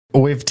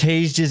We've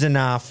teased you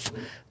enough,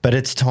 but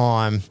it's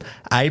time.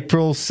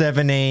 April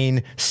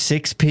 17,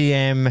 6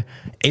 p.m.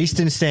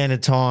 Eastern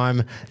Standard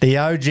Time. The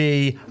OG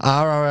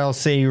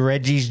RRLC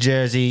Reggie's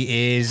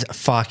jersey is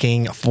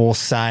fucking for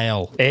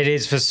sale. It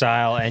is for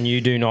sale, and you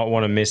do not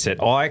want to miss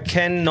it. I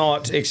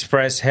cannot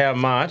express how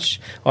much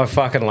I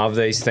fucking love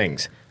these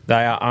things.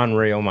 They are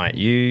unreal, mate.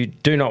 You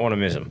do not want to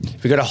miss them.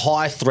 We've got a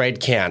high thread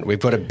count. We've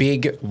got a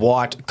big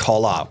white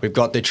collar. We've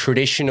got the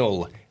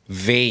traditional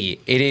V.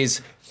 It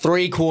is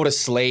 3/4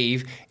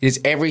 sleeve. It is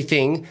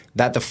everything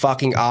that the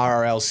fucking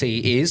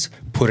RRLC is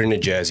put in a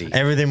jersey.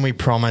 Everything we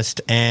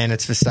promised, and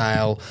it's for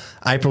sale.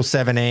 April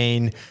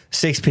 17,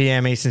 6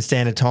 p.m. Eastern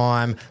Standard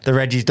Time,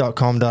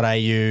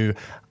 thereggies.com.au.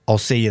 I'll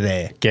see you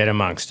there. Get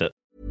amongst it.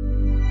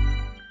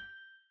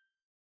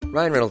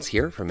 Ryan Reynolds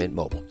here from Mint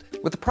Mobile.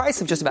 With the price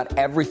of just about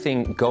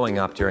everything going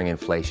up during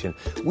inflation,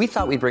 we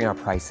thought we'd bring our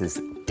prices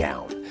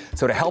down.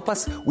 So to help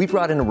us, we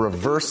brought in a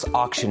reverse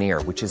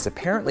auctioneer, which is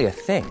apparently a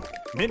thing.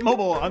 Mint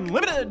Mobile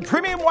Unlimited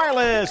Premium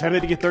Wireless. How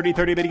to get 30,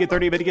 30, bit to get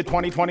 30, bit to get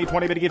 20, 20,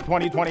 20, bit to get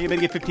 20, 20, bit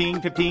to get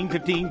 15, 15,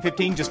 15,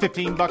 15, just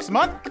 $15 a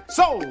month?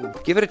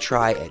 Sold! Give it a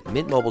try at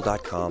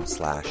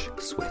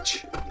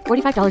mintmobile.com/switch.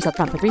 $45 up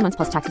front for 3 months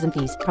plus taxes and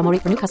fees. Promo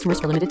rate for new customers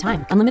for limited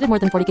time. Unlimited more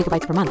than 40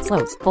 gigabytes per month.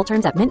 Slows full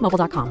terms at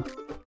mintmobile.com.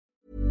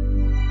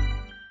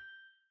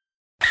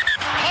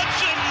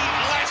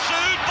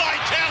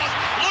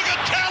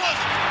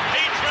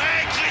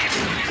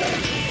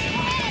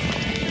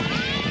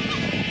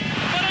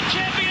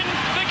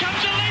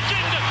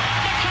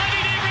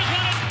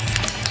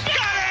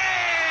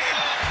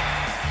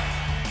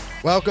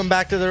 Welcome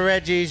back to the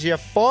Reggies. You're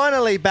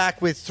finally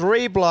back with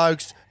three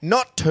blokes,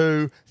 not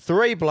two,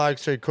 three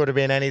blokes who could have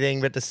been anything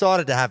but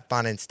decided to have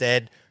fun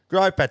instead.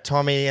 Groper,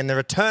 Tommy, and the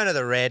return of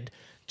the Red.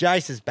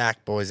 Jace is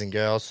back, boys and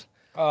girls.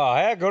 Oh,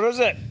 how good is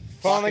it?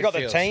 Finally got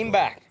the team good.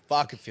 back.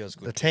 Fuck, it feels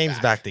good. The team's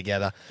back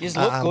together. You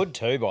look good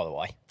too, by the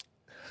way.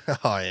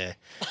 Oh, yeah.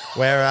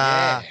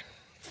 We're,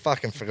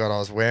 fucking forgot I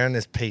was wearing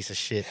this piece of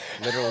shit.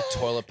 Literal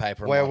toilet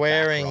paper. We're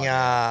wearing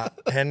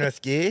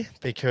Penrith gear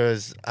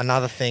because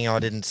another thing I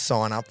didn't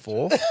sign up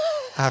for.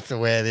 I have to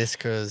wear this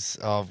because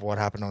of what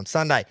happened on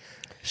Sunday.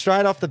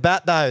 Straight off the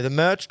bat, though, the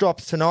merch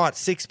drops tonight,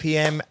 6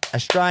 p.m.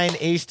 Australian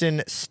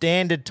Eastern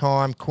Standard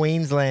Time,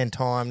 Queensland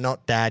time,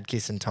 not dad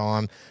kissing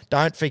time.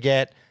 Don't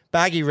forget,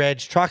 Baggy Reg,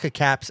 Trucker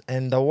Caps,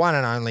 and the one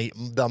and only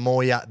the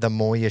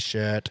Moya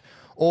shirt,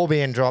 all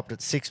being dropped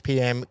at 6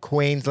 p.m.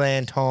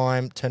 Queensland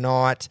time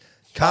tonight.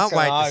 Can't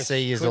wait to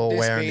see you all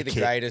wearing the kit. Could this be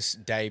the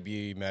greatest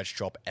debut merch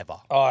drop ever?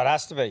 Oh, it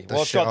has to be.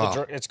 Well,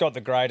 it's got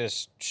the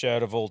greatest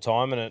shirt of all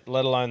time in it,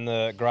 let alone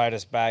the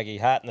greatest baggy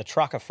hat, and the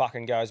trucker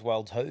fucking goes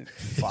well too.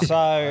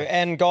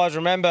 And guys,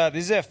 remember,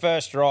 this is our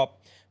first drop.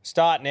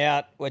 Starting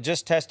out, we're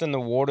just testing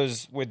the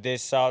waters with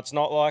this, so it's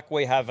not like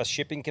we have a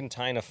shipping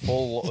container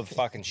full of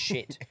fucking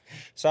shit.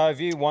 So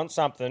if you want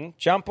something,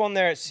 jump on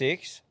there at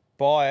 6,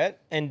 buy it,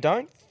 and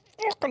don't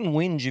fucking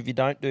whinge if you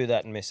don't do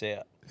that and miss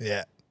out.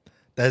 Yeah.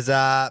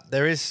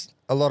 There is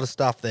a lot of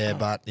stuff there,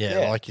 but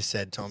like you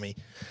said, Tommy,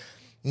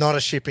 not a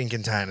shipping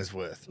container's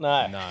worth.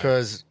 No.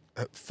 Because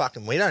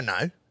fucking we don't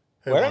know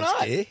who We don't wants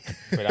know. gear.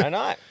 We don't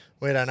know.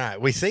 We don't know.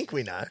 We think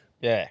we know.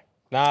 Yeah.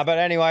 Nah, but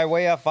anyway,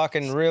 we are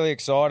fucking really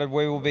excited.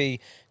 We will be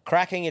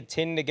cracking a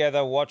tin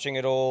together, watching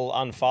it all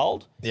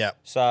unfold. Yeah.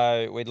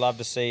 So we'd love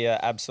to see you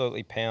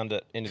absolutely pound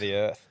it into the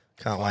earth.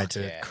 Can't wait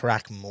to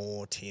crack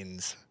more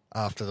tins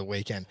after the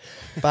weekend.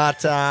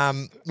 But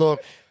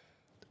look,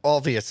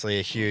 obviously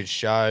a huge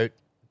show.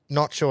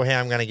 Not sure how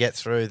I'm going to get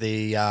through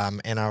the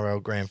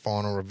NRL Grand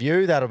Final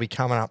review. That'll be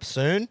coming up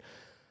soon.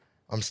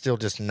 I'm still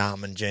just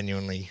numb and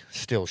genuinely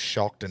still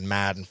shocked and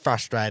mad and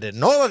frustrated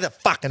and all of the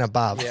fucking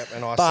above. Yep,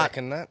 and I But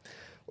second that.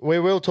 we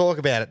will talk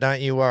about it,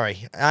 don't you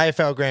worry.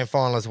 AFL Grand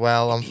Final as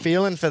well. I'm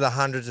feeling for the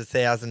hundreds of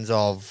thousands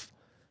of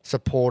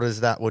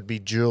supporters that would be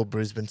dual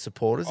Brisbane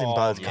supporters in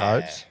both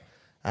codes.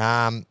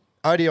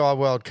 ODI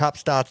World Cup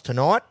starts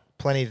tonight.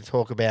 Plenty to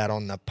talk about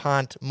on the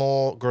punt.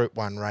 More Group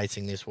 1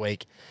 racing this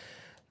week.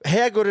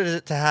 How good is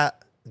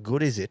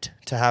it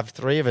to have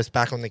three of us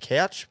back on the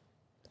couch,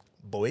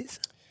 boys?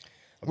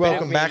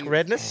 Welcome back,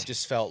 Redness.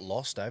 Just felt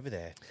lost over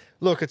there.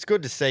 Look, it's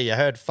good to see you.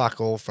 Heard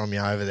fuck all from you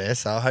over there,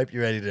 so I hope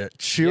you're ready to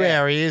chew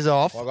our ears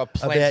off Well, I got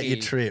plenty about your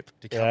trip.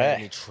 to come out of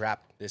your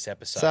trap this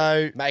episode.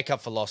 So- make up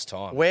for lost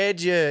time.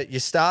 Where'd you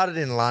started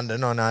in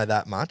London? I know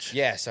that much.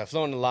 Yeah, so I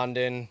flew into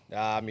London.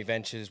 My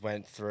ventures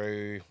went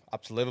through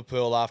up to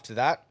Liverpool after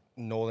that,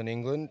 Northern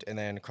England, and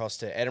then across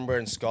to Edinburgh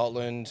in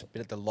Scotland, a bit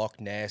at the Loch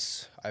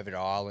Ness, over to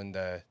Ireland,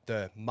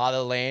 the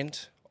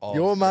motherland.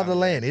 Your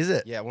motherland, is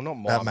it? Yeah, well,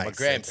 not That my makes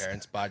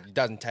grandparents, but it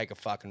doesn't take a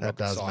fucking That rocket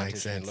does make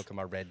scientist and sense. look at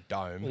my red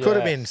dome. Could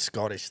have been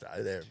Scottish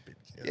though. They're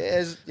a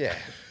bit, Yeah.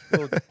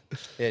 Well,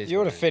 You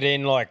would have fit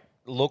in, like,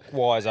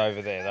 look-wise over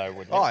there, though,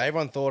 wouldn't you? Oh,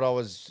 everyone thought I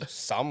was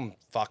some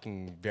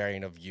fucking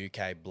variant of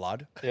UK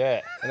blood.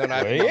 Yeah. And then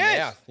I Were opened my you?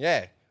 mouth.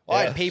 Yeah.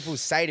 I had people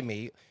say to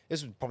me,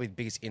 this was probably the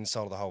biggest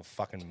insult of the whole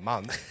fucking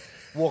month,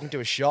 walking to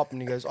a shop and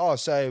he goes, oh,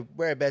 so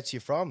whereabouts you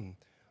from?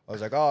 I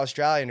was like, oh,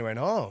 Australia. And he went,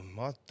 oh,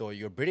 I thought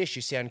you were British.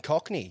 You sound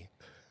Cockney.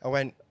 I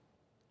went,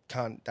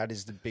 cunt. That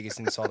is the biggest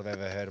insult I've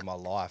ever heard in my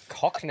life.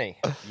 Cockney.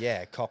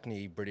 Yeah,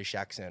 Cockney British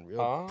accent.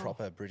 Real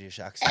proper British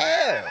accent.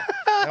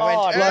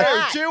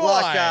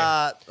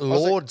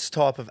 Lord's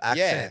type of accent.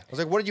 Yeah. I was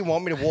like, what did you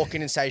want me to walk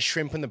in and say,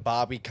 shrimp in the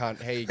Barbie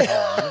cunt, how you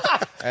going?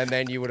 And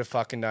then you would have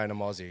fucking known I'm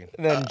Aussie.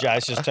 Then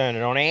Jace just turned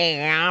it on.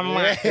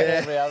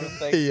 Every other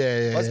thing.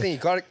 Yeah. That's the thing, you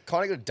kind of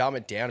got to dumb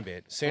it down a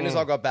bit. As soon as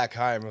I got back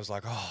home, I was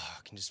like, I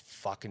can just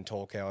fucking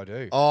talk how I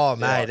do. Oh,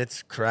 mate,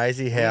 it's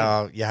crazy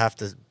how you have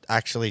to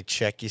actually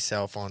check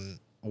yourself on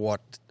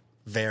what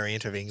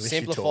variant of English you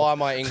Simplify talk.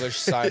 my English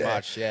so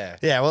much, yeah.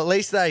 Yeah, well, at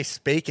least they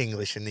speak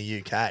English in the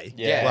UK.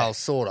 Yeah. Well,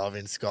 sort of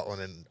in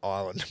Scotland and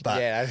Ireland.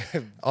 But Yeah.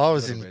 I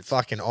was Little in bits.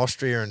 fucking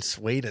Austria and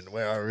Sweden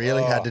where I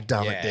really had to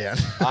dumb it yeah. down.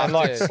 And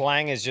like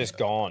slang is just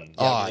gone.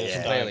 Oh, You yeah.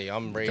 just Clearly,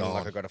 I'm reading Gone.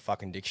 like I got a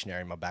fucking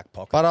dictionary in my back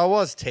pocket. But I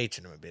was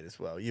teaching them a bit as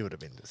well. You would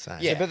have been the same.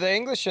 Yeah. But the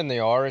English and the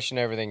Irish and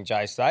everything,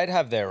 Jace, they'd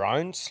have their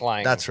own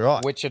slang. That's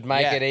right. Which would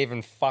make Yeah. it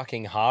even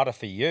fucking harder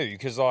for you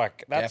because,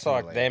 like, that's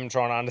like Definitely. them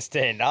trying to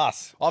understand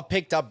us. I've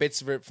picked up bits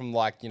of it from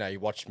like, you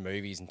watch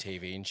movies and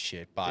TV and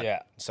shit, but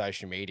Yeah.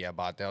 social media,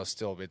 but there was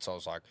still bits I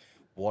was like,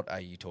 what are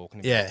you talking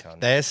about? Yeah,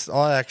 cunt?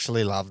 I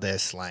actually love their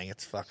slang.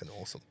 It's fucking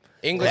awesome.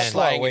 English And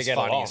slang we is get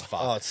funny along. as fuck.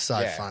 Oh, it's so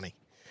Yeah. funny.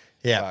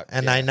 Yeah, But,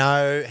 and yeah. they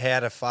know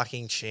how to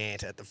fucking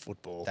chant at the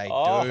football. They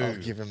I'll do.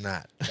 give them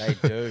that. They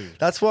do.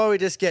 That's why we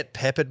just get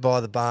peppered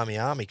by the Barmy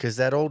Army because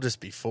they'd all just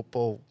be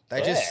football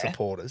just-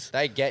 supporters.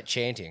 They get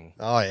chanting.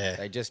 Oh, yeah.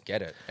 They just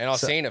get it. And I've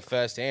seen it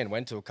firsthand.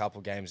 Went to a couple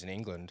of games in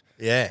England.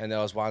 Yeah. And there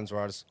was ones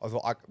where I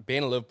thought,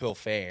 being a Liverpool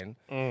fan,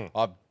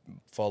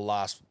 for the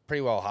last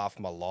pretty well half of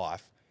my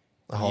life,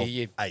 The whole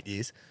you- 8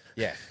 years.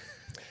 yeah.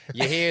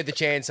 You hear the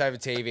chants over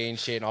TV and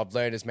shit, and I've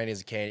learned as many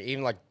as I can,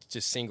 even like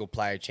just single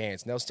player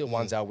chants. And there was still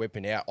ones they were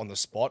whipping out on the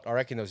spot. I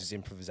reckon there was this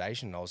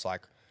improvisation. And I was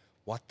like,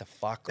 what the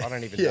fuck? I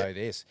don't even Yeah. know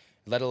this.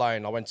 Let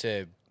alone, I went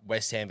to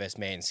West Ham vs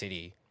Man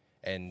City,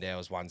 and there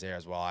was ones there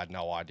as well. I had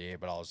no idea,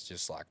 but I was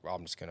just like,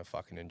 I'm just going to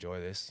fucking enjoy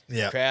this.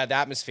 Yeah. The crowd, the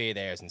atmosphere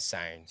there is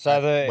insane. So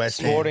the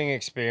West Ham. sporting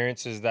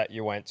experiences that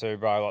you went to,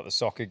 bro, like the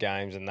soccer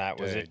games and that,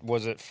 Dude.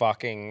 was it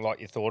fucking like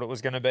you thought it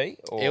was going to be?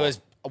 Or? It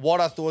was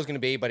what I thought it was going to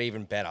be, but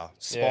even better.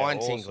 Spine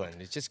awesome. tingling.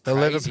 It's just The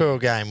crazy. Liverpool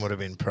game would have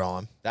been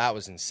prime. That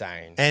was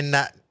insane. And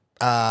that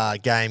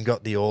game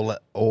got the all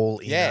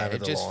in Yeah, over it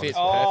the just line. fits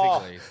Oh.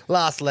 perfectly.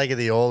 Last leg of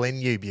the all in,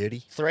 you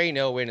beauty.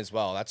 3-0 win as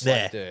well. That's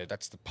Yeah. like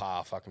that's the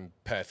fucking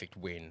perfect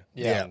win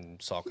Yeah. in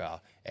soccer.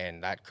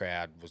 And that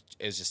crowd was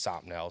just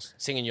something else.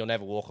 Singing "You'll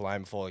Never Walk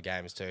Alone" before the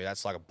games too.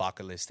 That's like a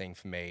bucket list thing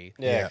for me.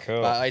 Yeah,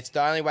 cool. But it's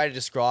the only way to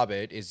describe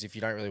it is if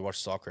you don't really watch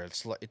soccer.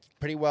 It's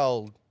pretty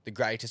well the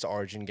greatest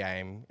Origin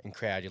game and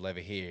crowd you'll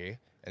ever hear.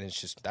 And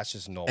that's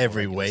just normal.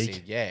 Every regular week.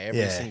 season. Yeah,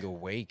 every single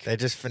week. They're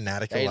just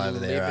fanatical They over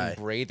live there. and Eh?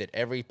 breathe it.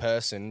 Every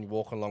person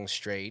walking along the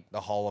street, the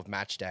whole of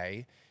match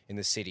day in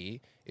the city,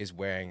 is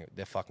wearing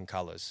their fucking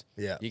colours.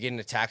 Yeah. You get in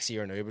a taxi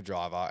or an Uber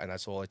driver, and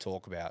that's all they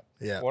talk about.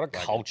 Yeah. what a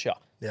culture.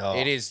 Yeah.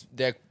 It is.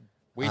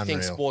 We think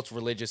Unreal. sport's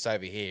religious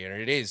over here,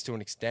 and it is to an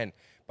extent.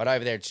 But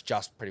over there, it's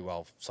just pretty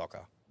well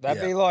soccer.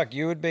 That'd Yeah. be like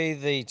you would be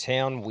the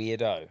town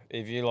weirdo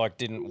if you like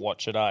didn't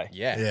watch it, eh?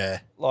 Yeah. Yeah.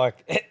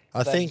 Like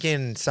I think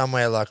in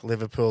somewhere like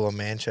Liverpool or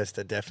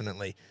Manchester,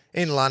 definitely.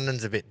 In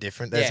London's a bit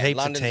different. There's heaps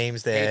London's of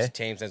teams there, Heaps of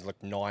teams. There's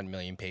like 9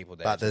 million people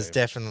there. but there's too.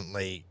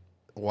 definitely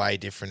way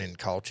different in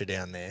culture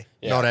down there.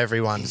 Yeah. Not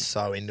everyone's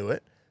so into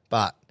it,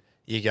 but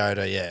you go to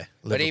Liverpool.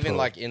 But even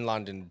like in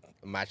London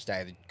match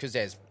day, because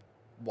there's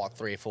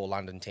 3 or 4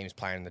 London teams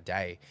playing in the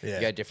day. Yeah.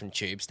 You go to different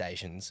tube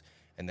stations,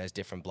 and there's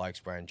different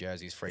blokes wearing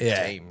jerseys for each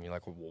Yeah. team. And you're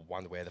like, well,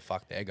 wonder where the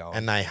fuck they're going.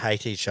 and they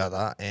hate each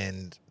other,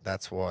 and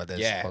that's why there's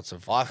yeah, lots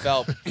of. I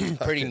felt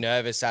pretty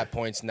nervous at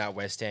points in that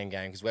West Ham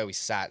game because where we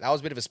sat, that was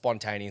a bit of a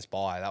spontaneous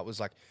buy. That was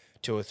like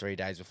 2 or 3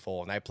 days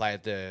before, and they played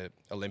at the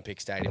Olympic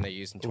Stadium they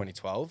used in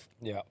 2012.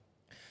 yeah.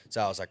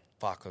 So I was like,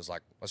 fuck, I was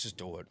like, let's just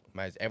do it.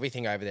 Mate,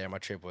 everything over there on my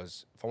trip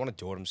was, if I want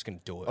to do it, I'm just going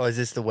to do it. Oh, is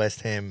this the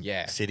West Ham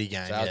Yeah. City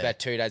game? So that was about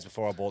 2 days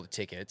before I bought the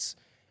tickets,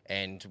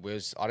 and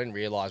I didn't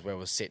realise where I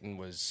was sitting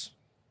was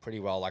pretty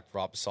well like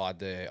right beside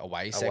the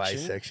away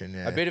section.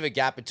 yeah. A bit of a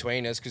gap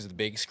between us because of the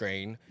big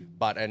screen,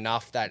 but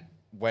enough that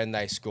when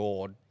they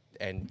scored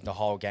and the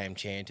whole game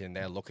chanting,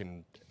 they're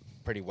looking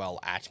pretty well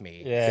at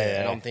me.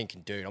 Yeah. And I'm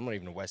thinking, dude, I'm not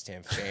even a West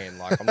Ham fan.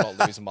 Like, I'm not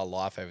losing my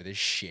life over this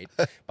shit.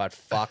 But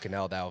fucking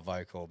hell, they were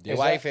vocal. The Is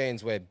away that-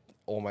 fans were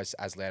almost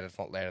as loud, if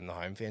not louder than the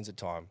home fans at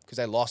time because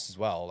they lost as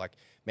well. Like,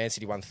 Man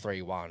City won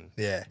 3-1.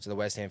 Yeah. So the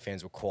West Ham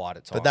fans were quiet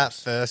at times. But that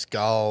first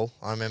goal,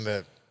 I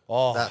remember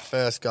that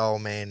first goal,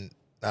 man.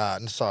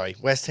 Sorry,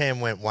 West Ham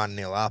went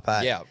 1-0 up.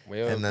 Eh? Yeah,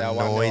 and they the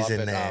were 1-0 noise up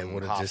in at, there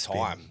would have half just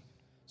time. been.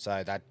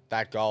 So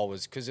that goal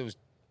was because it was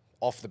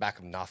off the back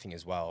of nothing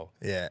as well.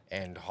 Yeah.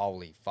 And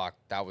holy fuck,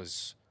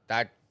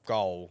 that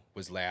goal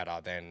was louder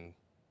than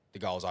the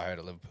goals I heard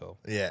at Liverpool.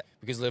 Yeah.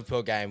 Because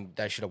Liverpool game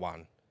they should have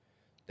won.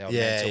 They were Yeah,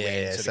 meant to yeah,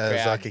 win. yeah. So, So the it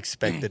was crowd, like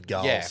expected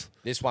goals. yeah,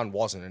 this one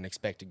wasn't an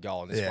expected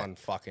goal, and this Yeah. one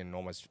fucking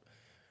almost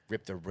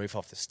ripped the roof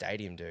off the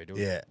stadium, dude. It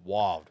was Yeah.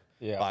 wild.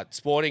 Yeah. But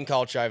sporting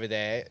culture over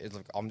there, is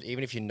like,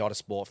 even if you're not a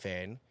sport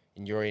fan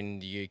and you're in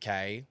the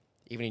UK,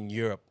 even in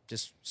Europe,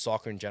 just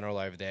soccer in general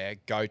over there,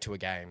 go to a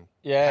game.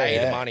 Yeah, Pay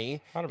yeah. the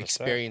money, 100%.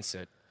 experience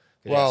it.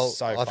 Well, It's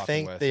so I fucking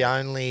think worth the it.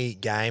 only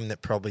game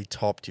that probably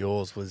topped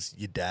yours was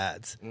your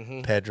dad's,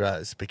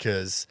 Pedro's,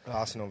 because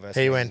Arsenal versus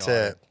he Man went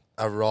United. to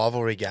a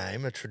rivalry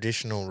game, a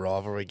traditional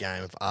rivalry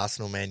game of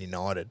Arsenal Man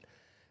United,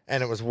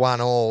 and it was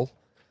 1-1.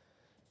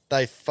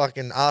 They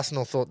fucking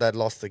Arsenal thought they'd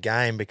lost the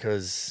game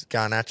because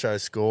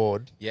Garnacho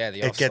scored. Yeah,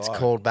 the it gets offside.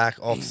 called back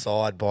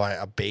offside by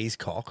a bee's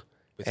cock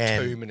With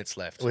and 2 minutes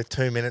left. With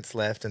 2 minutes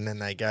left, and then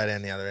they go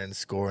down the other end,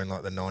 score in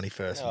like the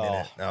 91st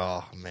minute.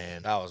 Oh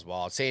man, That was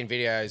wild. Seeing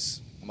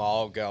videos, my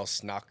old girl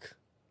snuck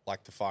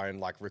like the phone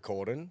like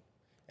recording,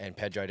 and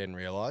Pedro didn't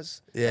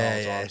realise. Yeah,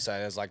 the whole yeah. time. So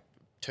there's like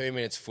 2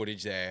 minutes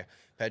footage there.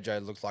 Pedro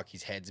looked like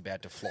his head's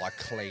about to fly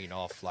clean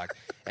off. Like,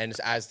 and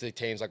as the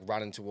team's like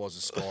running towards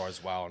the score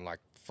as well, and like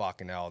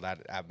fucking hell, that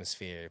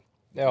atmosphere.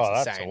 Oh,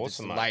 is that's insane.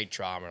 awesome, It's mate. late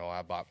drama and all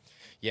that, but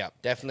yeah,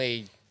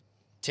 definitely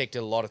ticked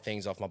a lot of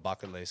things off my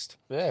bucket list.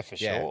 Yeah, for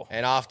sure.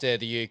 And after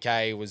the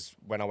UK was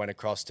when I went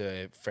across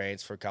to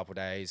France for a couple of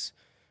days,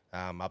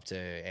 up to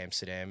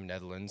Amsterdam,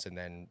 Netherlands, and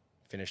then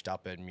finished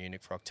up at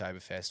Munich for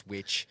Oktoberfest,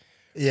 which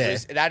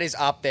that is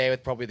up there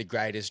with probably the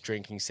greatest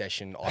drinking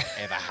session I've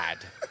ever had.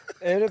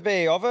 It'd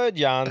be. I've heard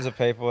yarns of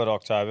people at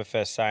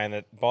Oktoberfest saying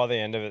that by the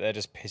end of it, they're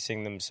just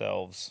pissing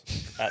themselves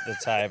at the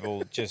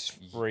table, just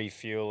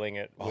refueling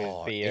it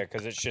with beer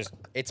because it's just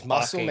It's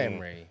muscle fucking-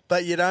 memory.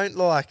 but you don't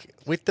like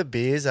with the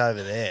beers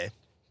over there.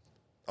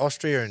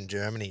 Austria and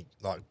Germany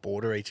like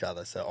border each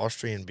other, so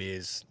Austrian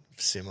beers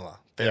similar,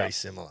 very Yeah.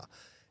 similar,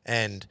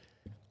 and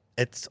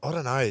it's I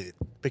don't know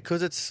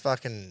because it's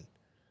fucking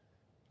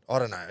I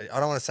don't know. I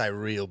don't want to say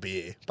real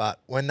beer, but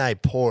when they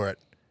pour it,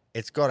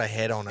 it's got a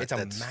head on it. It's a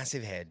that's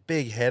massive head.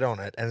 big head on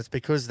it, and it's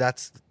because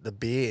that's the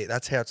beer.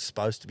 That's how it's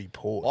supposed to be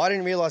poured. I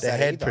didn't realise the that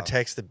head either.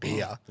 protects the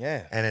beer.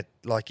 Yeah. and it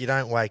like you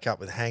don't wake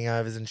up with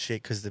hangovers and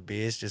shit because the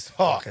beer's just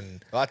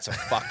fucking. That's a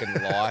fucking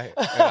lie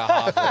and a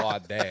half lie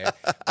there.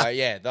 But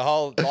yeah,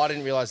 I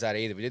didn't realise that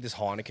either. We did this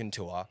Heineken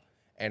tour,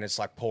 and it's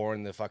like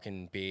pouring the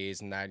fucking beers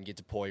and that, and you get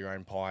to pour your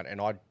own pint.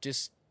 And I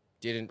just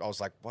didn't. I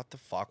was like, what the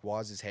fuck? Why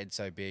is his head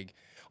so big?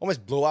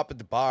 Almost blew up at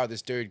the bar.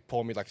 This dude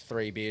poured me like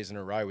 3 beers in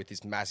a row with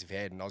this massive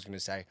head, and I was going to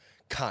say,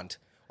 cunt.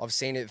 I've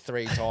seen it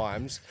 3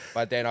 times,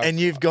 but then And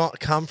you've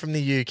come from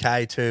the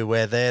UK too,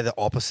 where they're the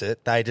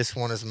opposite. They just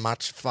want as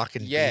much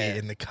fucking beer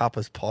in the cup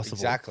as possible.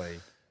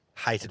 exactly.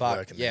 Hated But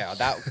working yeah,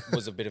 there. that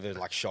was a bit of a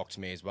like shock to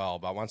me as well.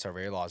 But once I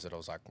realised it, I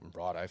was like,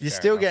 righto. You're fair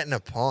still enough. getting a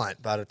pint,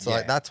 but it's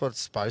like Yeah. that's what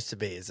it's supposed to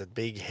be: is a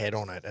big head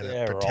on it, and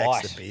Yeah, it protects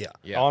right. the beer.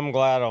 Yeah. I'm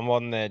glad I'm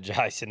on there,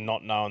 Jason,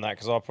 not knowing that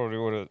because I probably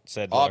would have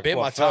said, Oh, I like, bit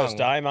what, my first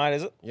tongue. day, mate,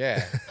 is it?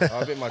 Yeah,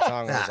 I bit my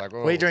tongue. I was Nah, like,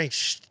 we oh. drink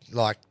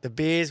like the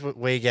beers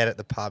we get at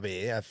the pub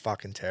here are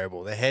fucking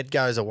terrible. The head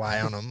goes away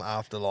on them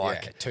after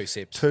like yeah, 2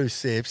 sips. 2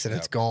 sips and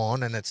it's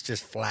gone and it's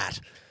just flat.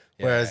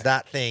 Whereas Yeah.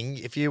 that thing,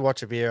 if you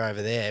watch a beer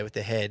over there with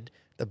the head,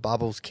 the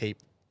bubbles keep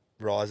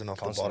rising off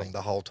Constantly. the bottom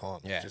the whole time.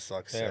 Yeah. Just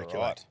like Yeah, circulate.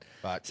 right.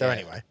 But So yeah,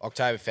 anyway.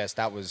 Oktoberfest,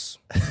 that was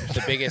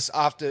the biggest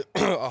after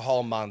a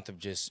whole month of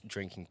just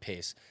drinking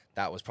piss.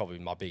 That was probably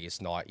my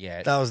biggest night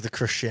yet. That was the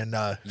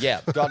crescendo. Yeah,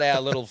 got our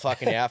little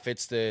fucking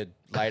outfits, the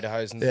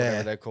lederhosen, Yeah.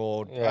 whatever they're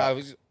called. Yeah.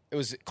 It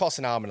was cost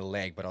an arm and a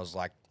leg, but I was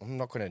like, I'm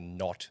not going to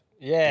not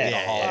Yeah. do the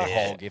whole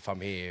yeah. hog if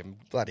I'm here.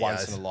 Bloody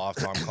Once oath. in a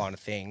lifetime kind of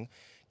thing.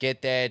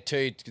 Get there,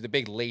 the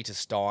big liter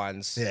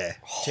steins. Yeah.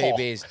 2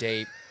 beers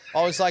deep.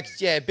 I was like,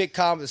 yeah, a bit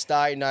calm at the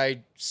start,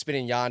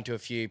 spinning yarn to a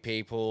few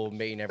people,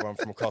 meeting everyone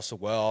from across the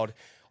world.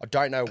 I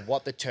don't know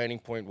what the turning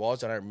point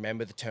was. I don't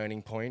remember the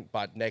turning point,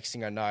 but next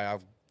thing I know,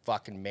 I've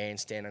fucking man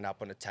standing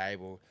up on a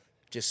table,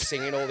 just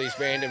singing all these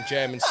random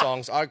German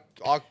songs. I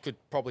could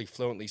probably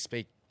fluently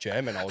speak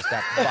German. I was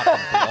that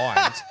fucking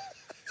blind.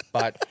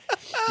 But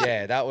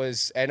yeah, that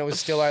was, and it was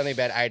still only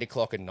about 8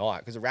 o'clock at night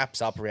because it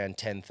wraps up around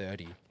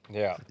 10:30.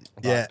 Yeah.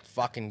 Yeah.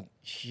 Fucking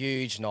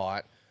huge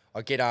night.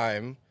 I get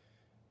home,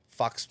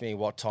 fucks me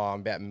what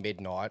time, about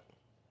midnight,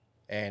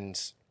 and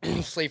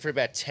sleep for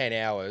about 10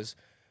 hours,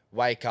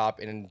 wake up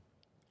in an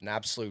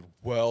absolute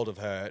world of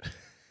hurt.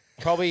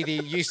 Probably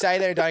you say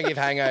they don't give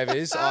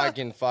hangovers,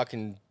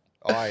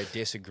 I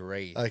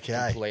disagree Okay.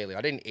 completely.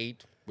 I didn't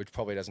eat, which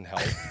probably doesn't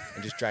help,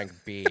 and just drank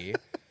beer.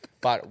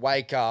 But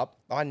wake up,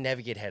 I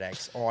never get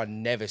headaches, or I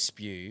never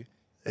spew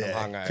when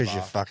I'm hungover. Because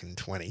you're fucking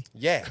 20.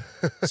 Yeah.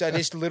 So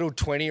this little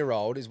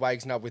 20-year-old is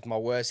waking up with my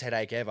worst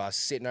headache ever,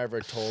 sitting over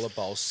a toilet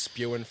bowl,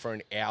 spewing for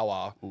an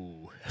hour,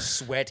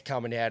 sweat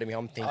coming out of me.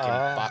 I'm thinking,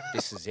 fuck,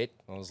 this is it.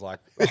 I was like,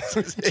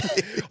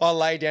 I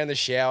lay down the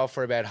shower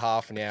for about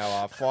half an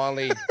hour,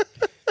 finally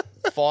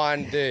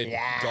find the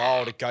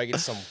goal to go get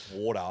some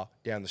water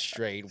down the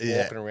street,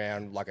 walking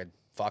around like a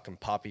fucking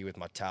puppy with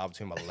my towel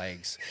between my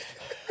legs.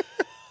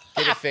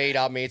 Get a feed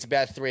up me. It's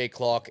about 3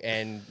 o'clock,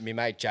 and my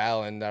mate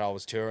Jalen that I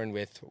was touring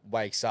with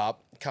wakes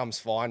up, comes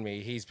find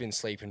me. He's been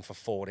sleeping for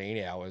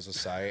 14 hours or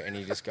so, and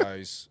he just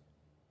goes,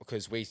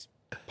 because we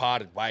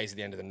parted ways at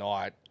the end of the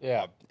night.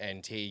 Yeah.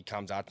 And he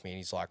comes up to me and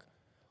he's like,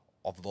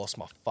 I've lost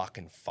my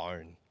fucking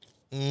phone.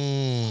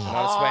 And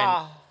I just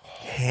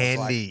went,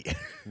 Handy.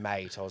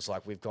 mate, I was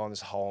like, we've gone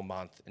this whole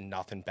month and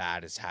nothing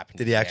bad has happened.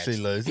 Did he actually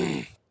lose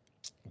it?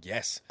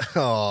 Yes.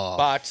 Oh,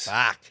 But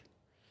fuck.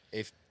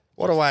 if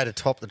What a way to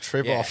top the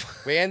trip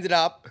off. we ended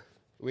up,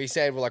 we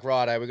said, we're like,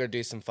 righto, we're going to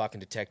do some fucking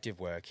detective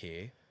work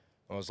here.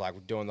 I was like, we're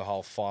doing the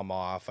whole Find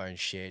My iPhone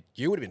shit.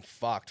 You would have been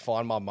fucked.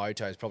 Find My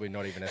Moto is probably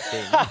not even a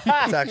thing.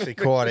 It's actually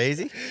quite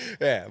easy.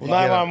 Yeah. No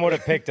one would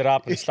have picked it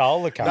up and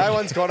stole the car. No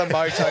one's got a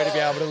Moto to be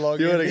able to log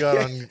You in. would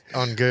have got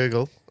on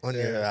Google on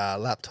your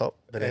laptop.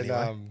 But And,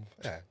 anyway.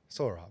 yeah, it's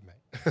all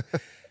right, mate.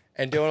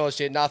 And doing all this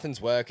shit,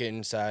 nothing's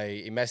working. So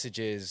he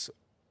messages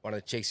one of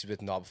the chicks he's with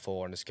the night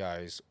before and just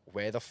goes,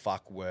 where the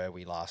fuck were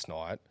we last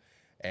night?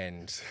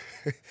 And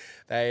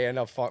they end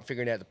up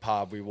figuring out the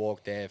pub. We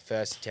walked there,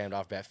 first attempt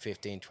after about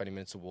 15, 20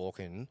 minutes of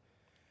walking.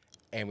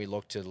 And we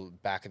looked to the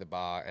back of the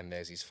bar and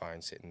there's his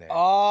phone sitting there.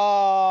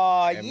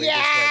 Oh, And we just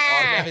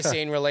went, I've never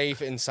seen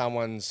relief in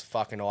someone's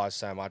fucking eyes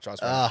so much. I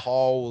just went,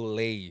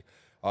 holy.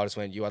 I just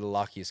went, you are the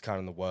luckiest cunt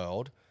in the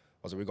world. I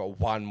was like, we've got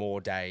one more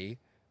day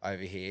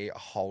over here.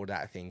 Hold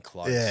that thing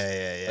close.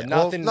 Yeah. But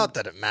Well, nothing, not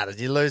that it matters.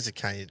 You lose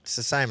it, it's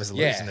the same as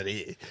losing it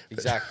here.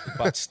 Exactly.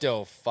 But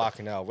still,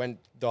 fucking hell. When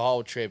the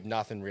whole trip,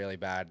 nothing really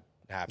bad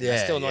happened. Yeah,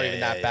 It's still not yeah, even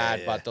that yeah, bad,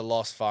 yeah. but the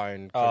lost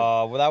phone.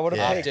 Oh, well, that would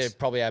have After picked.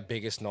 probably our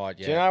biggest night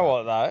yet. Do you know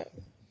what, though?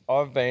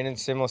 I've been in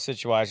similar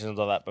situations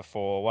like that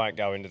before. I won't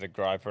go into the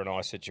Groper and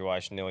I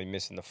situation, nearly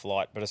missing the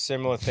flight, but a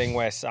similar thing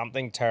where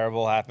something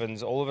terrible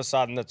happens. All of a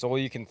sudden, that's all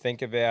you can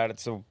think about.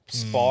 It's a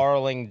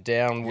spiraling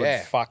downward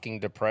Yeah. fucking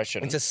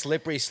depression. It's a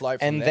slippery slope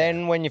from and there.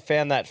 then when you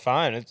found that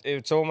phone,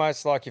 it's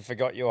almost like you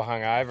forgot you were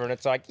hungover, and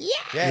it's like,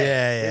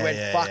 Yeah, we went,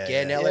 yeah, fuck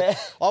yeah, yeah. Now, like,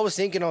 I was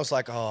thinking, I was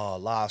like, oh,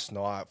 last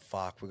night,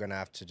 fuck, we're going to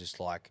have to just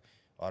like,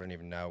 I don't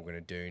even know what we're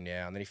going to do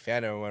now. And then he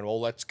found it and went,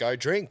 well, let's go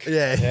drink.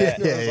 Yeah. I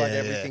was like,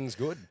 everything's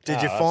good.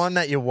 Did you find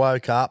that you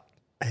woke up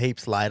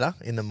heaps later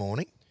in the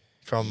morning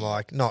from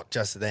like, not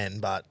just then,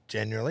 but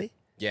generally?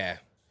 Yeah.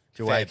 Did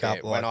you Fair wake up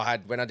bit.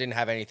 like... when I didn't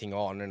have anything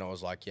on and I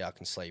was like, yeah, I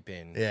can sleep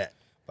in. Yeah.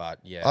 But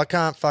yeah. I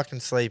can't fucking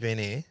sleep in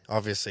here,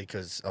 obviously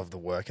because of the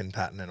working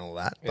pattern and all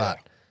that. But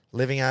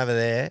living over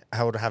there,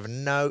 I would have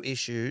no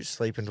issues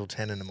sleeping till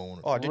 10 in the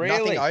morning. Oh, dude, Really?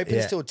 nothing opens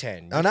Yeah. till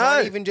 10. You I know.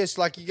 can't even just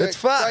like, you go It's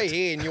fucked.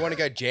 here and you want to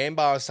go jam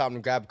bar or something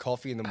and grab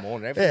coffee in the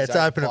morning. Yeah, Everything's it's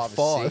open at 5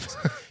 or 5. 6.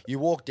 You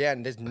walk down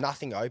and there's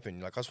nothing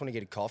open. Like, I just want to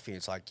get a coffee.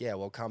 It's like, yeah,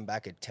 we'll come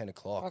back at 10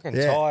 o'clock. fucking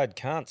Yeah. tired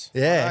cunts. I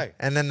Yeah, know.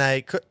 and then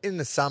they could in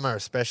the summer,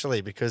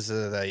 especially because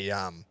of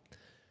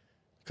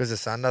the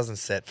sun doesn't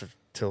set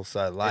till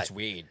so late. It's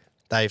weird.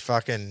 They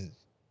fucking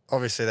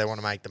obviously they want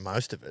to make the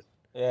most of it,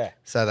 Yeah.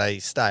 so they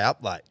stay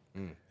up late.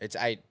 It's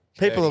 8.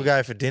 People will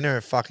go for dinner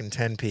at fucking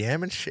 10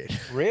 p.m. and shit.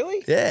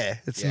 Really? Yeah,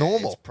 it's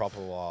normal. It's proper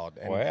wild.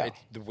 And Wow.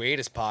 the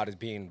weirdest part is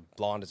being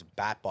blind as a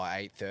bat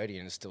by 8:30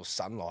 and it's still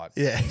sunlight.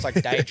 Yeah. It's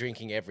like day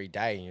drinking every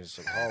day and you're just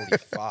like, holy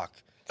fuck.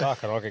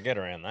 Fucking, I could get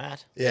around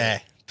that. Yeah.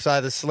 So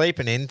the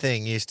sleeping in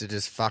thing used to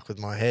just fuck with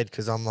my head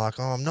because I'm like,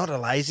 oh, I'm not a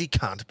lazy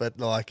cunt, but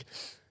like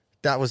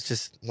that was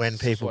just when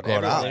people what got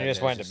everyone up. Then you just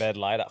yeah, went just- to bed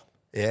later.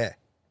 Yeah.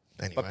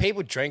 Anyway. But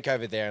people drink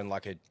over there on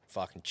like a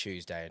fucking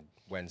Tuesday and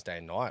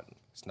Wednesday night.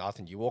 It's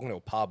nothing. You walk into a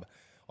pub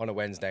on a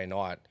Wednesday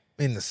night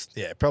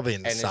probably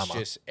in the and summer.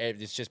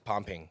 it's just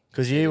pumping.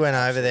 Because It you is went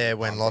over there absolutely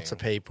when lots of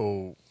pumping.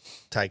 people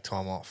take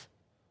time off,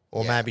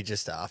 or Yeah. maybe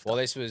just after Well,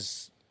 this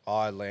was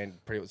I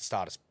landed pretty at the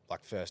start of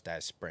like first day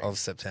of spring. of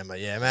September.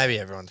 Yeah, maybe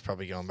everyone's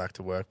probably gone back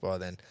to work by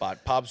then.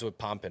 But pubs were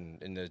pumping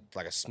in the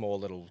like a small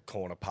little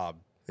corner pub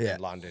Yeah.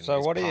 in London. So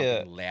It's what are you-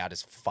 pumping loud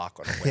as fuck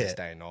on a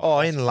Wednesday night.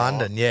 Oh, That's in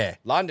London, yeah.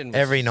 London was-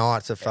 every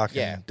night's a fucking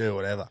yeah. do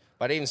whatever.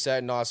 But even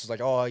certain nights was like,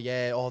 oh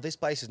yeah, this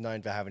place is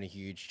known for having a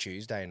huge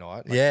Tuesday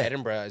night. Like Yeah.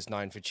 Edinburgh is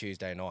known for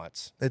Tuesday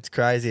nights. It's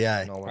crazy,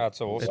 eh? And I went,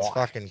 That's awesome. It's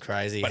fucking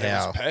crazy but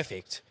how. it was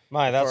perfect.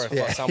 Mate, that's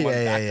for someone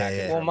Yeah, yeah, backpacking. yeah,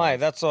 yeah. for well, a mate, month.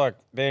 that's like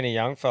being a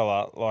young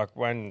fella. Like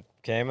when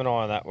Cam and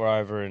I and that were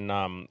over in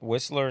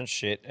Whistler and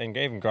shit, and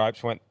even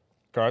Gropes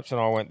and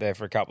I went there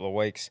for a couple of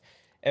weeks.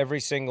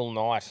 Every single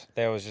night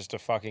there was just a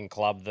fucking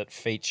club that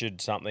featured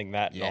something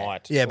that Yeah.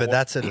 night. Yeah, but Or-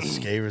 that's at a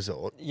ski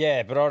resort.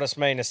 yeah, but I just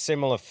mean a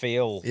similar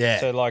feel. Yeah.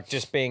 to like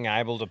just being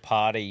able to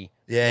party.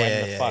 Yeah, when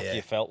yeah, the yeah, fuck yeah.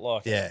 you felt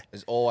like. Yeah.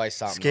 There's always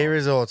something. Ski on.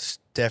 resorts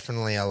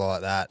definitely are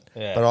like that.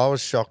 Yeah. But I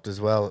was shocked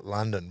as well at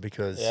London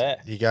because Yeah.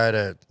 did you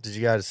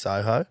go to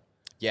Soho?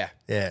 Yeah.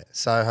 Yeah,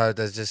 Soho,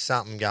 there's just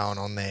something going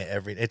on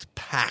there it's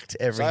packed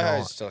every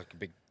night. Soho's like a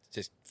big,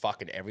 just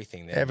fucking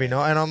everything there. Every man.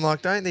 night. And I'm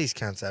like, don't these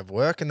cunts have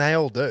work? And they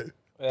all do.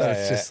 But Yeah,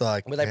 it's just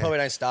like, Well, they yeah. probably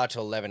don't start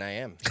till 11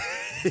 a.m.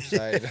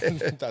 So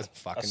it doesn't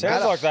fucking It sounds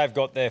matter. like they've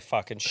got their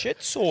fucking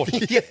shit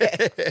sorted.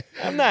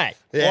 Haven't they?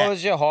 Yeah. What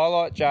was your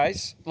highlight,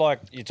 Jace? Like,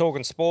 you're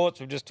talking sports.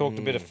 We've just talked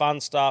a bit of fun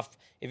stuff.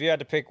 If you had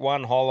to pick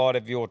one highlight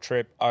of your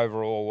trip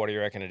overall, what do you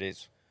reckon it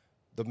is?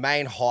 The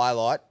main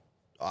highlight,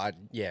 I'd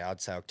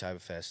say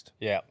Oktoberfest.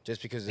 Yeah.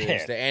 Just because it Yeah,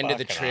 was the end of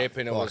the fucking trip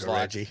and it Like was a like,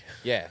 Reggie.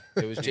 yeah,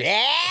 it was just,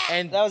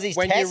 and that was his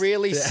when test.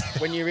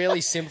 you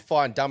really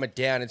simplify and dumb it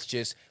down, it's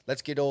just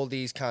let's get all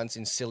these cunts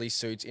in silly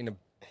suits in a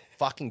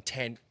fucking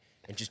tent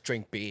and just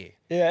drink beer.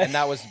 Yeah. And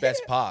that was the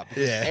best part.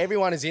 Because Yeah.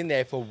 everyone is in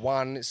there for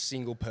one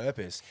single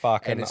purpose.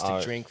 Fucking and it's to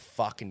oath. drink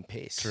fucking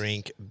piss.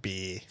 Drink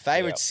beer.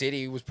 Favorite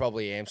city was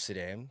probably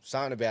Amsterdam.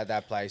 Something about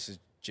that place is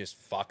just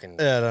fucking.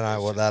 Yeah, I don't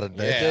know what that'd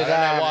be. Yeah, I don't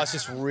know why. It's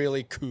just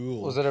really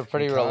cool. Was it a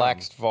pretty and calm.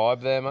 relaxed vibe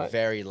there, mate?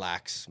 Very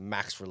lax,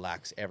 max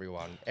relax,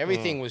 everyone.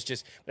 Everything was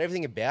just, but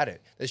everything about it.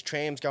 There's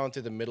trams going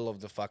through the middle of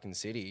the fucking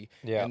city,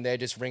 and they're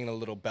just ringing a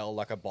little bell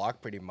like a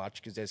bike pretty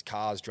much because there's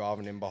cars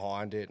driving in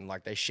behind it, and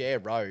like they share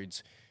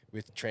roads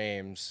with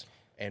trams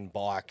and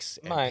bikes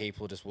and Mate,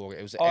 people just walking.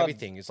 It was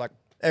everything. It's like,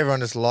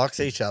 Everyone just likes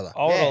each other.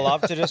 I would have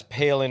loved to just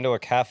peel into a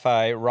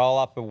cafe, roll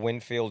up a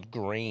Winfield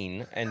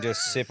Green, and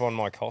just sip on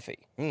my coffee.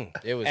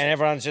 it was And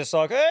everyone's just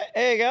like, hey,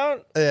 how you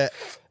going? Yeah.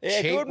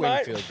 Yeah, cheap good,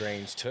 mate. Winfield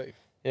Greens too.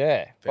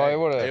 Yeah. Very- I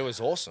would've- it was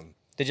awesome.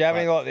 Did you have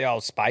any like the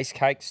old space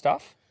cake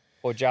stuff?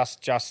 Or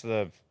just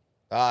the...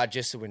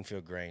 Just the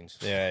Winfield Greens.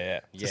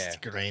 Yeah.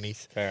 Just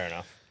greenies. Fair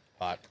enough.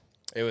 But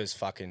it was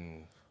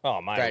fucking Oh,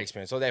 mate. great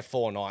experience. I was there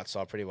 4 nights, so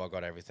I pretty well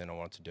got everything I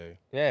wanted to do.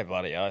 Yeah,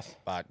 bloody oath.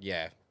 But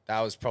yeah, that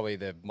was probably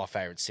my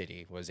favourite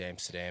city was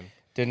Amsterdam.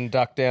 Didn't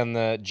duck down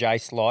the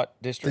Jace Light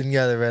district. Didn't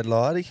go to the red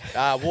lighty.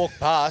 Walked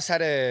past,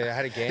 had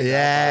a gander.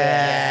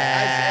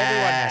 Yeah.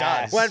 As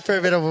everyone does. Went for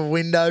a bit of a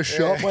window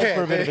shop. Went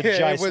for a bit of a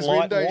Jace It was Light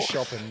window walk.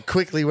 shopping.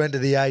 Quickly went to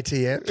the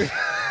ATM.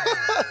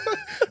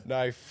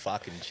 No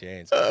fucking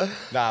chance. No,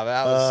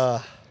 that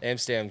was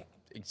Amsterdam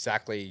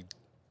exactly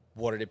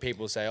what it is.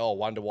 People say, oh,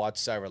 wonder why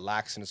it's so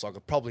relaxed. And it's like,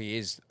 it probably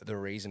is the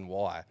reason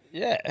why.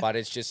 Yeah. But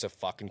it's just a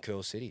fucking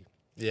cool city.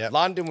 Yeah.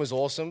 London was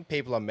awesome.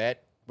 People I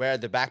met. Where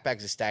the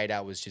backpacks I stayed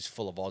at was just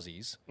full of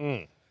Aussies.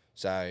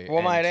 So, Well,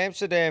 and- mate,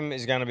 Amsterdam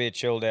is going to be a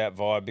chilled out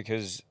vibe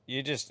because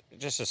you just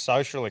a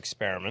social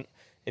experiment.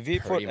 If you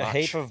put Pretty a much.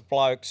 heap of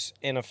blokes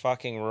in a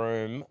fucking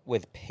room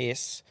with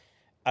piss,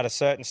 at a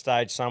certain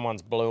stage,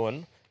 someone's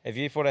blueing. If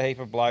you put a heap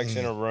of blokes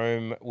in a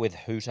room with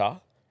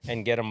hooter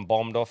and get them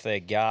bombed off their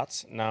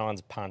guts, no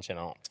one's punching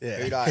on. Yeah.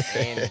 Food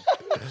and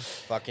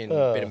fucking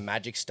bit of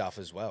magic stuff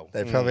as well.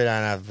 They probably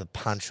don't have the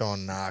punch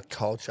on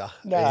culture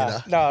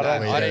either. No, I don't I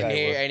think didn't they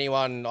hear would.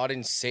 anyone. I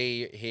didn't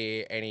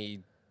hear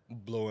any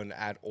blueing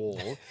at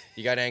all.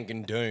 You go down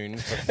Gundoon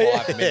for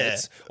 5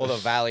 minutes, or the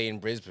Valley in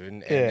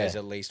Brisbane, and there's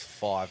at least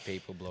 5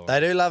 people blowing.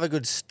 They do love a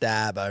good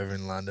stab over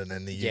in London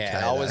and the UK.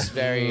 Yeah, I was though.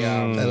 very.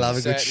 They love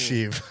a good certain-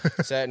 shiv.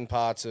 certain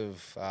parts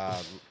of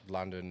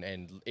London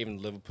and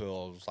even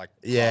Liverpool, was like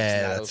pubs Yeah, and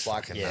that, it that's was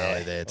like fucking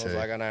gnarly there I was too.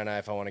 like, I don't know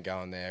if I want to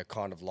go in there.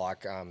 Kind of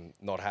like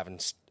not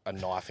having a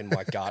knife in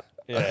my gut.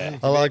 Yeah.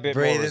 I like Be a bit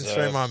more breathing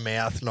through reserved. my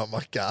mouth, not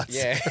my guts.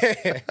 Yeah,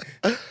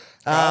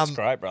 That's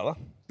great, brother.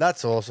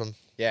 That's awesome.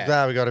 Yeah.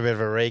 Glad we got a bit of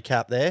a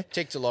recap there.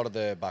 ticked a lot of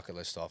the bucket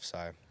list off.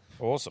 So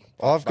Awesome.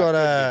 I've but got good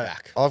to be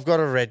back. I've got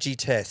a Reggie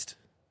test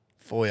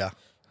for you.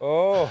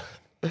 Oh,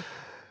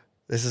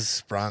 This is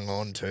sprung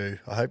on too.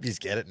 I hope you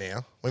get it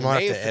now. We For might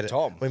me have or to for edit.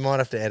 Tom? We might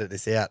have to edit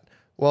this out.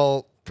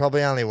 Well,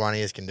 probably only one of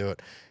you can do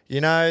it. You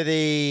know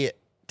the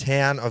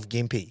town of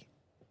Gympie.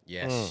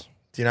 yes,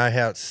 Do you know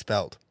how it's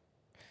spelled?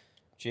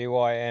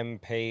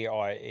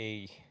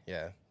 Gympie.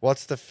 yeah.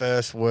 What's the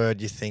first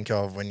word you think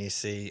of when you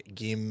see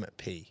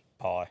Gympie?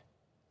 Pie.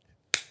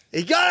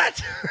 He got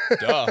it.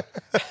 Duh.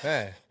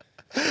 Yeah.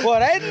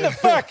 What, ain't the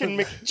fucking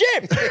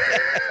McJim?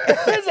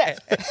 Is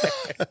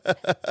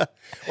it?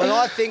 When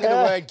I think of the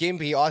word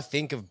Gympie, I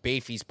think of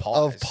Beefy's pies.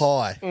 Of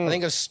pie. I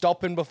think of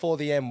stopping before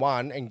the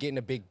M1 and getting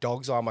a big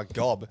dog's eye on my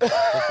gob before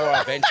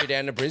I venture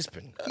down to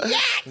Brisbane.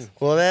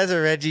 Well, there's a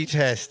Reggie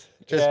test.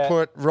 Just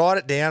Yeah. write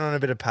it down on a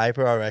bit of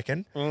paper, I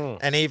reckon,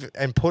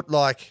 and put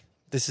like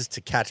this is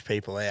to catch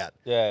people out.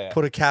 Yeah.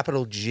 Put a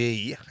capital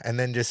G and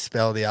then just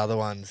spell the other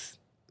ones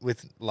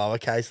with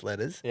lowercase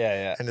letters.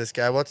 Yeah. And just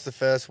go, what's the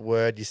first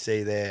word you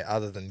see there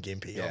other than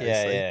Gympie,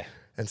 obviously? Yeah.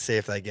 And see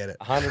if they get it.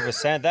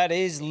 100%. That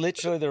is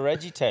literally the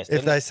Reggie test. If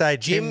isn't they it? say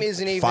Jim, Jim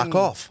isn't even. fuck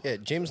off. Yeah,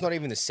 Jim's not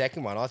even the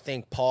second one. I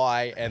think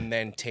Pie and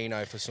then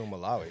Tino for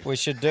Sumalawi. We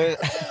should do.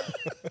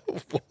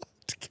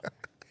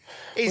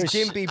 He's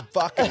Gympie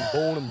fucking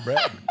born and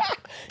bred.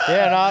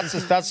 Yeah, no,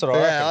 that's what I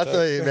Yeah, I reckon.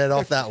 thought you meant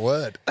off that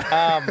word.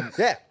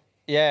 Yeah.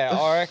 Yeah,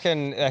 I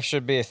reckon that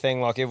should be a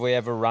thing. Like, if we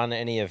ever run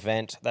any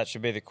event, that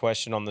should be the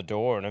question on the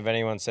door. And if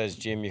anyone says,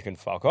 Jim, you can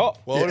fuck off.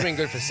 Well, it would have been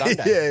good for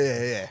Sunday.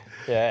 yeah.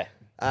 Yeah.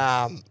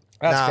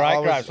 That's great, I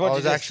was, Grapes. What'd I you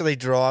was just- actually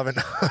driving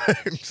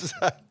home.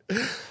 So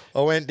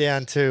I went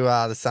down to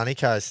the sunny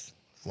coast,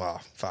 a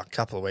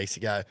couple of weeks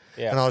ago.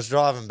 Yeah. And I was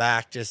driving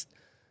back just,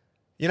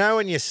 you know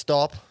when you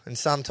stop and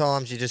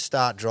sometimes you just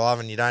start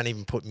driving, you don't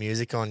even put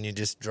music on, you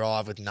just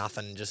drive with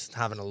nothing, just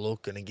having a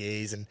look and a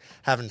gaze and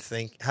having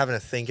to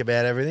think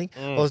about everything.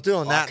 I was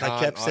doing that and I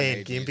kept can't. I seeing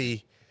need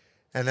Gympie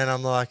and then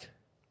I'm like,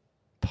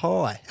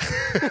 pie.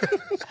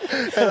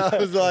 And I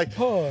was like,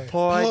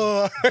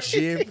 pie,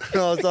 Jim.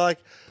 And I was like,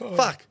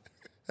 fuck.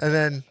 And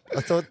then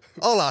I thought,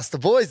 I'll ask the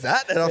boys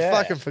that. And I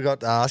fucking forgot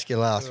to ask you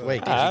last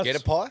week. Did you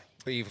get a pie?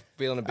 Were you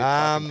feeling a bit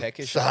fucking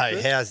peckish? So after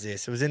it? how's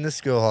this? It was in the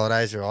school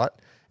holidays, right?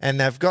 And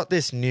they've got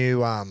this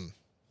new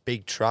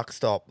big truck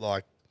stop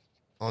like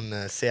on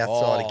the south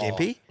side of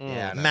Gympie.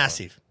 Yeah, I know.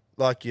 Massive.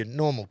 Like your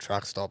normal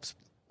truck stops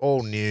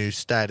all new,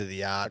 state of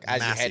the art, As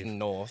massive. you're heading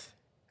north.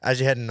 As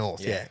you're heading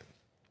north, Yeah. yeah.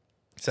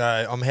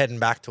 So I'm heading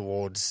back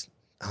towards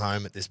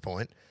home at this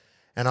point,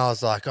 and I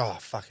was like, oh,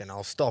 fucking,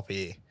 I'll stop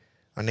here.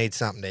 I need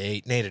something to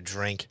eat, need a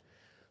drink.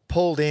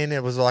 Pulled in,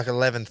 it was like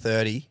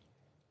 11:30.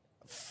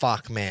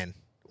 Fuck, man.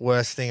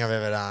 Worst thing I've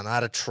ever done. I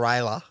had a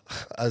trailer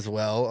as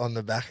well on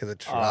the back of the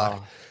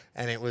truck,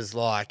 and it was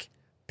like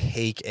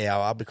peak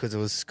hour because it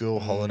was school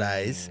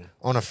holidays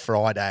on a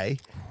Friday,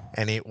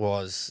 and it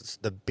was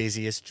the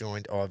busiest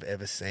joint I've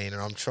ever seen.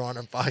 And I'm trying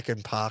to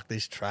fucking park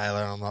this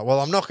trailer, and I'm like, well,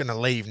 I'm not going to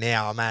leave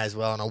now. I may as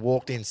well. And I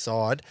walked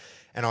inside,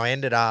 and I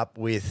ended up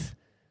with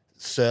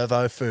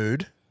servo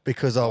food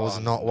because I was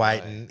not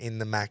waiting in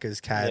the Macca's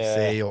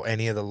KFC or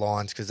any of the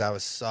lines because they were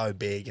so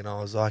big. And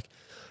I was like,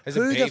 There's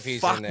who a the beefies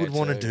fuck in there would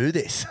want to too. do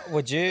this?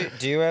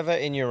 Do you ever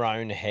in your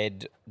own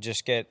head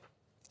just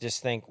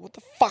think, what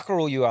the fuck are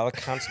all you other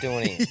cunts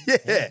doing here?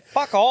 Yeah.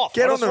 Fuck off.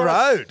 Get I on just the wanna-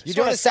 road. just You're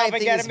doing wanna the same stop and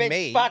thing get as a big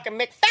me. fucking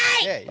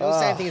McFay. Yeah, you're the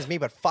same thing as me,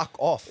 but fuck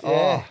off.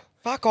 Yeah.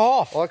 Fuck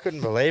off. I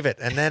couldn't believe it.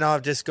 And then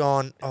I've just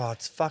gone, oh,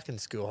 it's fucking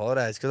school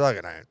holidays because I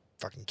got no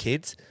fucking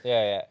kids.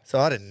 Yeah. So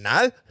I didn't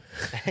know.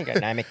 Ain't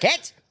got no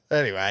kids.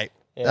 Anyway,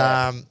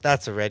 Yeah.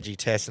 that's a Reggie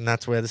test, and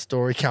that's where the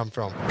story come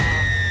from.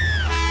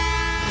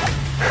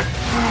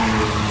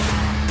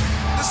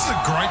 This is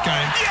a great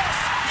game.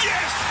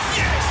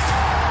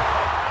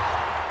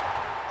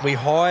 We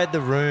hired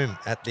the room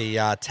at the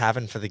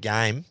tavern for the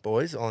game,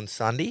 boys, on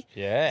Sunday.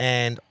 Yeah.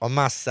 And I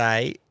must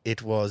say,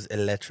 it was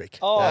electric.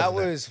 Oh, That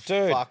wasn't it? was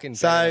Dude. fucking better than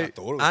So I thought it was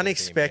gonna be, man.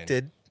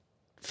 unexpected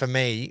for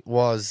me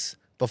was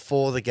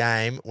before the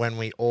game when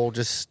we all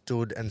just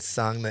stood and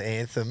sung the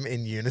anthem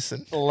in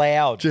unison.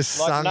 Loud. Just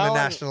Like, sung no the one-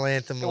 national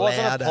anthem It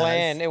wasn't loud a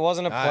plan. as. It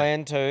wasn't a No.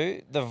 plan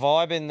to. The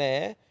vibe in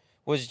there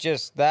was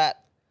just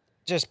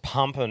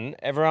pumping.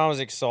 Everyone was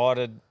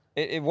excited.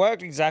 It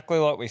worked exactly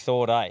like we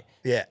thought, eh?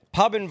 Yeah.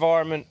 Pub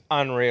environment,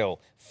 unreal.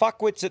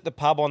 Fuckwits at the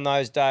pub on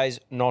those days,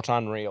 not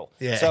unreal.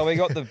 Yeah. So we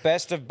got the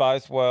best of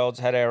both worlds,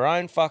 had our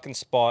own fucking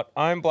spot,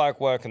 own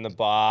bloke working the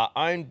bar,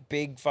 own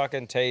big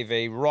fucking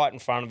TV right in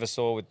front of us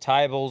all with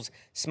tables,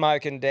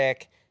 smoking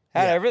deck,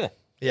 had Yeah. everything.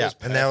 Yeah, was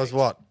and there was perfect.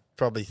 what,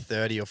 probably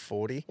 30 or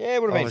 40? Yeah,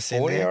 it would have of been us in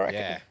 40, I there. reckon.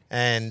 Yeah.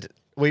 And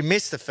we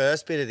missed the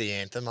first bit of the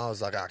anthem. I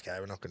was like, okay,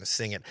 we're not going to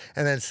sing it.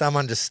 And then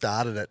someone just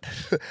started it.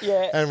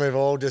 Yeah. And we've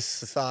all just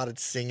started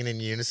singing in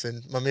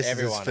unison. My missus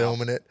Everyone is up.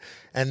 filming it.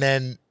 And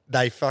then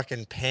they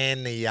fucking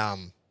pan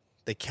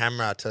the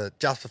camera to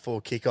just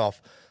before kickoff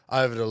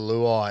over to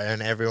Luai,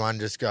 and everyone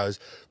just goes,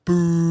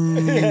 boo.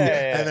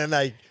 And then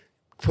they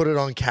put it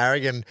on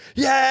Carrigan.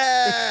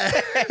 Yeah!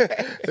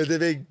 With the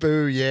big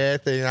boo, yeah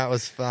thing. That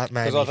was fun,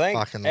 made me Because I think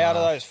fucking out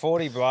of laugh. those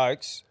 40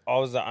 blokes, I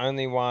was the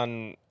only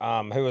one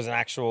who was an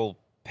actual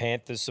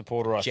Panthers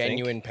supporter, I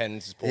Genuine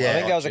Pens support. Yeah. think. I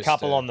think there was a Just,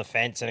 couple on the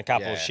fence and a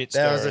couple of yeah. shit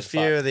There was a stirrers, few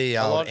but- of the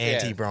A old lot, yeah.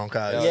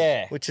 anti-Broncos,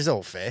 Yeah. which is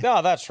all fair.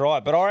 No, that's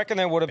right. But I reckon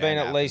there would have been Bound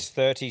at happen. least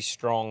 30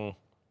 strong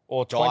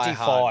or Die-hard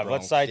 25.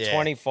 Let's say Broncs. Yeah.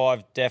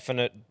 25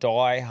 definite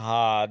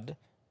die-hard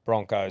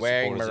Broncos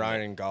Wearing supporters in maroon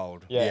there. and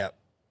gold. Yeah.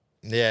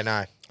 Yeah,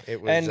 no. It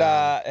was. And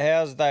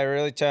how's they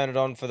really turned it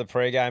on for the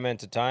pre-game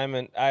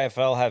entertainment?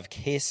 AFL have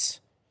Kiss.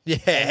 yeah,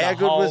 and how the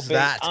good whole was bit.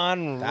 that?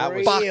 Unreal. That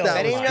was, Fuck, that they was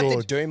didn't even have to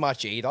good. do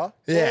much either.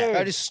 Yeah.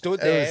 They just stood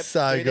It there, was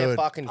so do their good.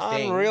 fucking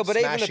thing. Unreal. But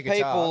even smash the a guitar.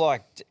 people,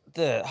 like,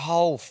 the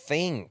whole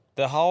thing.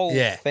 The whole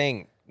Yeah.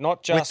 thing.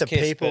 Not just the Kiss,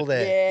 people but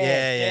there.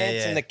 Yeah,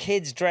 dancing, yeah. the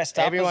kids dressed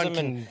up Everyone as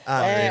them. And, can-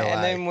 Unreal, and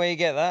eh? then we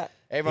get that.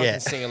 Everyone Yeah.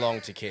 can sing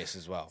along to Kiss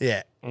as well.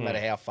 Yeah. No matter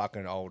how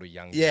fucking old or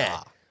young Yeah. you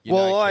are. You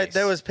Well, know Kiss.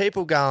 there was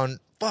people going,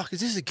 fuck, is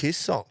this a Kiss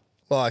song?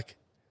 Like,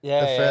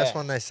 Yeah, the first yeah.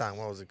 one they sung,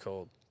 what was it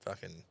called?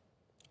 Fucking,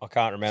 I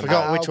can't remember.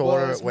 forgot which I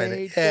order was it went in.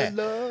 made Yeah. for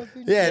loving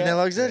Yeah, and you. they're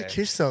like, is that Yeah. a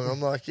Kiss song?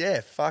 I'm like, yeah,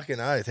 fucking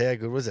oath. How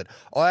good was it?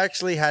 I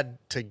actually had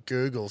to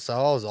Google, so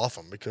I was off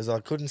them because I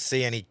couldn't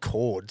see any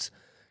chords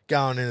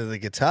going into the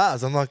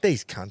guitars. I'm like,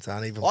 these cunts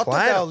aren't even I thought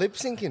playing they were them. lip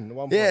syncing at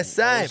one point. Yeah, I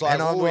same. was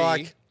And I'm "Oi."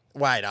 like,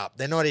 wait up.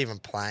 They're not even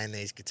playing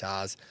these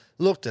guitars.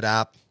 Looked it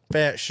up.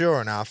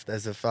 Sure enough,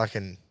 there's a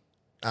fucking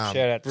Shout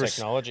out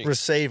technology.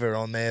 receiver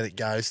on there that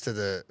goes to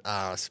the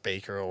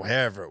speaker or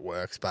however it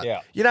works. But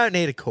Yeah. you don't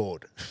need a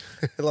cord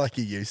like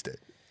you used to.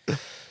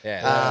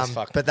 yeah, that was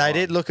fucking But they fun.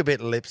 did look a bit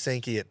lip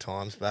syncy at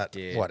times, but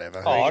Yeah.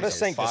 whatever. Oh, I Vegas just is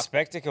think the fuck.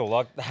 spectacle,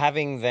 like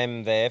having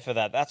them there for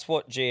that, that's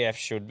what GF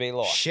should be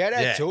like. Shout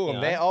out Yeah. to them. You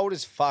know? They're old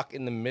as fuck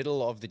in the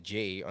middle of the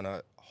G on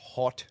a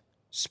hot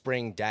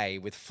spring day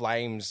with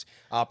flames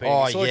up. And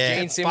Oh, you saw yeah.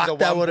 Gene Simmons Fuck, at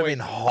that one would've point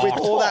been hot. with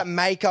all that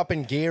makeup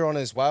and gear on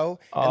as well,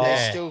 and Oh.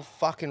 they're still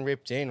fucking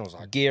ripped in. I was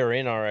like, Gear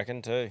in, I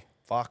reckon, too.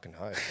 fucking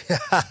hope.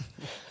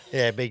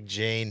 Yeah, Big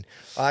Gene.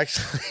 I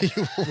actually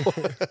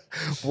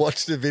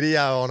watched a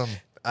video on him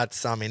at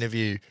some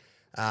interview.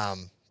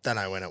 Don't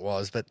know when it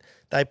was, but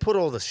they put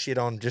all the shit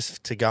on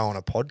just to go on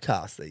a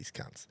podcast, these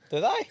cunts.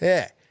 Do they?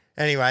 Yeah.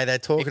 Anyway, they're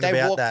If talking they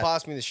about walked that.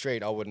 past me in the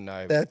street, I wouldn't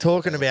know. They're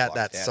talking They look about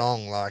like that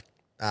song, like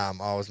I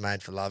Was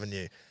Made for Loving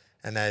You.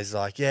 And there's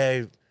like,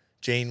 yeah,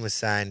 Gene was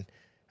saying,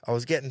 I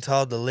was getting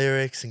told the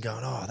lyrics and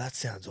going, oh, that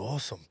sounds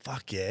awesome.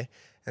 Fuck yeah.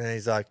 And then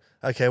he's like,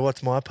 okay,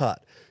 what's my part?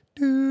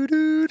 Do,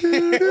 do,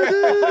 do, do,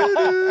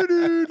 do,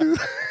 do, do.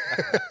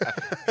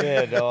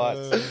 Yeah,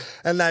 nice.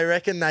 And they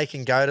reckon they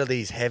can go to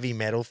these heavy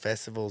metal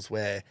festivals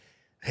where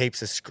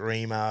heaps of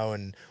screamo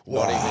and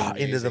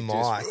into the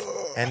mic.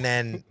 And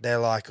then they're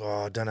like,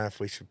 oh, I don't know if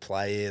we should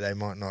play here. They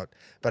might not.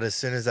 But as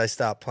soon as they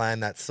start playing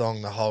that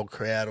song, the whole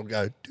crowd will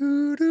go,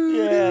 doo, doo,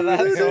 Yeah,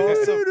 that's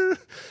awesome.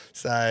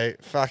 So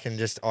fucking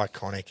just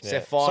iconic.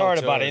 Yeah. Sorry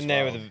to butt in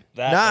there with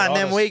that. No, and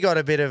then we got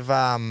a bit of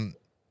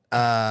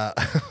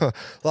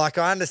like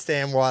I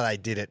understand why they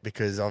did it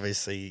because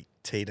obviously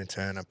Tina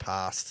Turner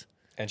passed.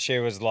 And she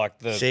was like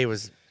She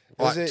was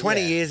like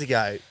 20 years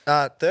ago,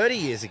 30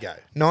 years ago,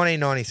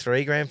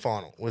 1993 grand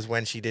final was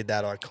when she did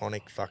that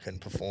iconic fucking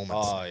performance.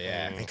 Oh,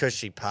 yeah. And because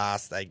she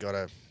passed, they got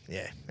to,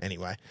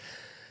 anyway.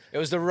 It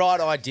was the right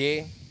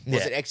idea. Was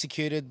Yeah. it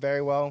executed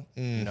very well?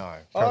 No.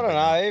 I don't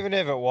know. Even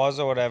if it was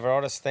or whatever,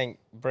 I just think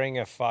bring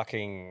a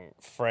fucking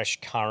fresh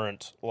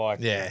current, like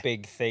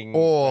big thing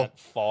Or- that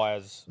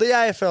fires. The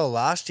AFL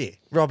last year,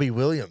 Robbie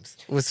Williams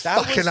was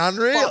fucking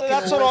unreal.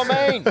 That's what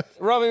I mean.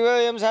 Robbie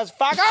Williams has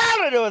fuck all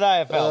to do with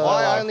AFL.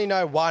 I only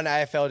know one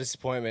AFL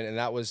disappointment, and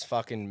that was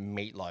fucking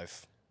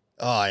Meatloaf.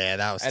 Oh, yeah,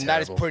 that was And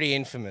terrible. that is pretty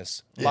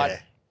infamous. Yeah.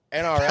 Like,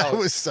 NRL. That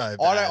was so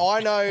bad. I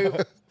know,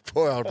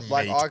 Poor old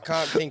like, meat. I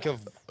can't think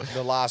of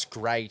the last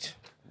great,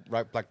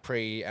 like,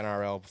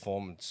 pre-NRL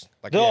performance.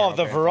 Like, Oh,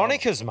 the grand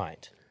Veronicas,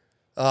 mate.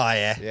 Oh,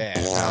 yeah. Yeah.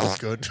 That was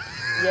good.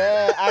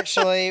 Yeah,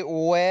 actually,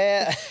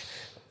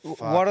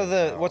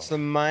 what's the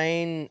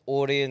main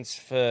audience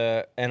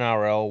for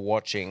NRL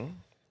watching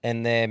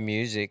and their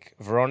music?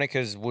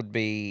 Veronicas would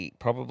be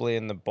probably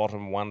in the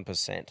bottom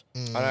 1%.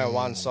 final. I know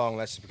one song,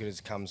 that's just because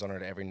it comes on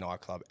at every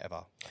nightclub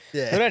ever.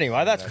 Yeah. But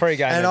anyway, that's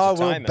pre-game And I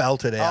will entertainment.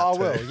 belt it out. Oh, I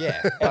too. will, yeah.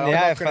 But And I'm the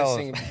not going to AFL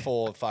sing it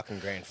before the fucking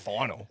grand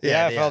final. The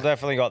Yeah, AFL yeah.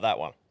 definitely got that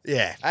one.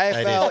 Yeah.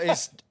 AFL they did.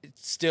 is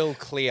still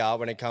clear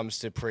when it comes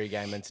to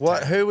pre-game entertainment.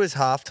 What? Who was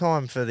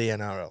halftime for the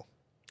NRL?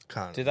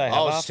 Can't. Did they have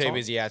I was too halftime?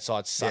 busy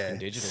outside sucking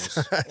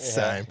digitals.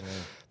 Same.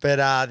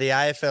 But the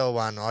AFL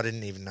one, I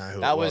didn't even know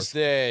who That it was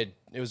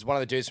it was one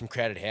of the dudes from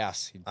Crowded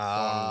House. He'd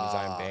gone his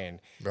own band.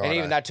 righto. And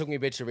even that took me a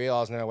bit to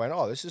realise, and then I went,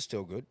 oh, this is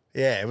still good.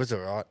 Yeah, it was all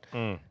right.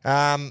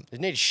 They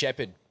need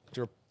Shepherd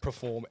to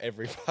perform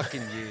every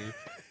fucking year.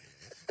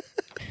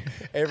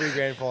 Every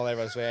grand final,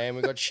 everyone's saying, and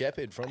we got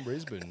Shepherd from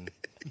Brisbane.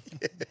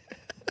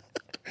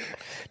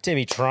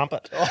 Timmy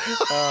Trumpet.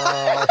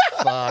 Oh,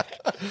 fuck.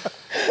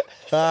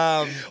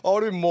 I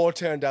would have been more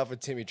turned up for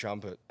Timmy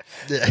Trumpet.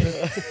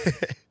 Yeah.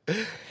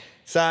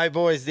 So,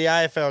 boys, the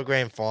AFL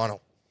Grand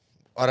Final.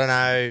 I don't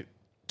know,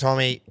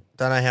 Tommy,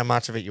 don't know how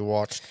much of it you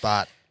watched,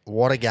 but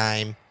what a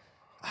game.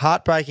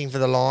 Heartbreaking for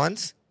the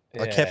Lions.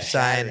 I kept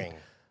saying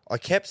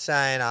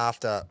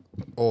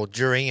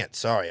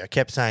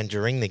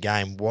during the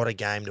game, what a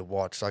game to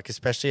watch. Like,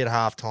 especially at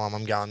halftime,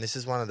 I'm going, this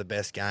is one of the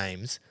best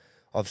games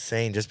I've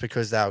seen just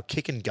because they were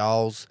kicking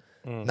goals.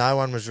 No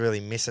one was really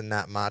missing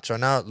that much. I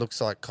know it looks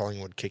like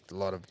Collingwood kicked a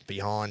lot of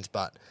behinds,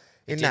 but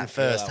in that didn't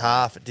feel first that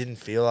half, it didn't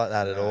feel like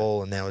that at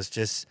all. And there was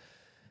just,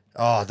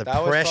 the That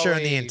was pressure and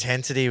the probably-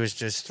 intensity was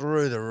just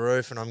through the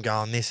roof. And I'm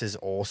going, this is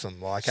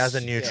awesome. Like, as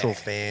a neutral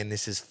fan,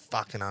 this is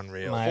fucking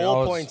unreal. Mate.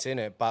 4 points in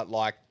it, but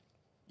like,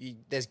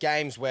 there's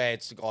games where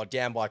it's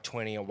down by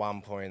 20 at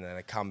one point and then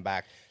they come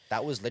back.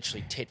 That was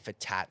literally tit for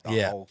tat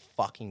the whole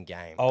fucking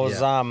game. I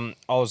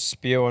was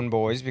spewing,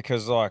 boys,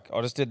 because like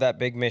I just did that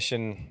big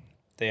mission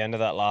the end of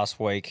that last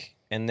week,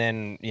 and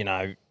then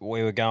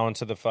we were going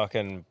to the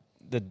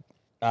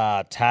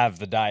TAV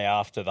the day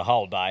after, the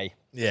whole day.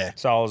 Yeah.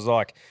 So I was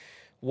like,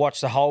 watched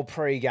the whole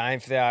pre-game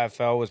for the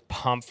AFL, was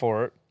pumped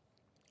for it.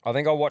 I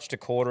think I watched a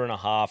quarter and a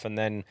half, and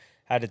then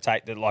had to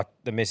take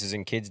the missus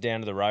and kids down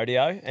to the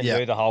rodeo and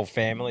do the whole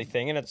family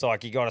thing, and it's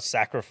like you got to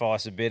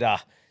sacrifice a bit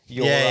of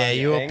your own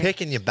you were thing.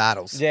 picking your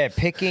battles. Yeah,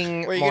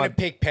 picking. Well, you're going to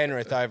pick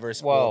Penrith over a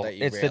sport Well, that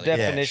you it's rarely the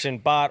definition,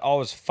 but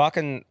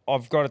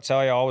I've got to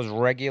tell you, I was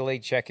regularly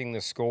checking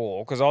the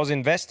score because I was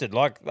invested.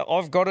 Like,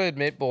 I've got to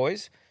admit,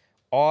 boys,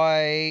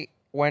 I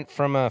went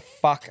from a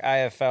fuck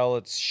AFL,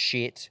 it's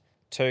shit,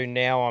 to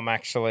now I'm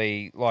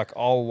actually, like,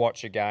 I'll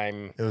watch a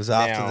game. It was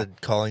now. after the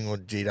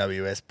Collingwood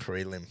GWS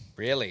prelim.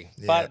 Really?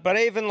 But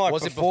even, like,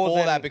 Was it before before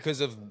then, that because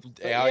of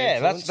our yeah,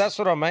 influence? that's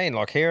what I mean.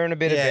 Like, hearing a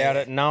bit about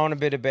it, knowing a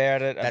bit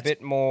about it, a That's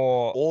bit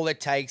more. All it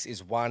takes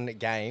is one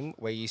game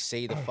where you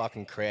see the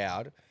fucking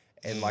crowd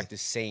and like the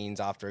scenes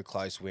after a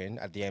close win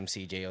at the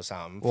MCG or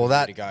something. Well, for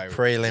that you to go,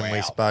 prelim we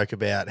wow. spoke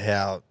about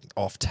how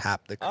off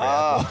tap the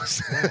crowd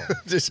was.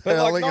 Just But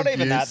hurling like, not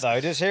even that abuse.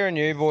 though. Just hearing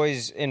you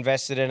boys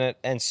invested in it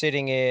and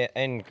sitting here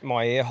in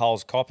my ear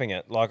holes copying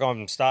it, like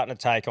I'm starting to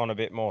take on a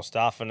bit more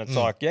stuff, and it's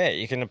like, yeah,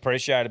 you can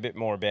appreciate a bit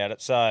more about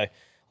it. So I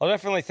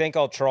definitely think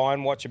I'll try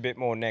and watch a bit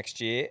more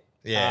next year.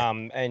 Yeah.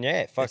 And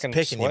yeah, It's fucking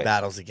picking sweet. your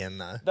battles again,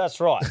 though. That's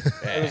right.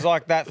 It was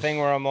like that thing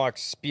where I'm like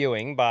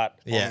spewing, but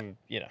Yeah.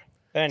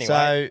 But anyway,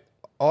 So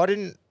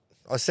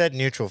I said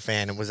neutral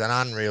fan. It was an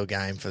unreal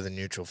game for the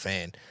neutral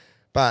fan.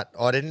 But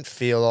I didn't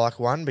feel like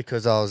one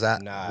because I was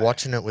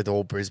watching it with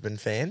all Brisbane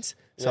fans.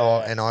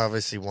 And I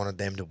obviously wanted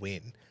them to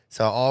win.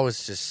 So I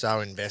was just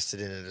so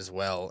invested in it as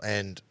well.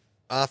 And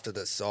after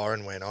the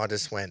siren went, I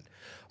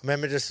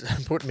remember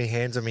just putting my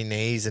hands on my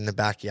knees in the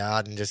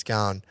backyard and just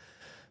going,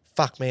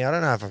 fuck me, I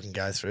don't know if I can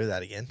go through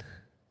that again.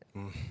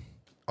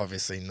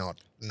 Obviously not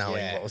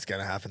knowing what was going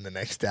to happen the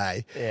next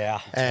day. Yeah.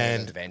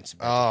 And,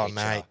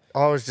 mate,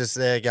 I was just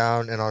there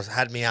going, and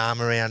had my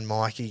arm around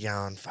Mikey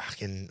going,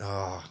 fucking,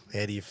 how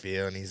do you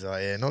feel? And he's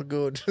like, yeah, not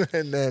good.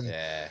 And then,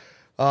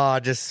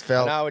 I just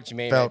felt. I know what you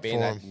mean by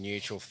being that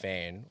neutral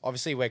fan.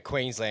 Obviously, we're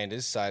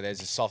Queenslanders, so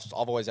I've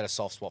always had a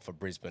soft spot for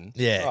Brisbane.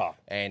 Yeah. Oh.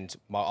 And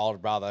my older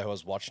brother, who I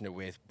was watching it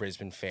with,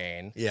 Brisbane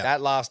fan. Yeah.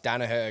 That last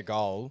Danaher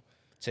goal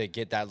to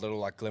get that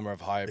little glimmer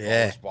of hope.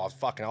 Yeah.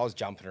 I was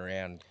jumping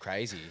around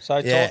crazy.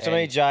 So talk to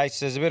me, Jace.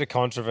 There's a bit of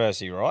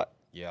controversy, right?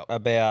 Yeah.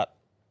 About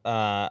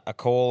a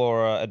call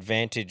or an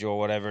advantage or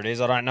whatever it is.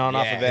 I don't know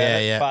enough about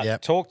it.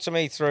 But talk to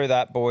me through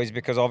that, boys,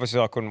 because obviously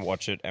I couldn't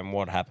watch it and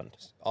what happened.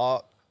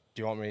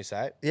 Do you want me to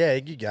say it? Yeah,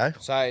 you go.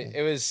 So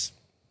it was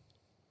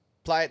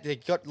they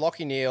got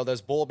Lachie Neale. There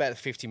was ball about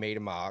the 50-metre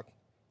mark,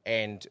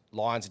 and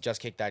Lions had just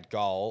kicked that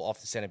goal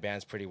off the centre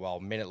bounce pretty well.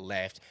 Minute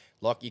left.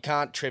 You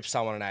can't trip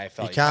someone in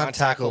AFL. You can't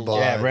tackle below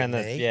around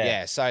the knee.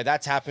 Yeah, so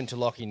that's happened to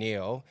Lachie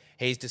Neale.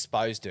 He's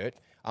disposed it.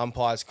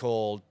 Umpire's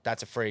called,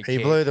 that's a free kick.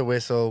 He blew the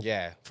whistle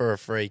for a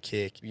free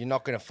kick. You're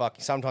not going to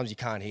sometimes you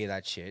can't hear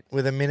that shit.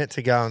 With a minute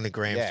to go in the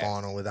grand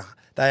final,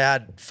 they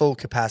had full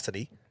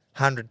capacity,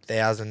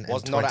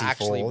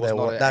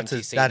 100,024.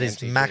 That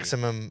is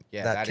maximum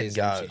that can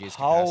go.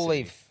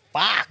 Holy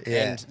fuck.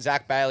 Yeah. And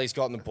Zach Bailey's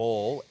gotten the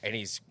ball, and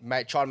he's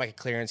tried to make a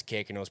clearance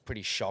kick, and it was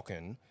pretty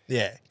shocking.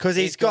 Yeah, because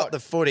he's got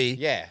the footy.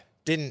 Yeah.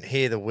 Didn't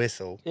hear the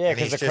whistle. Yeah,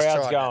 because the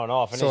crowd's going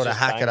off. And sort of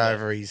hack it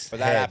over his But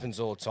head. that happens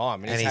all the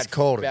time. And he's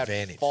called about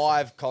advantage.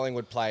 5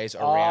 Collingwood players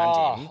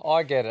around him.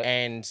 I get it.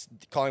 And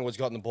Collingwood's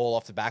gotten the ball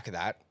off the back of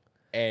that.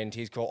 And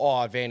he's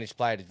called, advantage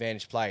played.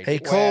 He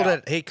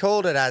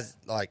called it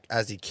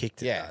as he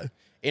kicked it, though.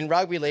 In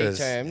rugby league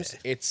terms,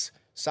 it's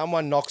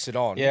someone knocks it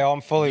on. Yeah,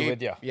 I'm fully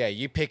with you. Yeah,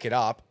 you pick it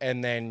up,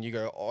 and then you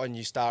go, and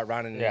you start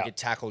running, and you get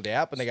tackled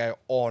out. But they go,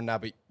 no,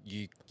 but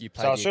you played.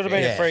 So it should have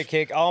been a free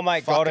kick. Oh,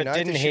 mate, got it.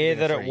 Didn't hear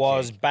that it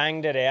was.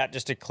 Banged it out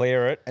just to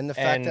clear it. And the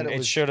fact that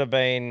it should have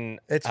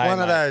been. It's one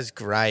of those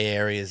grey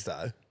areas,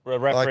 though. A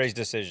referee's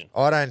decision.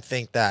 I don't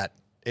think that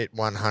it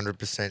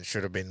 100%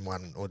 should have been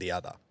one or the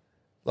other.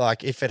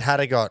 Like, if it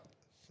had got...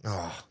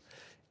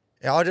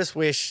 I just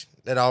wish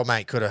that old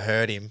mate could have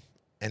heard him,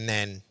 and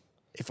then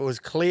if it was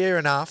clear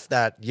enough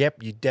that,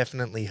 yep, you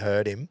definitely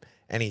heard him,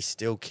 and he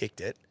still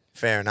kicked it,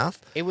 fair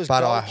enough. It was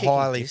but I goal-kicking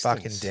highly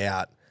distance. fucking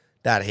doubt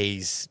that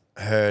he's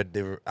heard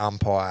the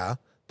umpire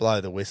blow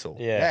the whistle.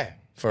 Yeah.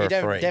 For he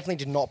a free. Definitely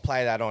did not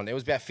play that on. It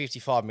was about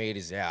 55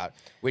 metres out,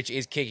 which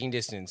is kicking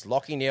distance.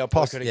 Lachie Neale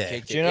probably could have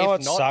kicked it. Do you know what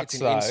if not, sucks,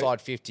 it's an though? inside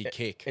 50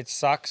 kick. It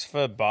sucks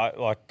for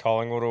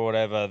Collingwood or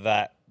whatever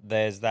that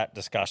there's that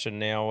discussion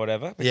now or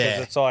whatever.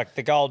 Because it's like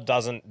the goal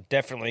doesn't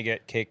definitely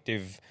get kicked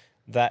if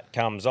that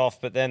comes off,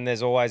 but then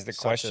there's always the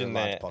question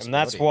there. And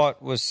that's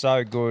what was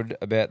so good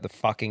about the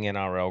fucking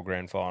NRL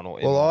grand final.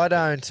 Well, I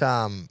don't...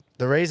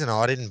 the reason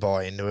I didn't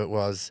buy into it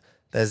was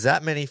there's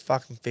that many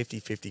fucking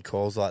 50-50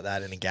 calls like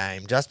that in a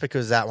game. Just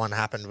because that one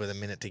happened with a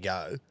minute to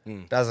go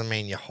doesn't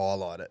mean you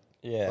highlight it.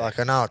 Yeah. Like,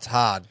 I know it's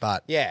hard,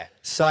 but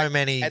so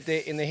many...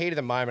 In the heat of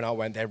the moment, I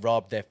went,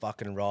 they're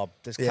fucking robbed.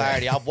 There's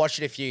clarity. I've watched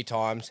it a few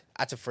times.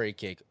 That's a free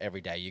kick every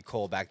day. You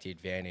call back the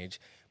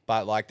advantage.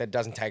 But, that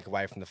doesn't take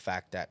away from the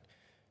fact that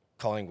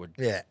Collingwood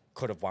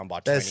could have won by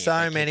 20. There's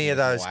so many of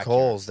those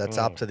calls that's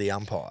up to the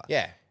umpire.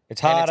 Yeah.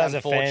 It's hard as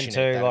a fan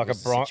too, like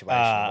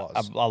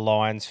a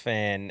Lions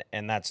fan,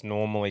 and that's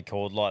normally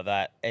called like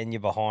that, and you're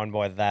behind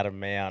by that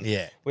amount.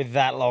 Yeah. With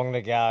that long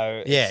to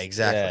go. Yeah,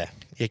 exactly.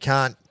 You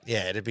can't...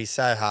 Yeah, it'd be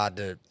so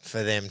hard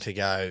for them to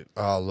go,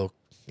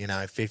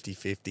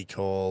 50-50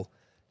 call.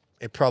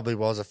 It probably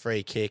was a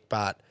free kick,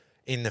 but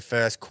in the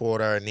first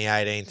quarter in the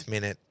 18th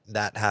minute,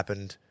 that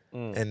happened.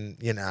 And,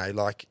 I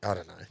don't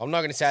know. I'm not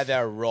going to say they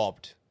were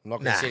robbed. I'm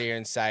not going to sit here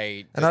and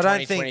say and I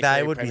don't think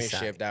they would be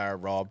saying they were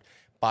robbed,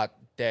 but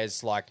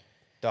there's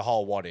the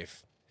whole what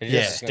if. It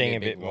just sting a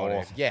bit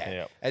more.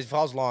 Yeah. As if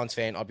I was a Lions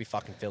fan, I'd be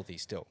fucking filthy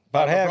still.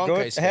 But how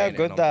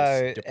good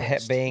though,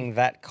 being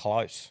that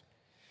close.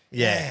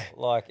 Yeah.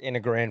 Like in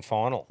a grand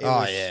final.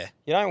 Yeah.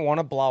 You don't want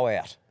to blow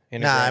out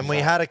in a grand and we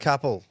final. had a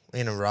couple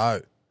in a row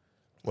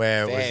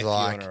where it was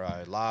like... in a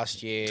row.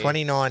 Last year.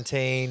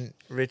 2019,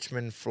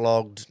 Richmond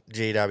flogged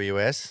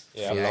GWS.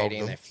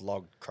 2018, they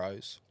flogged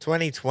Crows.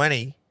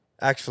 2020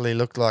 actually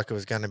looked like it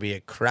was going to be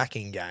a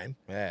cracking game.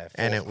 Yeah.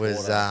 And it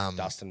was...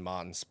 Dustin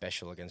Martin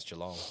special against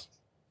Geelong.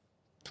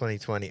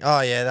 2020.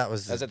 Oh, yeah, that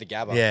was... That was at the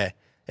Gabba. Yeah.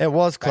 It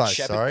was close,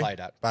 Shepherd played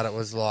at. But it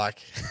was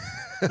like...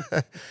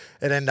 it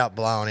ended up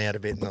blowing out a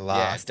bit in the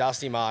last. Yeah,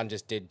 Dusty Martin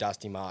just did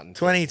Dusty Martin.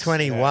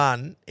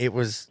 2021, it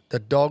was... The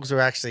Dogs were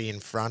actually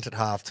in front at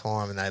half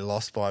time and they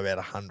lost by about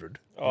 100.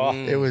 Oh.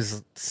 It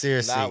was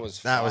seriously...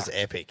 That was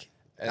epic.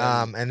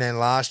 And then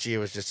last year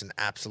was just an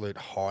absolute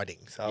hiding.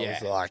 So it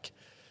was like...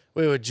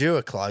 We were due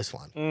a close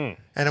one.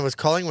 And it was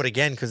Collingwood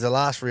again because the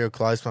last real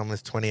close one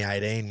was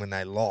 2018 when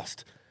they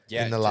lost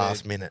in the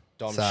last minute.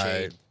 Dom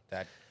Sheed,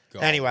 that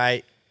goal.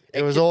 Anyway,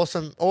 It was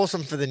awesome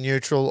for the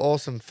neutral,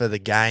 awesome for the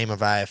game of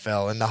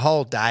AFL, and the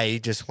whole day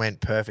just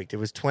went perfect. It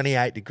was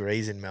 28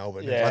 degrees in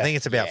Melbourne. Yeah. I think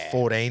it's about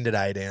 14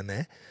 today down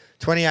there.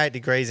 28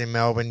 degrees in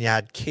Melbourne. You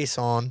had Kiss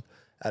on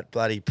at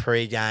bloody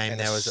pre-game. And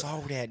there a was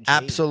sold-out G.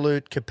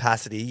 absolute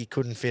capacity. You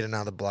couldn't fit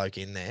another bloke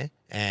in there,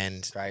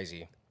 and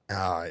Crazy.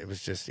 it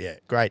was just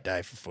great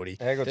day for footy.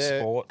 Yeah, good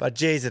sport. But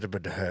geez, it'd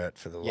have been hurt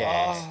for the Lions.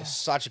 Yeah,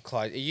 such a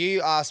close.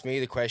 You asked me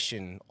the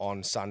question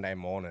on Sunday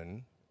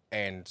morning,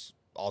 and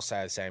I'll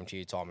say the same to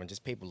you, Tom, and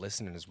just people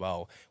listening as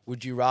well.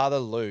 Would you rather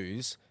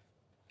lose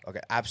like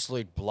an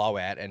absolute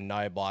blowout and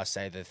know by,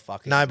 say, the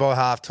fucking... No by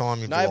half-time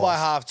you've by lost.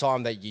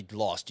 half-time that you'd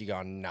lost. You're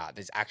going, nah,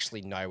 there's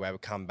actually no way we'll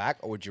come back?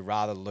 Or would you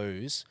rather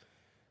lose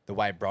the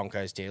way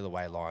Broncos did or the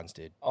way Lions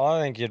did? I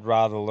think you'd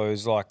rather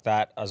lose like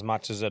that as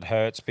much as it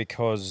hurts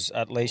because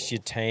at least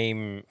your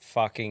team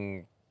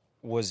fucking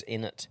was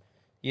in it.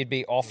 You'd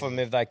be off them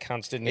if they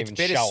cunts didn't even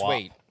show up.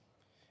 Bittersweet.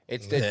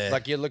 It's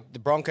like you look. The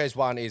Broncos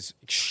one is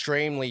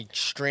extremely,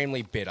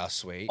 extremely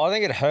bittersweet. I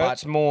think it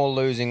hurts more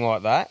losing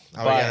like that.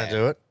 Are we going to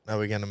do it? Are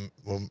we going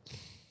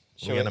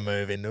to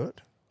move into it?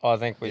 I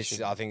think we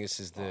should. I think this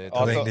is the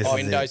this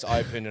windows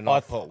open and I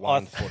put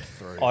one foot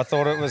through. I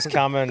thought it was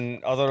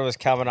coming. I thought it was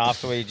coming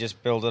after we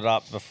just built it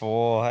up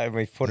before and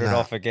we put it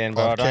off again.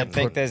 But I don't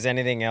think there's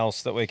anything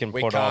else that we can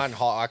put off.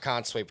 I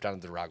can't sweep it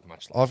under the rug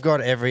much longer. I've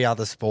got every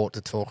other sport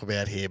to talk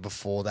about here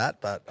before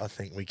that, but I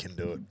think we can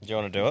do it. Do you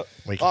want to do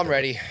it? I'm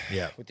ready.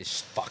 Yeah. With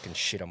this fucking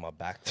shit on my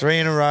back. 3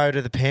 in a row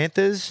to the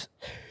Panthers.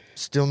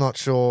 Still not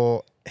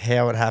sure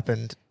how it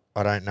happened.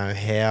 I don't know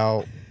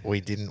how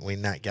we didn't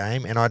win that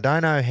game. And I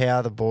don't know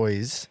how the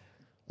boys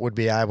would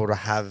be able to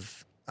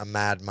have a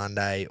Mad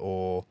Monday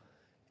or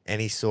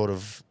any sort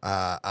of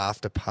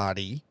after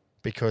party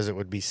because it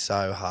would be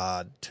so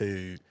hard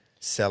to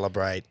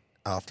celebrate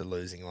after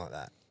losing like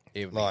that.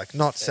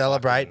 Not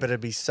celebrate, but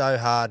it'd be so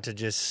hard to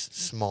just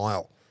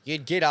smile.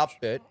 You'd get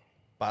up it,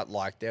 but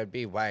like there'd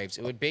be waves.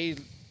 It would be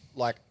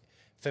like,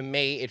 for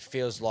me, it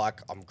feels like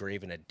I'm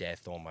grieving a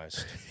death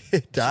almost.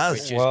 It does.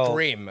 Which is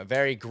grim,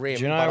 very grim.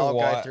 Do you know but I'll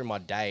why? go through my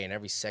day and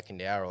every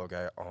second hour I'll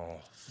go,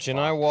 oh, Do you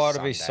know why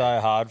it'd be so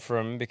hard for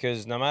them?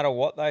 Because no matter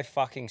what they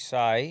fucking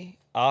say,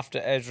 after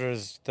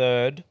Ezra's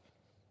third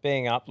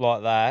being up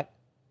like that,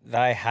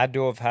 they had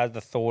to have had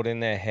the thought in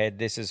their head,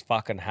 this is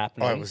fucking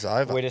happening. Oh, it was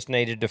over. We just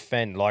need to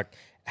defend. Like,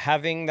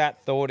 having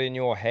that thought in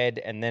your head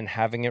and then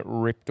having it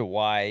ripped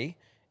away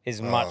is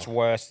much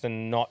worse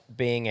than not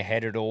being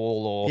ahead at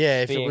all or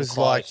if it being was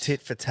close. like tit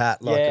for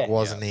tat like it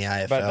was in the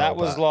AFL. But that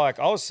was like,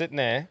 I was sitting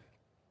there.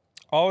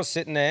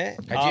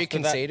 Had you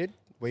conceded?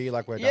 Were you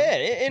like, we're done?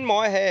 Yeah, in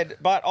my head.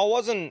 But I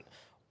wasn't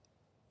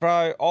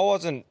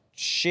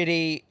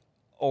shitty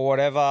or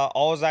whatever. I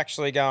was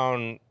actually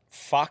going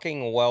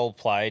fucking well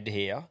played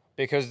here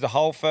because the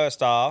whole first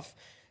half,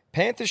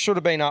 Panthers should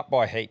have been up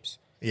by heaps.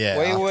 Yeah,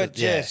 we were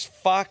just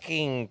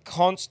fucking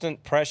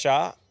constant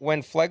pressure.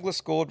 When Flegler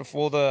scored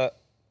before the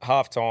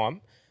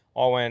halftime,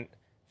 I went,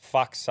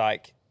 fuck's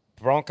sake.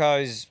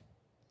 Broncos,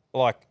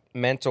 like,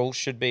 mental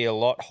should be a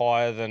lot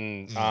higher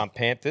than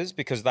Panthers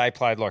because they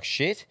played like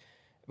shit.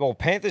 Well,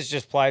 Panthers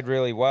just played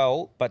really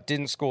well but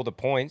didn't score the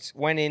points.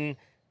 Went in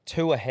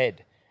 2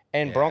 ahead.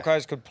 And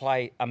Broncos could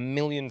play a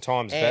million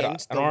times better.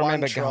 And I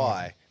remember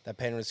try that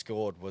Penrith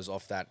scored was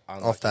off that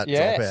dropout.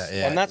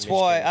 Yeah. And that's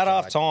why at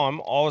half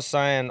time I was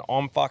saying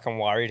I'm fucking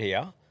worried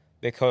here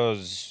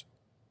because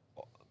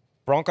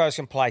Broncos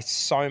can play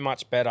so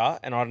much better,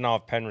 and I don't know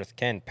if Penrith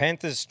can.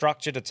 Panthers'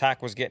 structured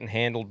attack was getting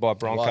handled by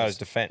Broncos'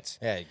 defence.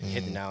 Yeah, he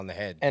hit the nail on the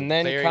head. And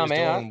then Cleary come was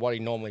out doing what he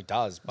normally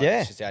does, but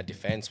it's just our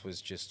defence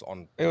was just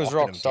on. It was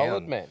rock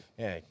solid, man.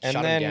 Yeah, and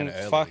shut then him down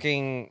early.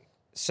 fucking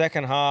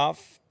second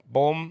half,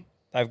 boom,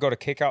 they've got to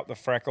kick up the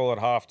freckle at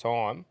half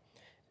time,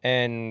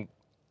 and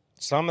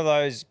some of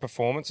those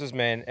performances,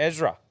 man,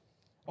 Ezra,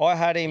 I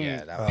had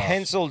him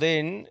penciled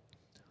in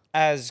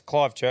as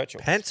Clive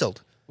Churchill.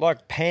 Penciled?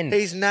 Like pen.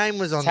 His name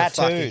was on the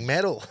fucking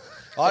medal.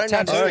 I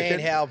don't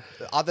understand how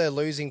other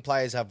losing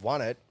players have won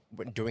it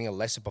doing a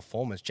lesser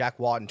performance. Jack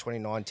White in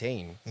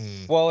 2019.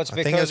 Well, it's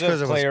because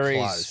of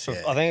Cleary's. Close,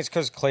 I think it's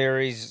because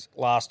Cleary's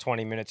last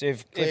 20 minutes.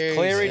 If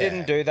Cleary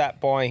didn't do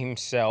that by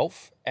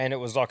himself and it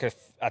was like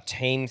a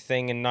team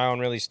thing and no one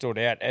really stood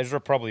out, Ezra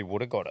probably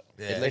would have got it.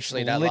 Yeah.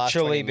 Literally, that last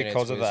 20 minutes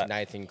because of was that.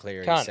 Nathan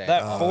Cleary said,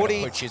 that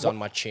 40 put cheese on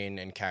my chin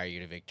and carry you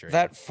to victory.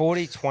 That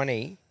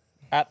 40-20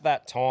 at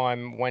that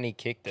time when he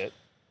kicked it,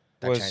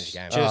 that changed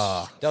the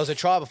game. There was a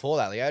try before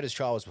that. Leota's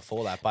try was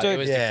before that. But it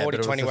was the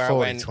 40-20 where I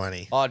went,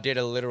 I did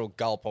a literal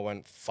gulp. I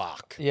went,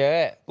 fuck.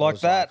 Yeah, like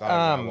that. Like,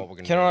 I don't know what we're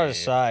gonna can do I here.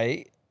 just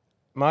say,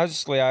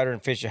 Moses Leota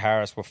and Fisher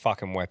Harris were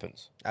fucking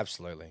weapons.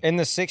 Absolutely. In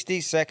the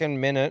 62nd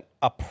minute,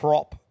 a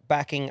prop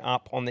backing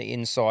up on the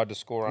inside to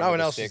score under No one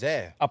the else six. is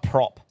there. A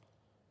prop.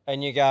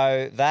 And you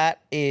go,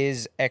 that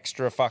is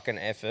extra fucking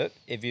effort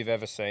if you've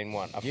ever seen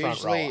one. A front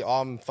Usually,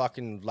 rower. I'm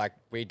fucking, like,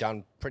 we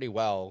done pretty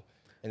well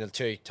in the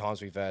 2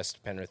 times we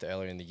versed Penrith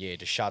earlier in the year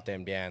to shut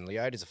them down.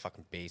 Leota's a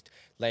fucking beast.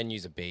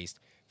 Lenu's a beast.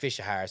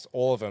 Fisher Harris,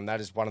 all of them,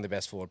 that is one of the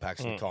best forward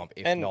packs in the comp,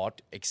 if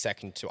not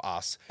second to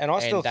us. And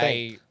I still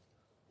think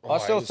I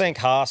still think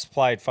Haas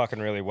played fucking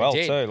really well too.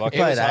 Like He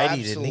played it was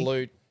 80, didn't he?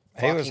 absolute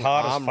he was fucking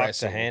hard as arm fuck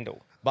wrestle. to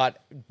handle.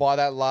 But by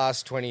that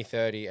last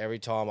 20-30, every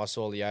time I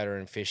saw Leota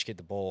and Fish get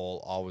the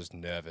ball, I was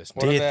nervous.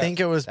 Do you think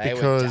it was They were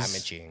because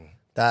damaging.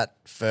 that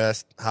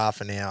first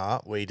half an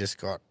hour we just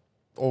got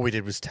all we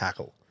did was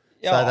tackle?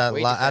 Yeah, So that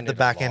we at the defended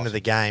back a end lot. of the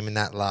game in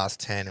that last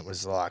 10, it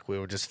was like we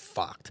were just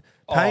fucked.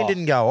 Payne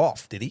didn't go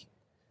off, did he?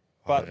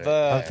 But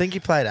I think he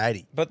played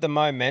 80. But the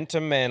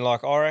momentum, man,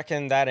 like I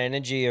reckon that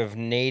energy of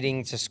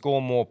needing to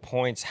score more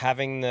points,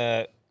 having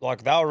the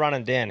like they were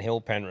running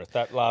downhill Penrith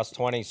that last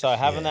 20. So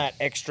having that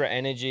extra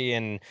energy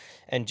and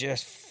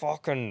just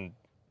fucking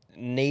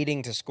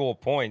needing to score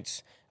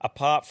points,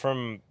 apart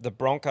from the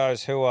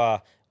Broncos who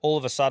are all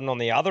of a sudden on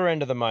the other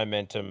end of the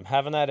momentum,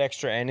 having that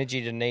extra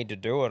energy to need to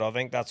do it, I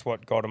think that's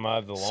what got them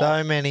over the line.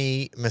 So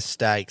many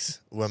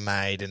mistakes were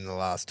made in the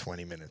last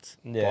 20 minutes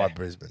by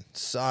Brisbane.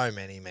 So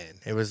many, man.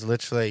 It was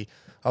literally,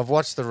 I've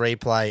watched the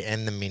replay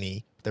and the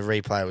mini. The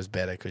replay was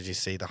better because you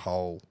see the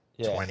whole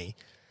 20.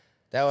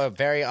 They were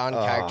very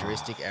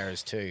uncharacteristic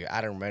errors too.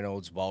 Adam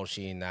Reynolds,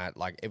 Walshy, and that.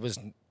 Like it was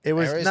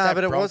errors no, that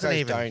but it wasn't Broncos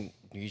even- don't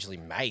usually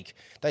make.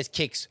 Those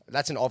kicks,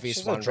 that's an obvious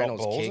Just one. the drop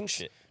Reynolds balls and kicks,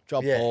 shit.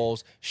 drop Yeah.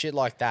 balls, shit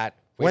like that.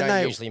 We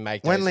don't usually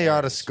make those when Leota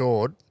errors.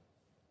 scored,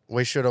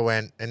 we should have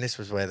went, and this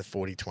was where the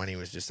 40-20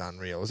 was just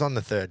unreal. It was on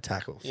the third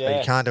tackle, so Yeah.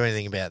 you can't do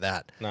anything about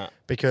that. No.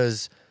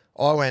 Because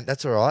I went,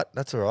 that's all right.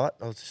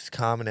 I was just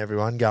calming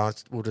everyone, going,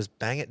 we'll just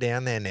bang it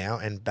down there now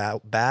and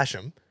bash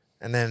them,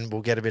 and then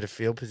we'll get a bit of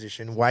field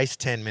position, waste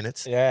 10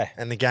 minutes,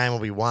 and the game will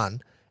be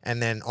won.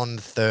 And then on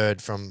the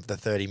third, from the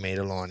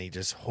 30-metre line, he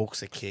just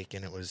hooks a kick,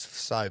 and it was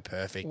so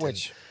perfect.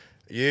 Which-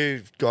 And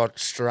you got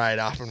straight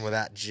up and with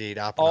that G'd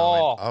up, and I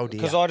went, oh, dear.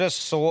 because I just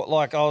saw,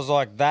 like, I was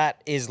like,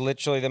 that is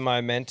literally the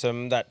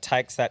momentum that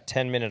takes that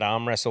 10-minute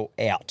arm wrestle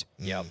out.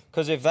 Yep.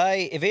 Because if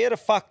he had to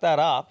fuck that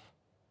up,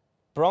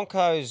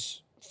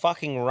 Broncos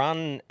fucking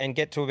run and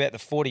get to about the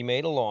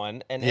 40-metre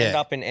line and end Yeah.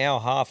 up in our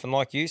half. And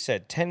like you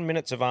said, 10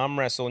 minutes of arm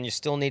wrestle and you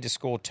still need to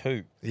score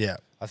 2. Yeah.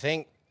 I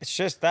think It's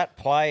just that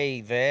play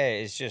there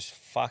is just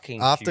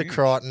fucking After huge.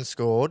 Crichton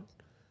scored,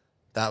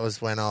 that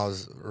was when I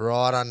was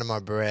right under my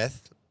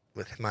breath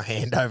with my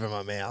hand over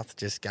my mouth,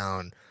 just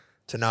going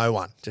to no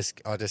one.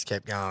 I just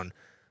kept going,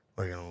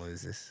 we're going to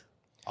lose this.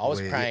 I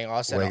was praying.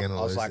 I said, we're I gonna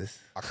was lose like, this.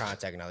 I can't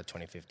take another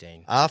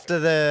 2015. After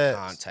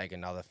Can't take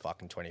another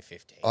fucking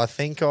 2015. I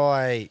think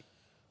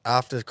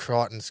after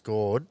Crichton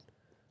scored,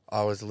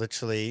 I was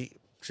literally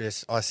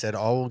I said,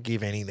 I will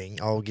give anything.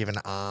 I will give an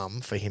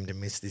arm for him to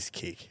miss this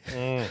kick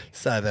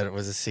so that it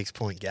was a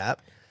 6-point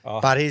gap.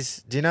 But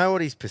do you know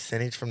what his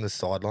percentage from the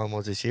sideline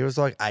was this year? It was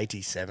like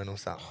 87 or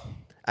something.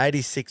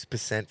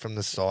 86% from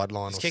the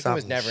sideline His or kicking something.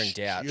 was never in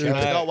doubt. stupid.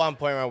 There got one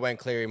point where I went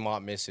clear, he might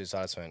miss it, so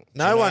I just went.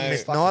 No one know-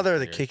 missed. Fucking Neither of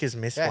the clear. kickers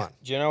missed Yeah. one.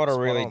 Do you know what I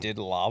really on. did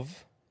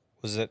love?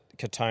 Was that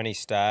Katoni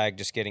Stagg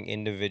just getting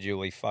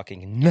individually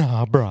fucking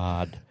nah,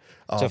 brad,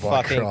 to by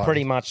fucking Crichton.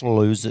 pretty much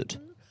lose it.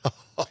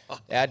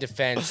 Our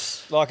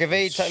defense. Like if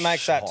he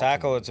makes that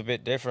tackle, it's a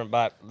bit different.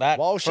 But that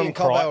Walshy from and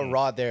Cobbo Crichton, were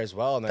right there as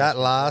well. And That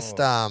last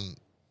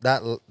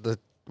the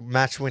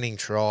match-winning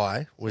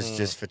try was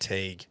just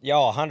fatigue. yeah,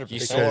 100%.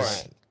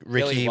 Because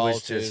Ricky Billy was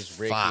Walters, just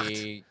Ricky,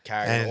 fucked.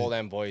 Carrigan, And- all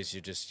them boys,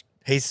 you just.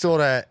 He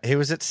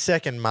was at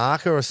second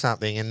marker or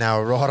something, and they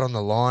were right on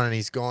the line, and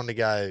he's gone to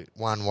go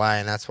one way,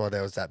 and that's why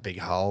there was that big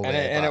hole And,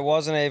 there. it but-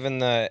 wasn't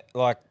even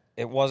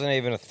it wasn't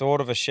even a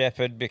thought of a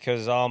shepherd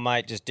because our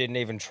mate just didn't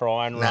even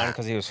try and run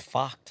because he was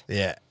fucked.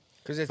 yeah.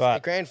 Because it's But- the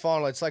grand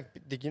final, it's like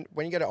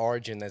when you go to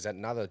Origin, there's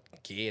another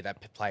gear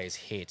that players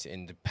hit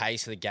and the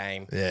pace of the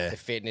game, Yeah. the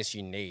fitness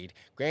you need.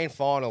 Grand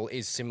final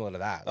is similar to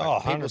that. Like,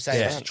 Oh, people say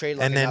you 100%. should treat it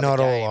like And they're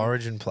another not game. all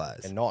Origin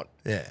players. They're not.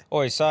 Yeah.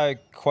 Oi, so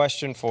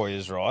question for you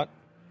is right.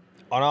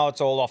 I know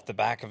it's all off the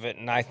back of it.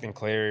 Nathan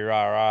Cleary,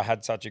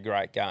 had such a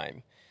great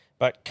game.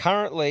 But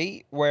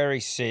currently, where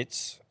he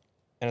sits,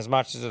 and as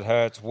much as it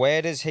hurts,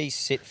 where does he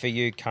sit for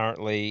you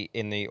currently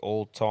in the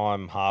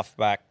all-time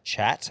halfback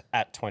chat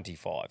at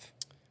 25?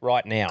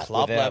 Right now.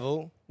 Club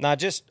level? No,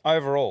 just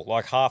overall,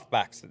 like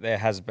halfbacks that there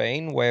has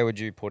been. Where would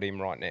you put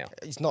him right now?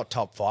 He's not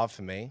top 5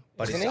 for me,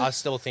 but Isn't he? I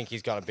still think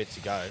he's got a bit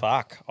to go.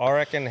 Fuck. I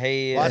reckon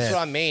he Well, is. that's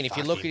what I mean. If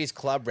you look at his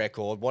club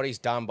record, what he's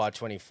done by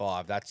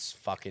 25,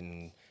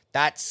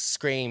 that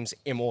screams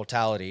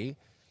immortality.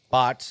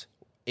 But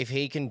if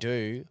he can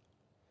do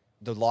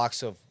the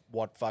likes of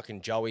what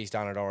fucking Joey's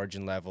done at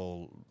Origin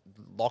level,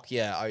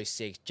 Lockyer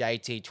 06,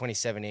 JT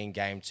 2017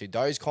 game 2,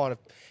 those kind of,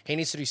 he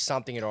needs to do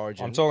something at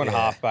Origin. I'm talking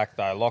halfback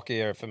though.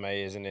 Lockyer for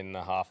me isn't in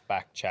the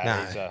halfback chat.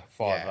 No. He's a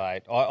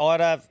 5'8". I'd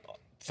have,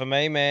 for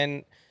me,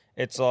 man,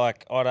 it's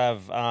like I'd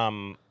have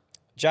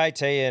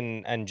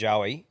JT and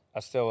Joey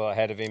are still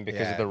ahead of him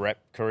because of the rep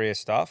career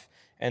stuff,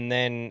 and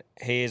then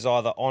he is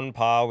either on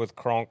par with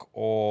Cronk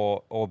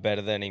or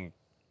better than him,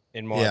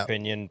 in my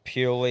opinion,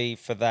 purely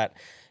for that.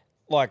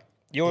 Like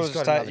you were He's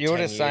got another 10 just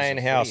years saying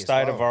of how footy as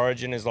State of well.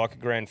 Origin is like a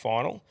grand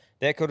final.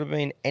 There could have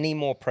been any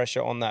more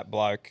pressure on that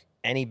bloke,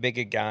 any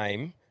bigger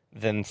game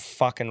than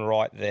fucking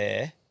right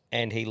there,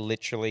 and he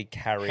literally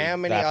carried How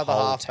many that other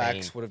whole halfbacks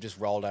team. would have just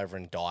rolled over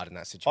and died in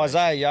that situation?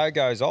 Isaiah Yo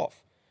goes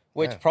off.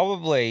 which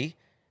probably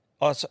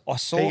I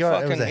saw He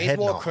got- it was fucking. a head He's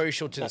more knock.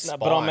 crucial to the spine.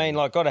 But I mean,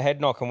 like, got a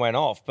head knock and went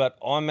off. But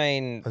I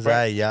mean,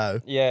 Isaiah Yo.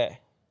 yeah,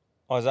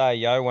 Isaiah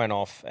Yo went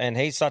off, and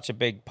he's such a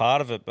big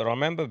part of it. But I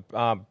remember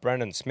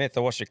Brendan Smith.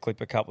 I watched a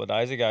clip a couple of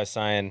days ago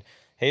saying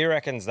he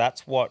reckons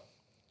that's what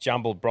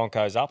jumbled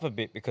Broncos up a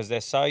bit because they're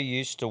so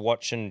used to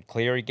watching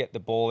Cleary get the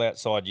ball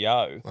outside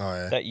Yo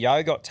that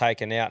Yo got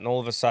taken out, and all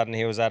of a sudden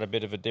he was at a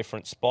bit of a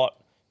different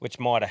spot, which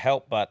might have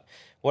helped. But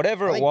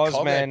whatever I it think was,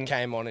 Coggett man.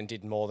 came on and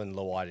did more than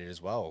Luai did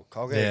as well.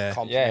 Coggett Yeah.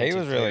 complemented Yeah, he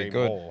was really Cleary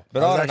good. more. But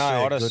That was I don't know.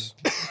 I actually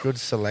just, a good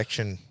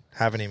selection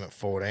having him at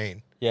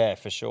 14. yeah,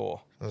 for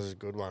sure. That was a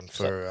good one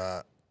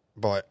for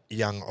by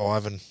young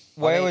Ivan.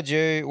 Where would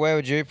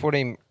you put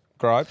him,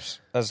 Gropes?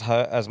 As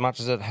much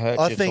as it hurts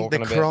I you think the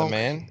talking about the Cronk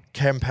man.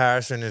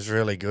 comparison is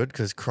really good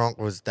because Cronk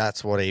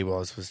that's what he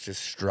was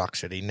just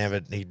structured. He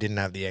didn't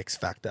have the X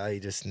factor. He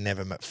just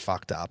never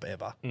fucked up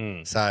ever.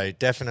 So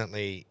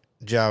definitely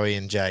Joey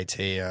and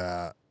JT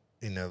are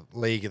in a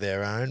league of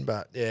their own.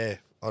 But yeah,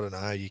 I don't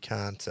know.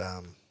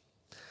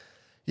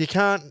 You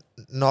can't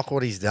knock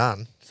what he's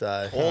done.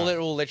 So All it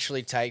will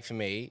literally take for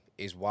me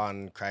is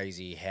one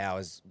crazy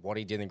what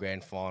he did in the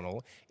grand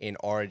final in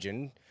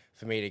Origin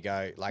for me to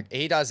go, like,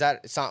 he does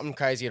something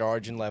crazy at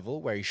Origin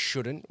level where he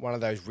shouldn't. One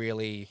of those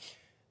really,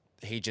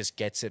 he just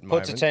gets it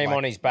Puts a moment. team Like,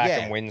 on his back yeah,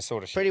 and wins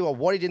sort of shit. Pretty well.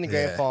 What he did in the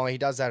grand Yeah. final, he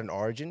does that in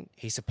Origin.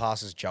 He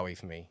surpasses Joey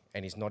for me.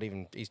 And he's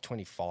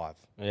 25.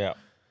 Yeah.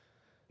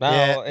 No,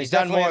 Yeah, He's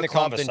done definitely more in the at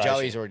club than conversation.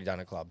 Joey's already done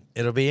at club.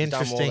 it'll be He's done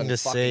more interesting than to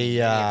fucking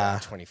see any of them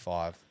at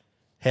 25.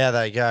 how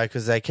they go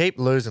because they keep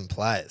losing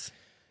players.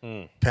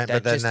 But then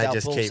they they'll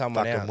just pull keep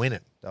someone fucking out.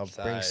 winning. They'll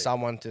So- bring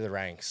someone to the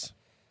ranks.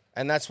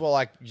 And that's what,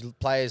 like,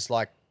 players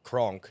like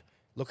Cronk,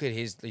 look at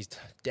his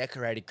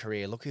decorated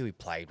career. Look who he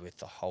played with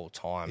the whole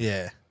time.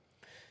 Yeah.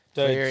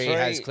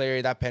 Dude,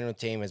 Cleary, that Penrith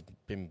team has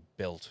been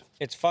built.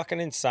 it's fucking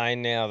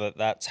insane now that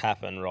that's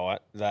happened, right?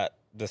 That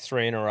the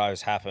 3 in a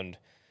row's happened.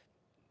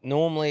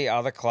 Normally,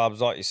 other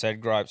clubs, like you said,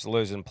 Gropes,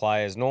 losing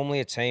players. Normally,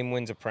 a team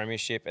wins a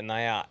premiership and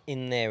they are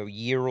in their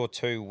year or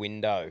two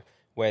window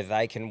where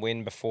they can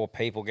win before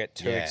people get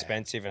too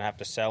expensive and have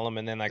to sell them,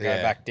 and then they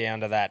go back down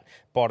to that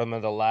bottom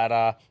of the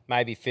ladder,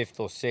 maybe 5th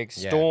or 6th.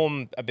 Yeah.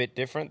 Storm, a bit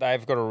different.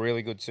 They've got a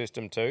really good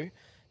system too.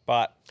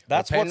 But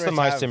that's what's the Penrith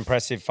most have-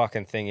 impressive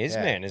fucking thing is,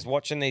 Yeah. man, is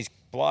watching these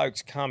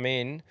blokes come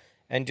in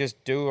and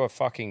just do a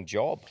fucking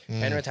job.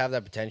 Penrith have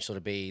that potential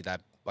to be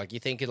that, like, you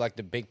think of, like,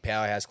 the big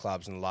powerhouse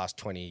clubs in the last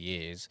 20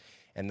 years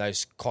and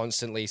those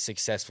constantly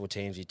successful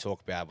teams you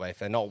talk about, but if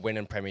they're not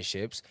winning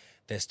premierships,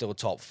 they're still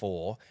top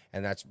 4,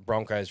 and that's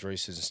Broncos,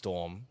 Roosters and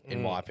Storm,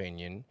 in my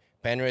opinion.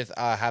 Penrith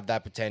have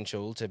that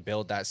potential to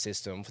build that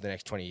system for the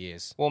next 20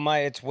 years. Well,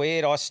 mate, it's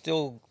weird. I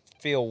still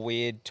feel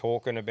weird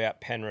talking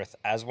about Penrith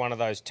as one of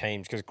those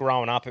teams because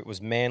growing up it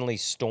was Manly,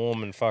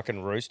 Storm and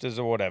fucking Roosters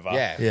or whatever.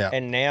 Yeah.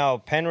 And now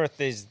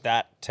Penrith is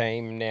that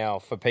team now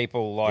for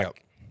people like Yep.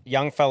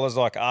 young fellas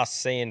like us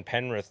seeing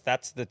Penrith.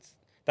 That's the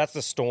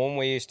Storm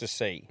we used to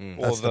see.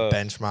 Or That's the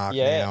benchmark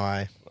now,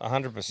 eh?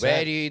 100%.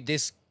 Where do you,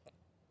 this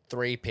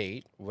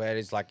three-peat, where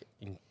is, like,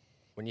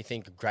 when you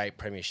think of great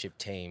premiership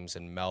teams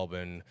and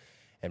Melbourne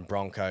and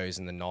Broncos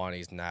in the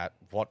 90s and that,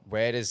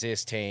 where does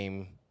this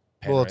team,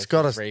 Well, it's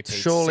got to. three-peat,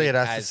 Surely sit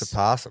it has as- to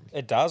surpass them.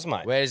 It does,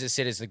 mate. Where does it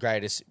sit as the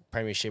greatest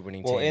premiership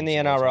winning team? Well, in the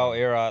NRL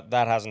era,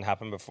 that hasn't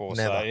happened before.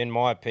 Never. So, in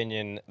my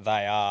opinion,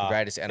 they are the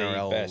greatest the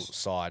NRL best.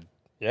 side.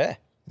 Yeah.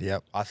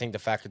 Yep. I think the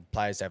fact that the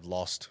players they've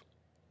lost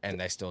and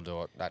they still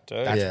do it, that's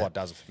Yeah. what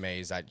does it for me,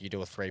 is that you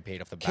do a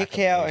three-peat off the back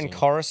Kickout of and losing.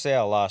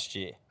 Coruscant last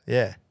year.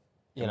 Yeah.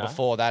 You And know?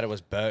 before that, it was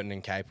Burton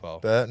and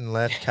Capewell. Burton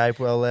left,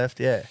 Capewell left.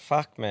 Yeah.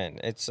 Fuck, man.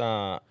 It's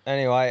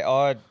anyway.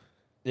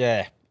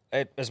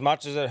 As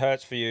much as it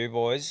hurts for you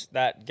boys,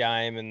 that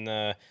game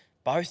and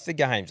both the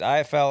games,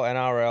 AFL,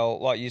 NRL,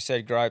 like you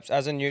said, Gropes.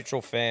 As a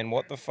neutral fan,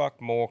 what the fuck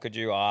more could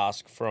you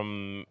ask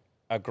from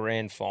a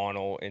grand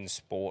final in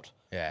sport?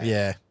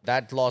 Yeah.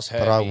 That loss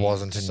hurt But I me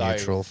wasn't a so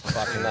neutral.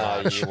 fucking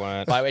No, much. you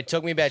weren't. But it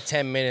took me about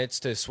 10 minutes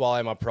to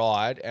swallow my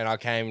pride, and I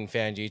came and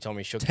found you,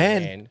 Tommy, shook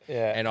 10? your hand,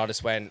 Yeah. and I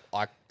just went,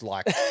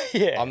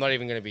 Yeah. I'm not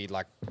even going to be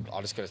like,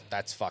 I just got to,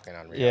 that's fucking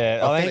unreal.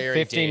 Yeah, I think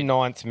Cleary did.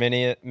 59th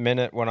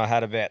minute when I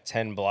had about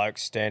 10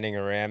 blokes standing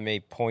around me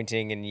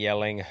pointing and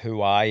yelling,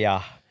 "Who are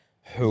ya?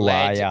 Who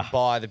are Led ya?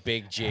 by the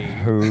big G,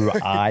 Who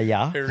are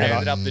ya?" who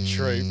rounded up the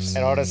troops.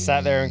 And I just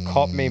sat there and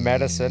copped me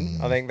medicine.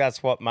 I think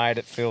that's what made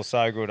it feel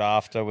so good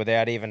after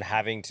without even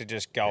having to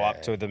just go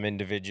up to them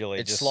individually.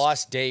 It just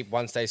sliced deep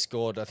once they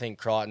scored, I think,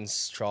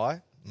 Crichton's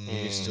try.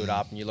 You stood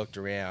up and you looked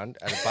around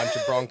at a bunch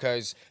of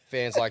Broncos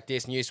fans like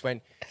this, and you just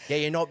went, "Yeah,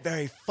 you're not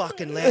very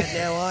fucking loud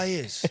now, are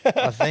you?"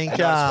 I think I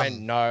just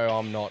went, "No,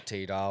 I'm not,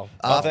 T-Dale."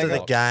 after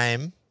the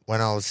game, when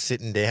I was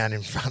sitting down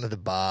in front of the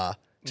bar,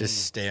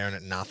 just staring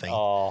at nothing,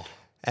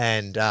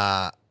 and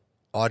I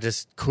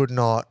just could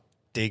not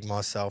dig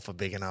myself a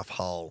big enough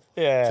hole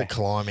Yeah. to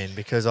climb in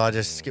because I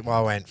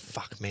went,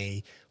 fuck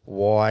me.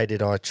 why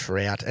did I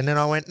trout? And then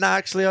I went, no,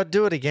 actually, I'd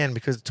do it again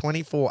because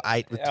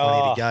 24-8 with 20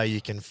 to go,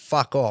 you can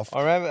fuck off. I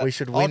remember- we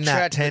should win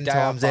that 10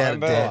 times out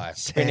of 10.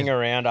 Spinning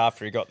around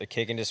after he got the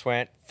kick and just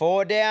went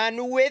 4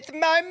 down with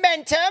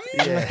momentum.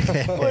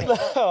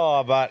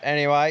 Oh, but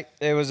anyway,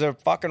 it was a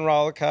fucking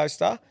roller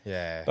coaster.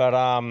 Yeah. But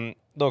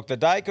look, the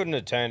day couldn't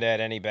have turned out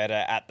any better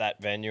at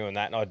that venue and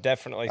that. And I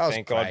definitely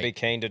think I'd be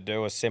keen to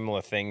do a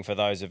similar thing for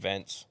those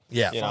events.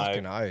 Yeah,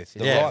 fucking oath.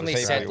 the Yeah, right definitely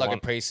people set we like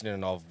want. a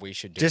precedent of we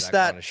should do just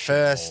that kind of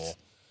first shit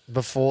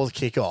before the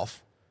kickoff,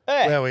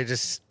 Yeah. where we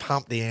just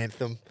pumped the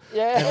anthem.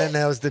 Yeah. And then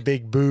there was the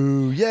big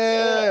boo, on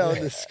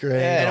the screen.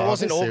 And it Oh,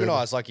 wasn't obviously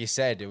organised, like you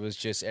said. It was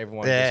just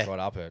everyone Yeah. just got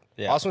up it.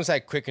 Yeah. I just want to say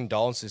quick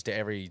condolences to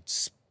every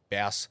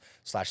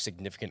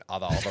spouse/significant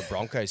other of a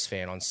Broncos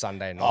fan on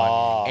Sunday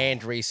night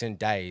and recent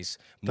days.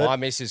 My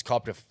missus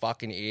copped a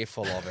fucking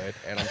earful of it,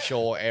 and I'm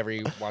sure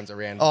everyone's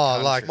around the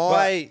Oh, country.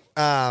 like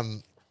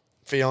my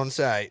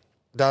fiance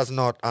does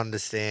not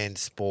understand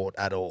sport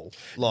at all.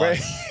 Like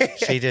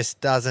she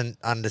just doesn't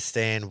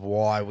understand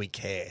why we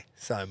care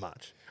so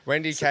much.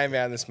 Wendy came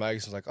out in the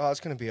smokes and was like, oh, it's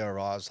going to be all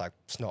right. I was like,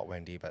 it's not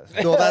Wendy, but...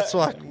 Well, that's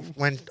like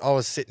when I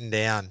was sitting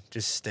down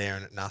just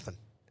staring at nothing,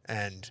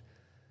 and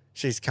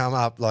she's come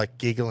up like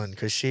giggling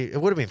because it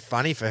would have been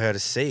funny for her to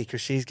see because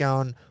she's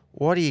going,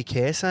 why do you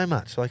care so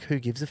much? Like, who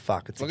gives a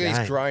fuck? It's Look a at game.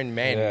 these grown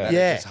men. Yeah. That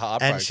are just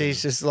heartbroken. And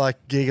she's just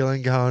like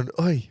giggling, going,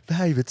 "Oi,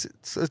 babe,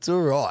 it's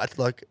all right."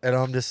 Like, and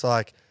I'm just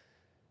like,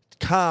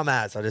 calm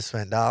as. I just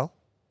went, "Dale,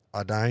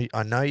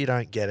 I know you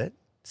don't get it,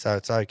 so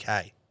it's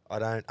okay. I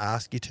don't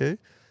ask you to,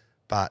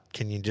 but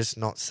can you just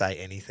not say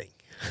anything?"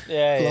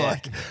 Yeah.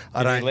 Like,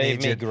 I don't leave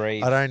need me you.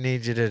 grieve. I don't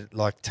need you to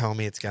like tell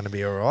me it's going to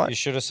be all right. You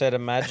should have said,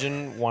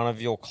 imagine one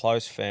of your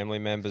close family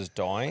members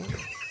dying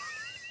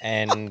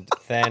and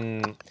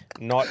then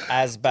not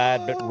as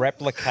bad, but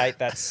replicate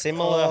that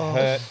similar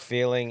hurt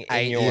feeling in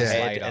 8 your years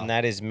head. later. And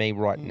that is me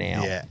right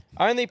now. Yeah.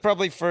 Only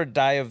probably for a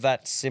day of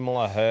that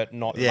similar hurt,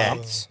 not Yeah.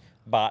 months,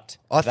 but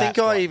I that think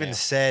I right even now.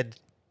 said,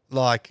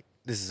 like,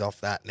 this is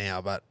off that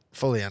now, but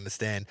fully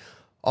understand.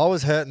 I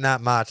was hurting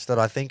that much that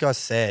I think I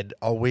said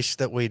I wish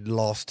that we'd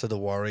lost to the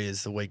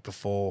Warriors the week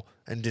before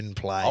and didn't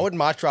play. I would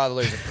much rather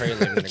lose a prelim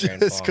than a grand final.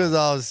 just because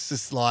I was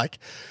just like,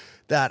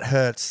 that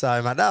hurts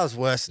so much. That was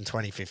worse than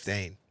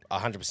 2015.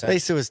 100%. At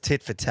least it was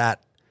tit for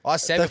tat. I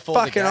said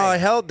before the game. I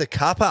held the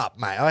cup up,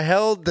 mate. I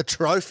held the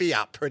trophy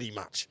up pretty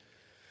much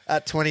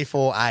at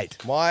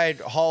 24-8. My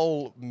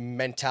whole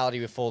mentality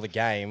before the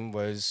game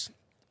was,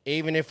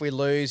 even if we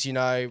lose, you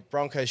know,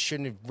 Broncos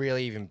shouldn't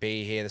really even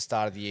be here at the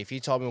start of the year. If you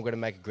told me we're going to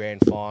make a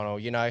grand final,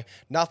 you know,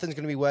 nothing's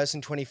going to be worse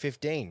than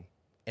 2015.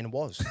 And it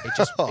was.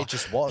 It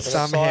just was.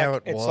 Somehow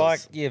it It's was. like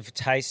you've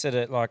tasted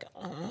it, like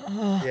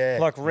Yeah.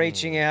 like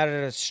reaching out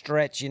at a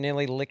stretch. You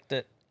nearly licked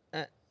it.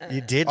 You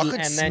did. I could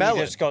And then smell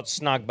you it. just got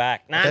snug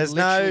back. Nah, There's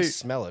Literally no-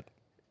 smell it.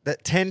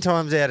 That 10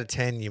 times out of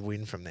 10, you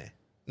win from there.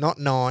 Not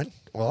 9.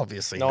 Well,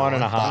 obviously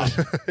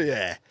 9.5. but-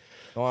 yeah.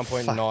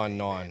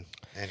 9.99.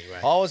 Anyway.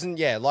 I wasn't,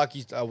 like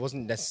you, I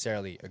wasn't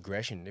necessarily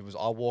aggression. It was,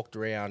 I walked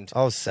around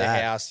I was the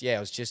sad. house. Yeah, it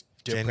was just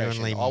depression.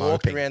 Genuinely I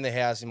walked moping. around the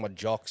house in my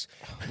jocks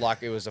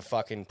like it was a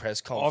fucking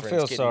press conference.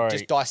 feel sorry.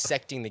 Just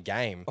dissecting the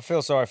game. I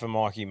feel sorry for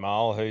Mikey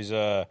Mull, who's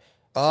a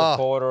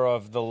supporter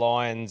of the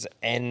Lions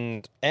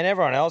and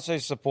everyone else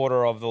who's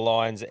supporter of the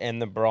Lions and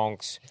the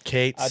Bronx.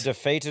 Keats. A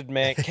defeated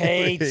man.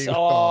 Keats. Oh,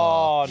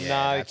 Oh, Yeah,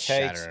 no, that's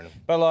Keats. shattering.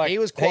 But like He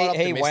was quite he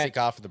optimistic went,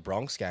 after the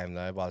Bronx game,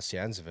 though, by the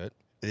sounds of it.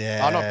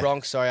 Yeah. Oh, not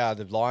Bronx, sorry,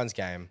 the Lions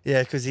game.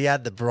 Yeah, because he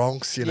had the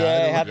Bronx, you know.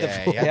 Yeah, he to had look-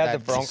 the- he had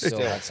the Bronx still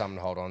still. had something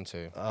to hold on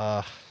to.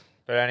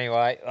 But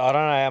anyway, I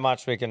don't know how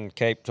much we can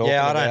keep talking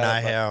yeah, I don't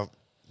about know it, how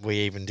we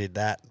even did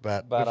that,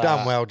 but But, we've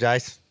done well,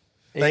 Jace.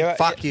 Yeah,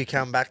 Fuck you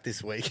come back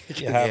this week.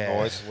 You have, Yeah,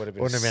 boys. would have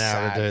been Wouldn't a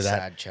have been able to do that.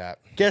 sad chat.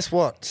 Guess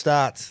what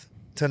starts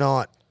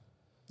tonight?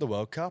 The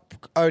World Cup.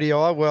 ODI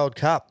World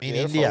Cup in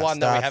Beautiful. India. One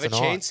that we starts have a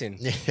tonight. chance in.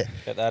 Yeah.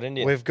 Get that in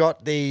you. We've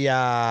got the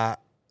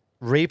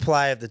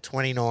replay of the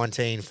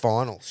 2019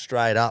 final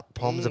straight up.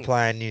 Poms are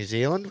playing New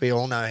Zealand. We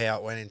all know how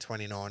it went in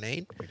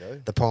 2019. We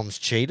do. The Poms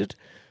cheated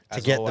to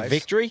As get always. the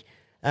victory.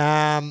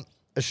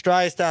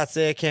 Australia starts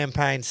their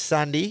campaign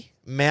Sunday.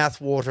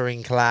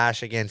 Mouth-watering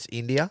clash against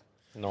India.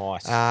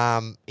 Nice.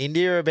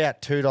 India are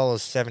about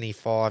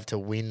 $2.75 to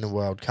win the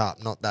World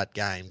Cup. Not that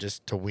game,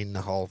 just to win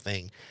the whole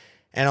thing.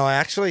 And I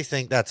actually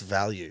think that's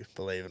value,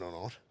 believe it or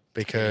not,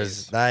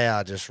 because they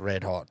are just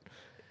red hot.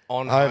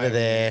 On Over home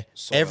there,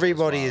 soil as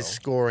everybody is well.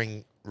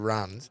 scoring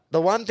runs.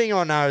 The one thing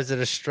I know is that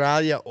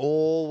Australia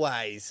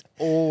always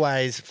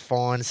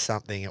finds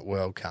something at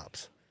World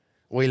Cups.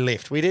 We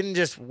lift. We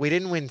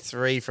didn't win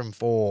 3 from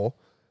 4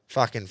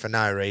 fucking for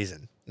no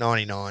reason.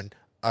 99,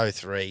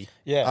 03,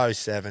 Yeah.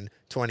 07,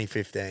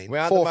 2015. We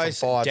aren't 4 the from most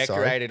 5, sorry.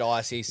 decorated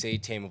ICC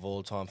team of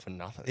all time for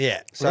nothing.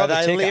 Yeah. So got the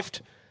they ticker.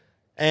 lift,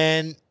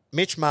 and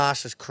Mitch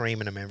Marsh is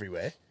creaming them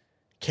everywhere.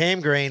 Cam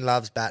Green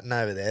loves batting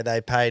over there. They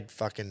paid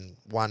fucking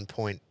 1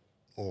 point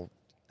or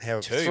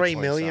how 2 3 point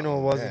million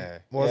or was something,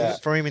 it? Was Yeah.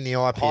 it for him in the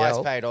Highest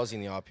IPL? paid Aussie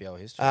in the IPL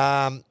history.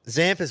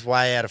 Zampa's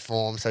way out of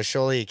form, so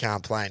surely he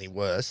can't play any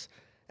worse.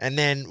 And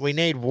then we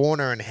need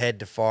Warner and Head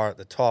to fire at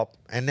the top.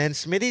 And then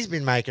Smithy's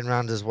been making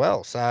runs as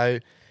well. So,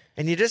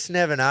 and you just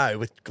never know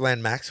with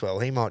Glenn Maxwell.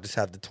 He might just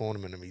have the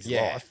tournament of his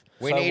life.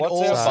 We So need what's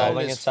all our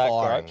bowling cylinders attack,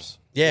 firing. Gropes?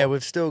 Yeah,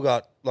 we've still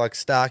got like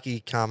Starkey,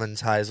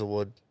 Cummins,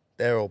 Hazelwood.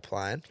 They're all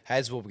playing.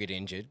 Hayes will get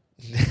injured.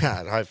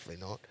 Hopefully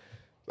not.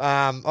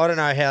 I don't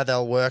know how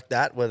they'll work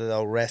that, whether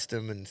they'll rest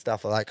him and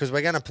stuff like that, because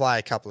we're going to play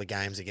a couple of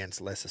games against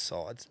lesser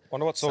sides.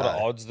 Wonder what sort of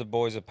odds the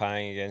boys are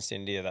paying against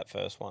India that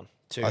first one.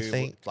 I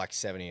think like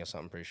 70 or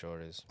something, pretty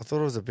sure it is. I thought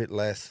it was a bit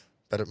less,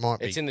 but it might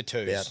be. It's in the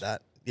twos. About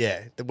that.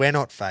 Yeah, we're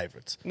not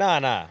favourites. No.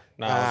 I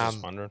was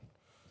just wondering.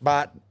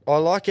 But I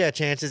like our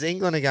chances.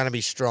 England are going to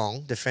be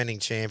strong, defending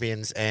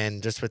champions,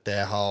 and just with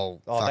their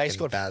whole They fucking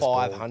scored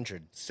Bazball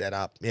 500. set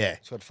up. Yeah.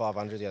 Scored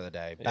 500 the other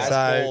day. So-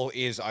 Baseball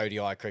is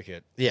ODI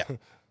cricket. Yeah.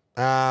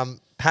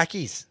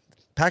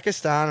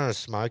 Pakistan are a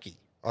smoky.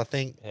 I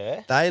think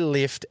they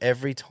lift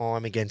every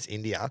time against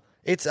India.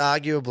 It's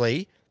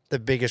arguably the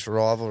biggest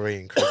rivalry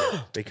in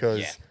cricket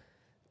because,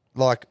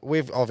 like,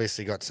 we've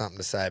obviously got something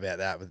to say about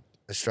that with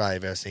Australia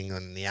versus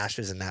England and the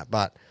Ashes and that,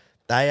 but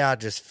they are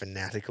just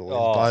fanatical in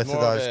both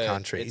of those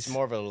countries. It's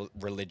more of a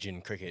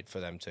religion, cricket, for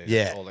them too.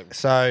 Yeah.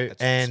 So, that's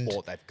the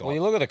sport they've got. Well,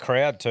 you look at the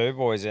crowd too,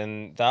 boys,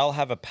 and they'll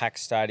have a packed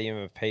stadium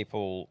of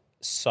people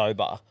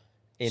sober,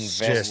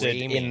 invested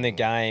in the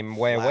game,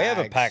 where we have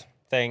a Flags. packed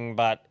thing,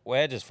 but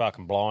we're just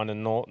fucking blind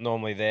and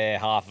normally there,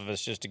 half of us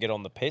just to get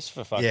on the piss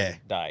for fucking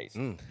days.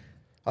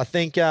 I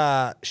think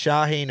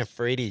Shaheen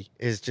Afridi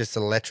is just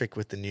electric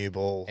with the new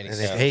ball, And and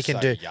he's if he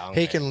can so young,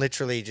 he man. can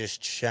literally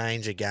just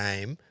change a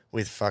game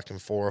with fucking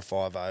 4 or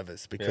 5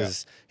 overs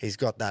because he's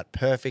got that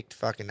perfect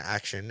fucking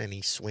action and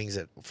he swings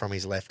it from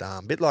his left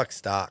arm, bit like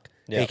Stark.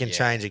 He can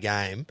change a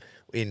game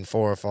in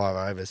 4 or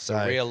 5 overs. So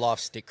a real life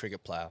stick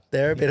cricket player.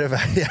 they're a bit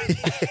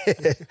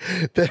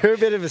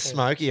of a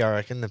smoky, I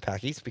reckon, the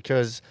Packies,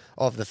 because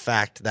of the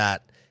fact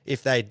that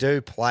if they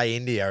do play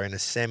India in a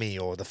semi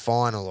or the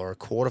final or a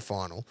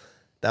quarterfinal,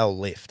 they'll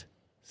lift.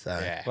 So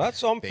Well,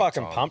 I'm Big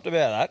fucking time. pumped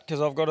about that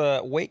because I've got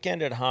a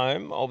weekend at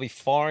home. I'll be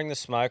firing the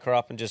smoker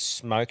up and just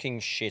smoking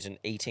shit and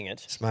eating it.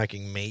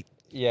 smoking meat,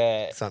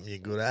 Yeah. something you're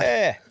good at.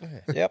 Yeah.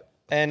 Yep.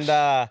 And,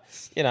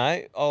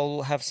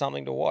 I'll have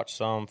something to watch,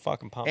 so I'm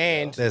fucking pumped.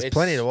 And about it. There's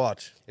plenty to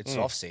watch. It's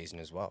off season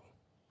as well.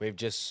 We've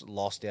just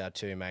lost our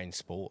 2 main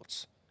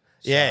sports.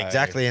 Yeah, So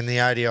exactly. And the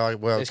ODI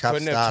World this Cup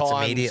couldn't have starts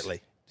timed-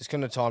 immediately. This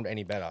couldn't have timed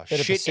any better. Bit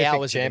of Shit Pacific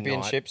hours of the night.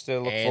 Championships to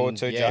look And, forward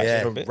to, yeah, Judge, yeah. a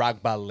little bit.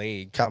 Rugby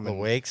league. Couple of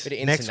coming. weeks. Bit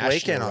of Next international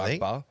weekend, I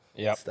think. rugby.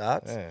 Yep.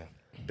 Starts. Yeah.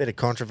 Bit of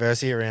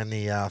controversy around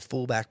the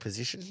fullback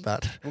position,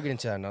 but We'll get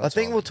into that another I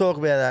think time. we'll talk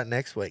about that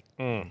next week.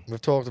 We've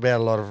talked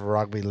about a lot of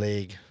rugby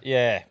league.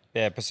 Yeah.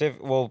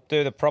 Pacific. We'll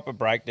do the proper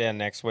breakdown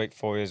next week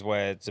for you,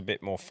 where it's a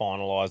bit more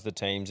finalised, the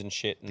teams and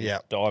shit, and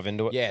Yep. dive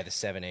into it. Yeah, the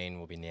 17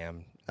 will be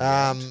named.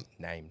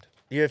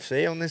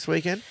 UFC on this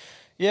weekekend.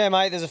 Yeah,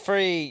 mate, there's a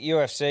free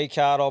UFC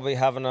card. I'll be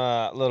having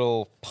a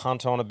little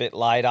punt on a bit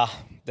later.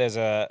 There's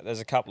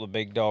a couple of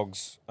big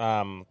dogs.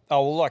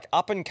 Like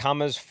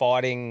up-and-comers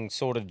fighting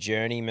sort of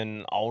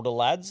journeyman older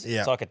lads. Yeah.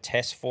 It's like a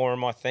test for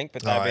them, I think,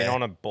 but they've been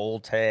on a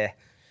ball tear.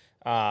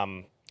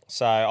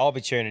 So I'll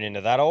be tuning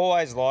into that. I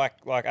always like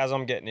as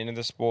I'm getting into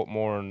the sport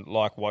more and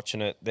like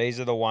watching it, these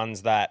are the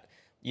ones that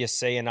you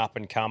see an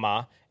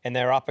up-and-comer and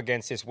they're up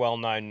against this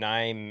well-known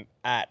name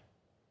at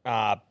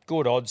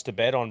good odds to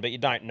bet on, but you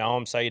don't know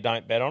them, so you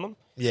don't bet on them.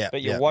 Yeah,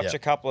 But you yeah, watch yeah. a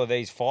couple of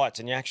these fights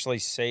and you actually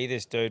see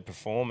this dude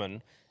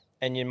performing,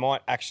 and you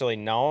might actually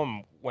know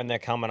them when they're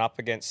coming up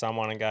against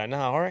someone and go,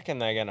 no, I reckon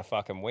they're going to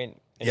fucking win.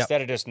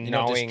 Instead of just You're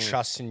not knowing, just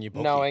trusting your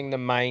bookie. knowing the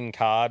main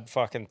card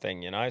fucking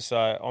thing, you know? So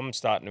I'm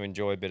starting to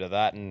enjoy a bit of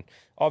that. And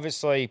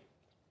obviously,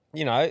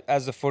 you know,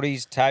 as the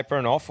footy's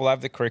tapering off, we'll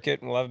have the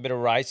cricket and we'll have a bit of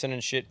racing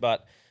and shit,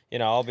 but you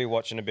know, I'll be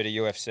watching a bit of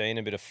UFC and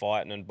a bit of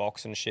fighting and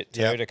boxing shit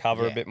too to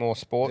cover a bit more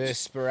sports. The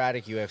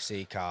sporadic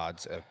UFC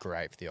cards are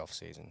great for the off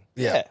season.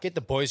 Yeah. Get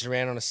the boys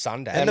around on a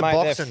Sunday. And the mate,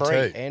 they're boxing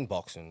free. too. And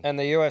boxing. And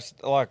the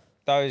UFC, like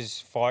those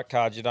fight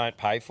cards you don't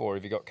pay for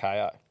if you got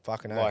KO.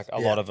 Fucking Like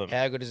oath. a lot of them.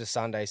 How good is a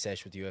Sunday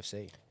sesh with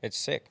UFC? It's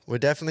sick. We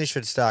definitely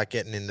should start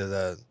getting into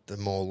the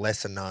more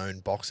lesser known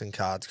boxing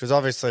cards, because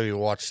obviously we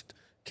watched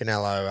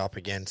Canelo up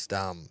against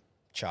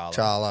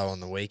Charlo on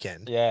the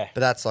weekend. Yeah.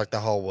 But that's like the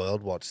whole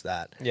world watched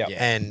that. Yeah.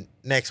 And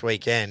next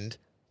weekend,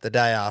 the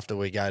day after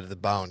we go to the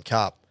Bowen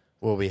Cup,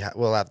 we'll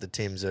have the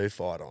Tim Tszyu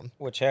fight on.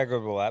 Which, how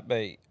good will that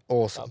be?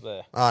 Awesome. Up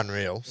there.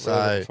 Unreal. So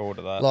looking forward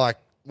to that. Like,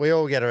 we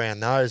all get around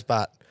those,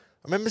 but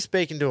I remember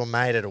speaking to a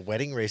mate at a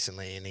wedding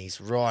recently, and he's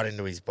right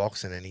into his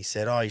boxing, and he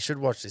said, "Oh, you should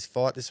watch this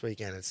fight this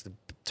weekend. It's the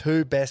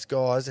 2 best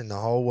guys in the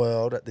whole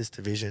world at this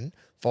division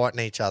fighting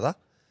each other."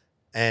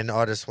 And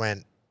I just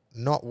went,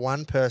 not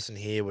one person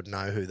here would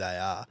know who they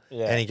are.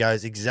 Yeah. And he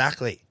goes,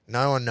 exactly.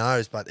 No one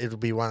knows, but it'll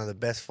be one of the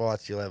best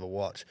fights you'll ever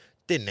watch.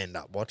 Didn't end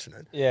up watching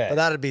it. Yeah. But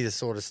that'd be the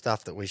sort of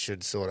stuff that we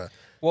should sort of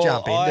Well,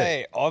 jump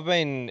into. I've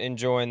been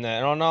enjoying that,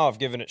 and I know I've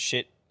given it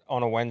shit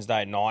on a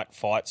Wednesday night,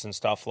 fights and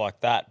stuff like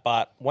that,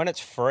 but when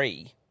it's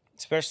free,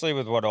 especially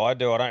with what I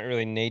do, I don't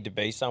really need to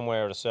be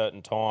somewhere at a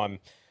certain time.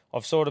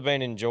 I've sort of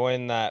been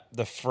enjoying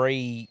the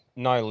free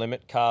no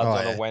limit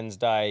cards on a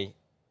Wednesday,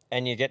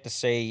 and you get to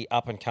see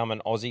up and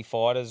coming Aussie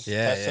fighters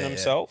testing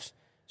themselves.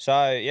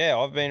 So, yeah,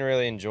 I've been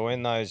really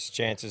enjoying those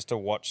chances to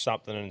watch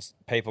something and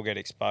people get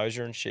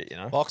exposure and shit, you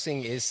know.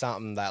 Boxing is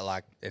something that,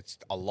 like, it's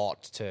a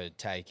lot to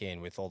take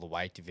in with all the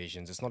weight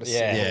divisions. It's not as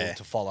simple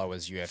to follow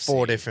as UFC.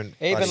 4 different.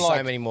 Even like,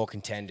 so many more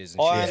contenders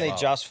and shit. I only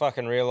just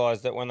fucking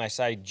realised that when they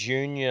say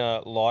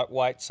junior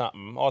lightweight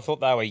something, I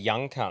thought they were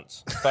young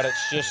cunts. But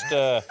it's just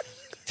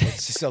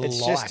it's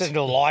just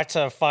a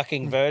lighter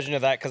fucking version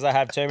of that because they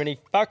have too many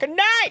fucking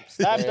names.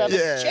 They have to have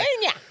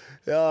junior.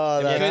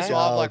 Oh, because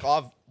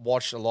I've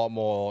watched a lot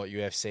more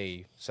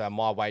UFC, so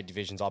my weight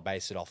divisions I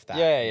base it off that.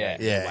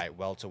 Weight,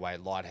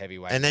 welterweight, light,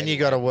 heavyweight, and then you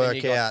got to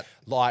work out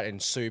light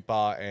and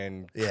super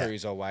and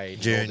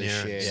cruiserweight, junior. All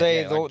this shit.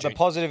 See, the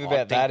positive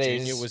about that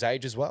is junior was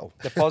age as well.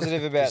 The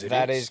positive about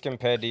that is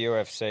compared to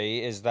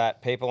UFC is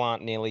that people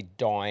aren't nearly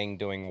dying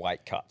doing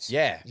weight cuts.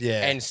 Yeah,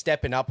 and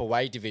stepping up a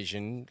weight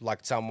division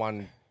like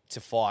someone to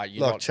fight.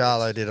 Like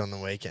Charlo did on the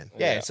weekend.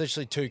 Yeah, it's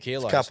literally 2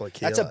 kilos. It's a couple of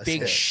kilos. That's a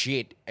big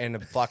shit, and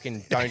a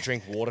fucking don't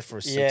drink water for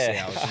 6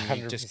 hours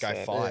and you just go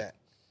fight. Yeah.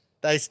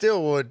 They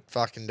still would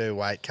fucking do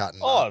weight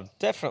cutting. Oh,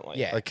 definitely.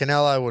 Yeah. Like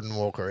Canelo wouldn't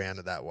walk around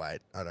at that weight,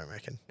 I don't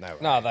reckon.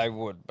 No, they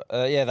would.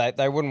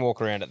 They wouldn't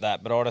walk around at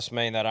that, but I just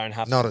mean they don't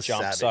have Not to as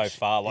jump savage. so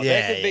far. Like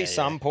there could be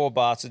some poor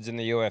bastards in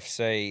the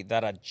UFC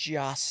that are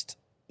just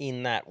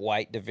in that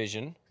weight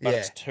division, but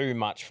it's too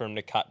much for them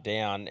to cut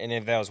down. And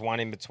if there was one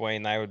in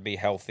between, they would be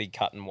healthy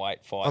cutting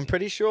weight fighting. I'm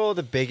pretty sure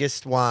the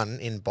biggest one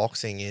in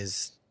boxing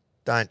is,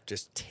 don't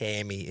just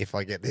tear me if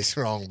I get this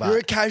wrong, but You're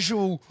a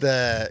casual.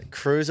 The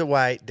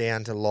cruiserweight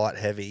down to light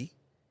heavy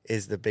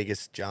is the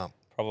biggest jump.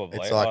 Probably.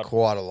 It's like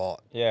quite a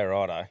lot. Yeah,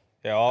 righto.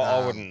 Yeah,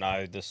 I wouldn't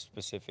know the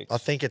specifics. I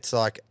think it's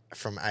like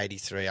from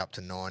 83 up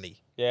to 90.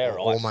 Yeah, or right.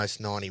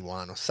 Almost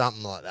 91 or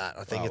something like that.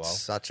 I think it's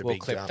such a we'll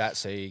big clip jump. that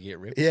so you get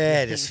ripped.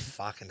 Yeah, just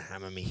fucking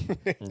hammer me.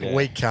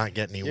 We can't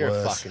get any You're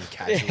worse. a fucking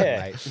casual,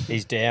 mate.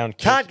 He's down.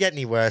 Can't get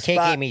any worse. Kick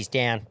but him, he's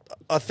down.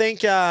 I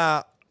think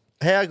how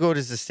good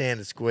is the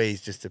standard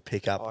squeeze just to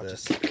pick up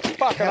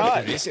Fucking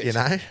oath. you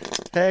know?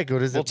 How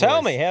good is it? Well,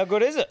 tell boys? me, how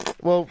good is it?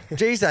 Well,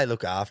 geez, they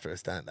look after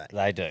us, don't they?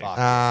 They do.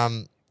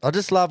 I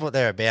just love what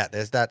they're about.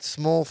 There's that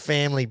small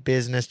family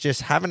business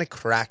just having a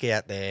crack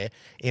out there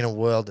in a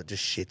world that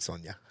just shits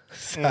on you.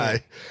 So,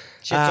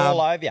 Shit's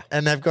all over you.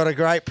 And they've got a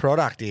great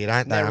product here,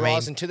 don't they? They're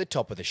rising to the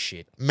top of the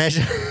shit.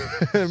 Measure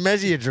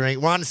your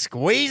drink one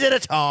squeeze at a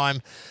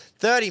time.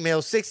 30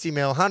 mil, 60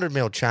 mil, 100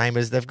 mil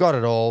chambers. They've got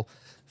it all.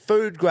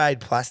 Food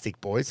grade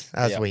plastic, boys,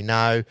 as we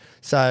know.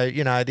 So,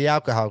 the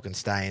alcohol can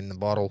stay in the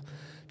bottle.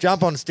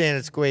 Jump on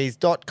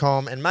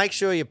standardsqueeze.com and make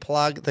sure you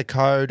plug the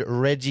code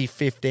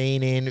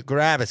Reggie15 in.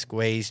 Grab a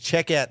squeeze.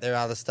 Check out their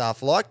other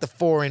stuff like the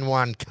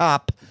 4-in-1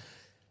 cup.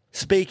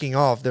 Speaking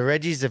of, the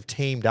Reggies have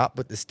teamed up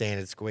with the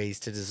Standard Squeeze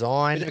to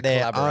design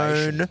their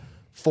own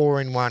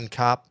 4-in-1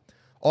 cup.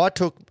 I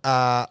took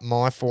my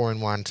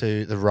 4-in-1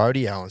 to the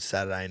rodeo on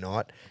Saturday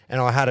night,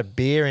 and I had a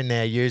beer in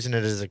there using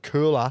it as a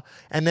cooler,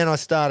 and then I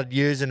started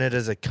using it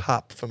as a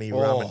cup for me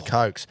rum and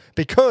cokes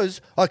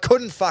because I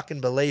couldn't fucking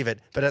believe it.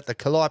 But at the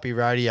Calliope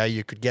Rodeo,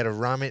 you could get a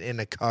rum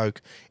and a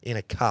coke in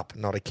a cup,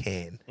 not a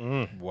can.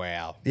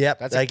 Wow. Yep,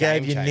 That's they a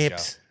game gave you changer.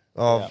 nips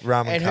of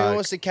rum and And coke. who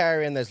wants to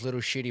carry in those little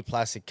shitty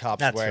plastic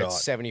cups That's where right.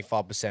 it's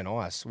 75%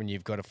 ice when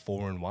you've got a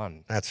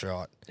 4-in-1? That's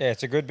right. Yeah,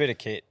 it's a good bit of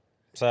kit.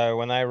 So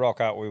when they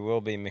rock up, we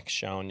will be mixed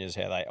showing you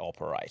how they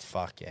operate.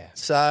 Fuck yeah.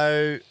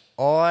 So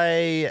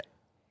I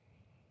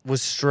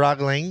was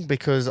struggling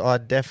because I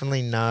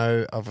definitely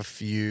know of a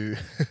few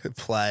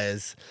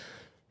players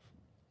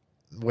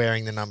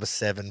wearing the number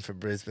 7 for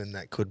Brisbane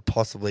that could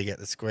possibly get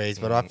the squeeze,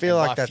 but I feel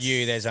like By that's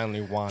few, there's only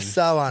one.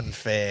 so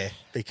unfair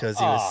because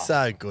he was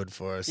so good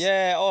for us.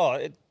 Yeah,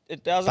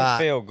 it doesn't But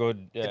feel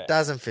good. Yeah. It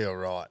doesn't feel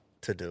right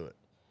to do it.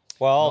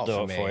 Well, I'll Not do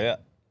for it me. for you.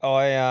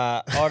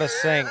 I just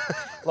think,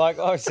 like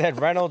I said,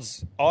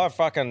 Reynolds, I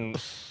fucking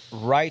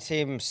rate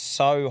him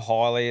so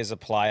highly as a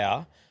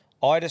player.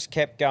 I just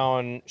kept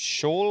going,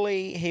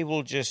 surely he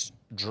will just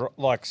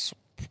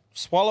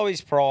swallow his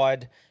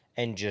pride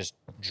and just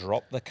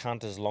drop the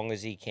cunt as long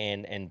as he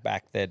can and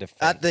back their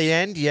defence. At the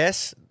end,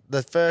 yes,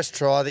 the first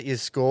try that you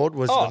scored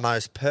was the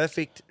most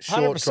perfect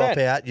short 100%. drop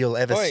out you'll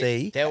ever Oi.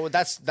 see. That was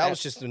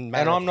just a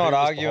matter And I'm of not who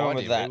was arguing behind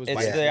with him. that. It was It's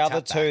basically the a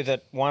other tap two back.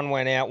 that one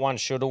went out, one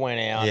should have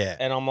went out. Yeah.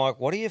 And I'm like,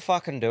 what are you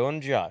fucking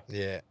doing, Joe?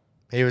 Yeah.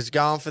 He was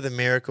going for the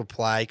miracle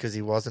play because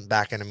he wasn't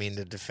backing him in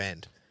to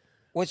defend.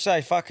 Which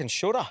they fucking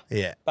should have.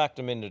 Yeah. Backed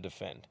him in to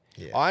defend.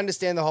 I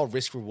understand the whole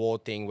risk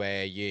reward thing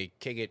where you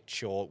kick it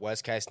short.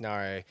 Worst case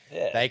scenario,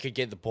 they could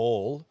get the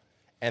ball,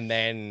 and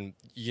then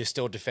you're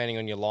still defending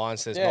on your line,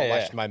 so there's not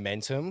much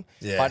momentum.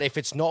 Yeah. But if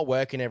it's not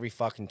working every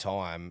fucking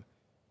time,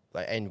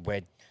 and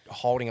we're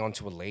holding on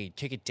to a lead,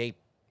 kick it deep.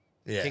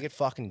 Yeah. Kick it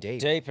fucking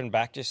deep. Deep and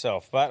backed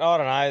yourself. But I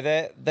don't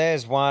know.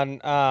 There's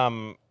one.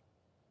 And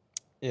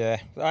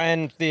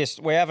this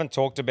we haven't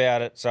talked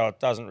about it, so it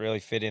doesn't really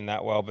fit in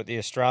that well. But the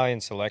Australian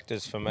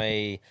selectors, for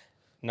me,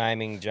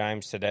 naming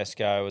James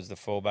Tedesco as the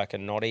fullback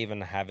and not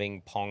even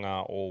having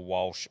Ponga or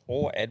Walsh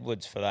or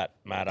Edwards for that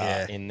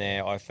matter in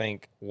there. I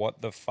think,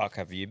 what the fuck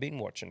have you been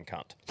watching,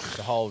 cunt?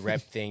 The whole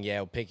rep thing,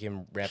 we'll pick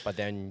him rep, but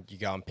then you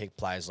go and pick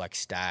players like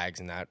Stags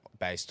and that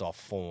based off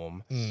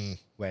form.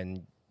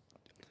 When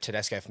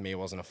Tedesco for me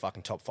wasn't a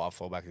fucking top 5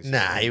 fullback.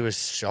 Nah, he was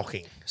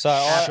shocking. So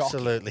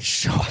Absolutely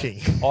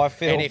shocking. I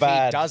feel and if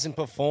bad. he doesn't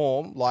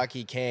perform like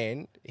he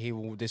can,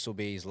 this will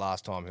be his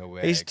last time he'll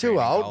wear. He's too green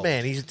and old, gold.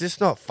 man. He's just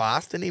not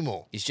fast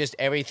anymore. It's just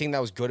everything that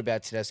was good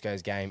about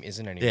Tedesco's game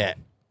isn't anymore. Yeah.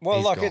 Well,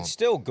 He's look, gone. it's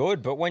still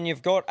good, but when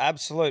you've got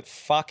absolute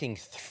fucking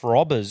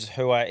throbbers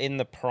who are in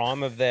the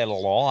prime of their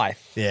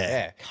life,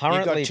 Yeah.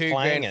 currently You've got 2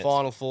 playing grand it.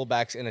 final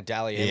fullbacks and a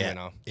Dally M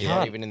winner. Yeah.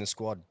 Not even in the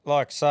squad.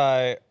 like,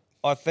 so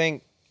I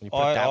think You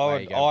put it that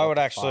way, you go, I what would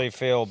the actually fuck?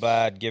 feel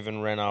bad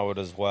given Renault it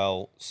as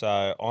well.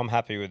 So I'm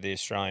happy with the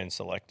Australian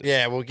selectors.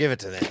 Yeah, we'll give it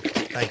to them.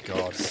 Thank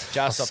God. Just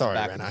Oh, off the sorry,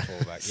 back of Renato. the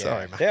fullback. Yeah.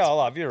 Sorry, mate. Yeah, I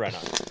love you, Renault.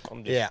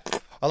 I'm just, Yeah.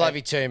 I love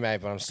you too,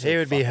 mate, but I'm still He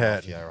would be fucking off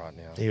hurting. you right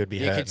now. He would be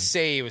You hurting. could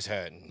see he was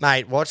hurting.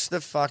 Mate, watch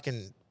the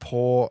fucking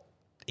poor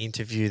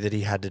interview that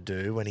he had to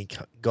do when he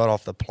got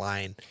off the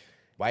plane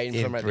Waiting for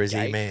in him at the Brizzy,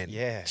 gate. man.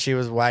 Yeah. She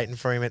was waiting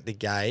for him at the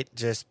gate,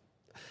 just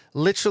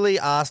literally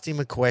asked him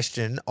a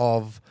question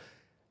of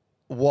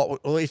or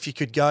if you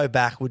could go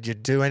back, would you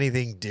do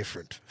anything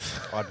different?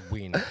 I'd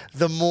win.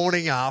 The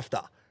morning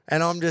after.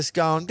 And I'm just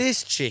going,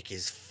 this chick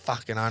is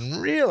fucking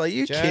unreal. Are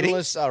you kidding?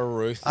 Journalists are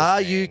ruthless.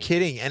 Are man. you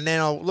kidding? And then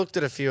I looked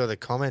at a few of the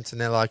comments and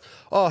they're like,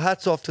 oh,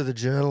 hats off to the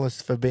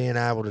journalists for being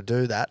able to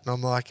do that. And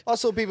I'm like, I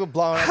saw people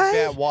blowing up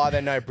Hey. about why there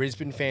are no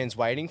Brisbane fans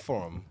waiting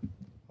for him.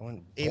 I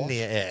went, in what?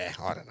 the air.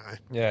 I don't know.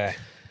 yeah.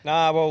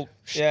 Nah, well,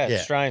 yeah, Yeah.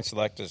 Australian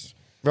selectors.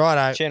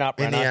 Righto. Chin up,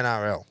 in the Renato.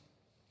 NRL.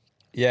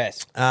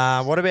 Yes.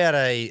 What about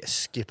a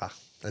skipper?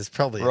 There's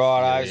probably a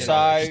Righto. few.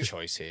 So,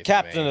 choice here for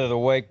Captain me. of the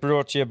Week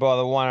brought to you by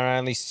the one and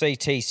only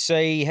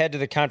CTC. Head to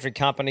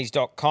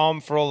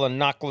thecountrycompanies.com for all the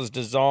knucklers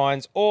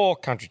designs or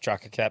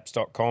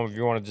countrytruckercaps.com if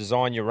you want to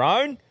design your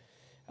own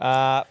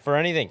for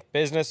anything.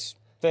 Business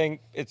thing.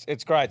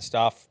 It's great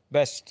stuff.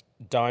 Best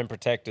dome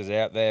protectors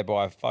out there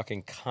by a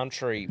fucking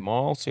country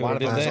mile. See what I One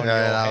did of them's there? on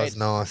Yeah, your that head. was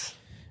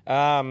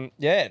nice.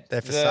 Yeah.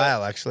 They're for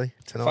sale actually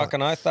tonight.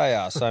 Fucking oath they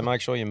are. So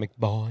make sure you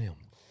buy them.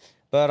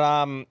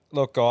 But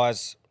look,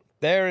 guys,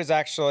 there is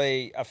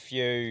actually a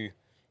few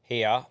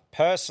here.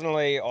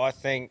 Personally, I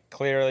think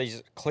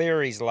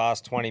Cleary's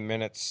last 20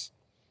 minutes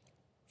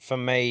for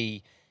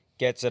me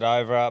gets it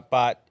over.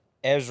 But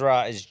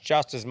Ezra is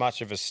just as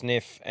much of a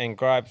sniff. And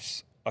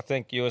Gropes, I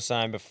think you were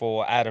saying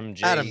before, Adam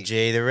G. Adam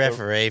G, the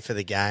referee for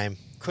the game.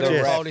 Couldn't The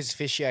have ref- rolled his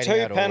officiating Two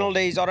at all.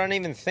 penalties. I don't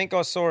even think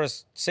I saw a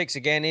 6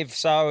 again. If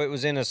so, it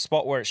was in a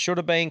spot where it should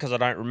have been because I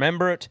don't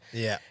remember it.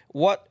 Yeah.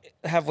 What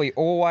have we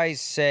always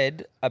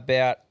said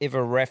about if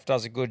a ref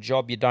does a good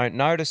job, you don't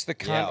notice the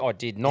cunt? Yeah. I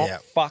did not Yeah.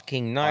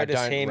 fucking notice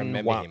don't him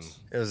remember once. him.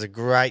 It was a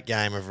great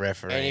game of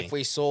refereeing. And if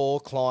we saw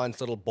Klein's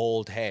little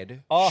bald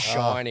head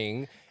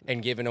shining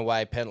and giving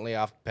away penalty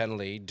after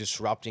penalty,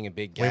 disrupting a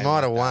big game, we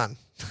might have like that. won.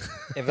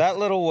 If that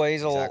little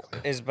weasel Exactly.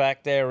 is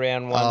back there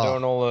round one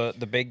doing all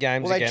the big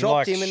games Well, they again, dropped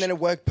like, him and then it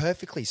worked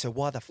perfectly. So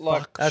why the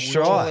like fuck? That's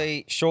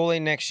surely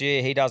next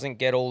year he doesn't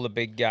get all the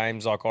big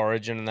games like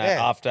Origin and that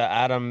Yeah. after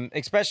Adam,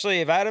 especially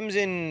if Adam's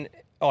in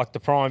like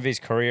the prime of his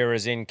career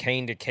is in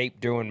keen to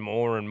keep doing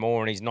more and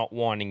more and he's not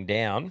winding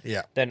down.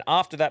 Yeah. Then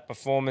after that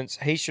performance,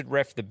 he should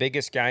ref the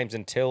biggest games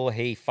until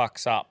he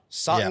fucks up.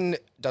 Sutton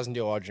doesn't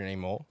do Origin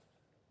anymore.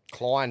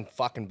 Klein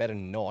fucking better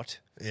not.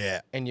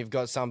 Yeah. And you've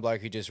got some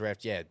bloke who just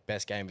refed,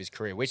 best game of his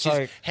career. Which So-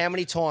 is, how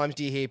many times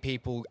do you hear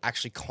people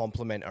actually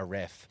compliment a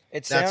ref?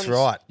 It That's sounds,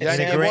 right. it In a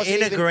sounds- it wasn't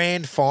in a even-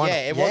 grand final.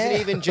 Yeah, it wasn't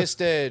even just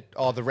the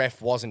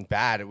ref wasn't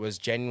bad. It was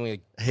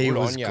genuinely He good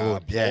was on you,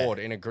 good, yeah. applaud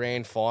in a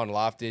grand final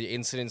after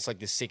incidents like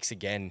the 6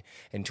 again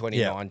in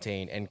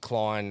 2019 and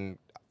Klein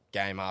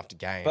game after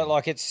game. But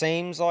like it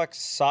seems like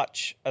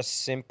such a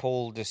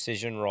simple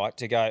decision, right?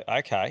 To go,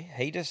 okay,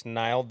 he just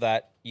nailed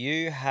that.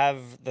 You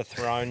have the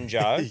throne,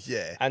 Joe,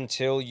 Yeah.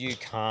 until you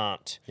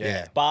can't.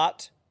 Yeah.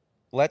 But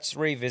let's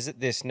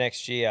revisit this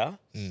next year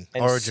and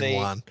Origin see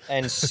one.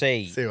 and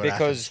see, See what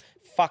because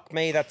fuck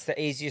me, that's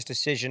the easiest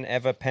decision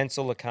ever.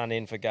 Pencil the cunt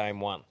in for game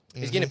one.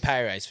 he's getting a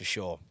pay raise for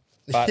sure.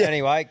 But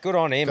anyway, good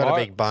on him. Got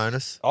a big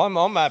bonus. I'm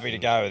happy to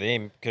go with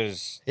him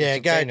because Yeah,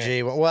 go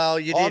G. Well,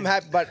 you did. I'm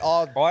happy, but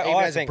even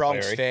I as a think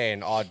Bronx Cleary.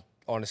 fan, I'd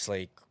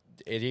honestly,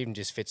 it even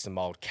just fits the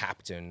mold.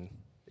 Captain,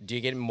 do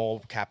you get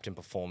more captain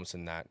performance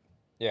than that?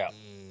 yeah,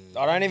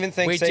 I don't even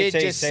think We did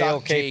just CTC will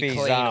suck keep G his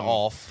clean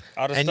off.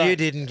 I just And don't- you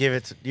didn't give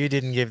it. You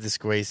didn't give the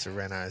squeeze to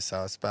Renault, so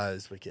I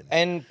suppose we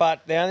can.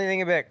 But the only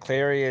thing about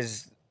Cleary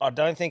is I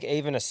don't think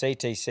even a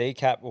CTC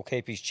cap will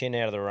keep his chin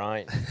out of the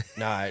rain.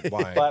 No, it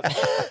won't.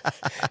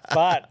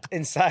 But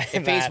in saying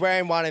if that, he's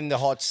wearing one in the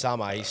hot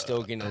summer, he's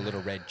still getting a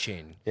little red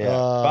chin. yeah.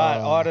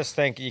 But I just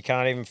think you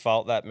can't even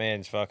fault that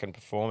man's fucking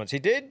performance. He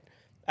did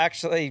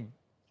actually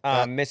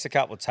miss a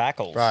couple of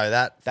tackles. Bro,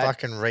 that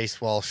fucking Reece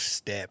Walsh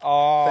step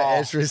Oh, for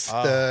Ezra's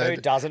third.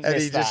 who doesn't And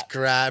miss he just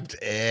grabbed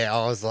air.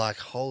 I was like,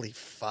 holy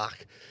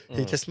fuck.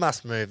 He just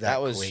must move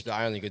that was quick.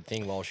 the only good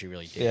thing Walsh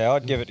really did. Yeah,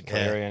 I'd give it to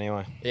Cleary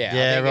anyway. Yeah,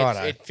 Yeah, I think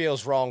righto. it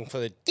feels wrong for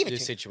the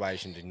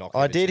situation to knock.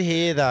 I did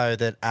hear, though,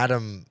 that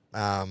Adam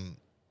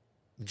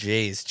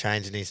G is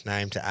changing his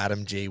name to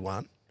Adam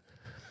G1.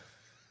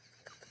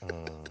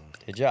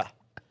 Did ya?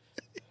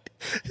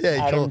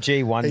 Yeah, Adam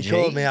G1G. He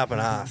called me up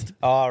and asked.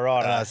 Oh,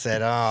 right. And I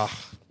said,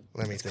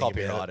 let me think about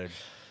it. Copyrighted.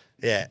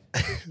 Yeah,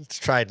 it's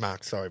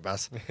trademarked. Sorry,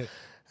 Buzz.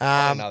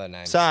 Another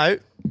name. So,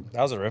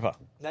 That was a ripper.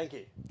 thank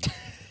you.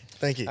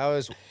 Thank you. I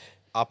was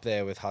up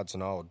there with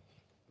Hudson Old.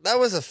 That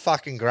was a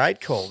fucking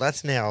great call.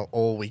 That's now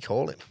all we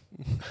call him.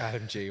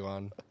 Adam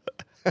G1.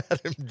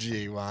 Adam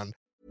G1.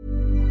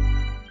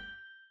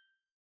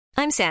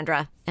 I'm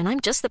Sandra, and I'm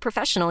just the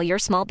professional your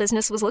small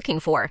business was looking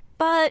for.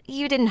 But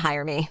you didn't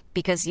hire me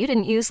because you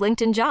didn't use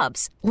LinkedIn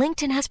Jobs.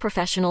 LinkedIn has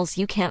professionals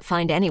you can't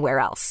find anywhere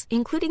else,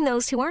 including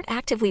those who aren't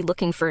actively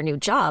looking for a new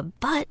job,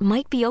 but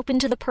might be open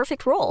to the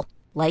perfect role,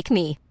 like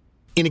me.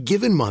 In a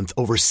given month,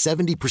 over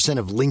 70%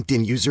 of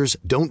LinkedIn users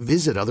don't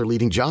visit other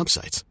leading job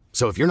sites.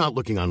 So if you're not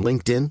looking on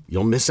LinkedIn,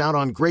 you'll miss out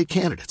on great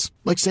candidates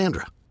like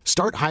Sandra.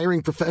 Start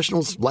hiring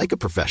professionals like a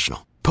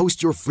professional.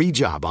 Post your free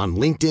job on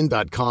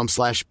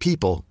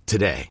linkedin.com/people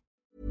today.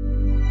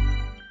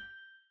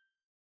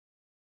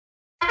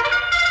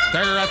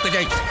 They're at the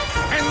gate,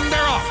 and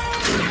they're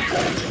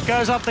off.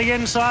 Goes up the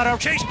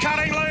inside. She's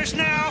cutting loose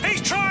now.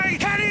 He's trying.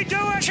 Can he do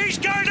it? She's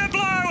going to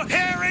blow.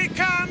 Here he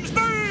comes.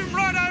 Boom!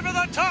 Right over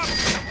the top.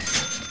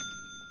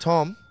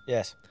 Tom,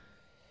 Yes.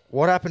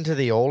 what happened to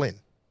the all-in?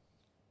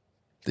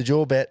 Did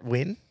your bet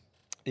win?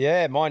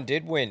 Yeah, mine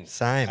did win.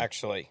 Same.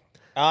 Actually.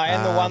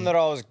 And the one that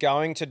I was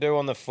going to do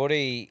on the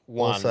footy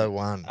won. Also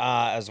won.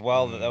 As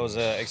well. That was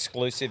an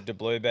exclusive to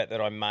Blue Bet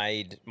that I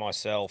made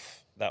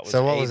myself. That was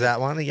So what was that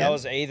one again? That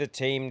was either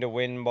team to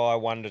win by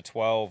 1 to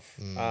 12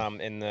 in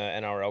the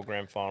NRL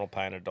Grand Final,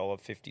 paying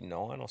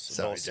 $1.59 or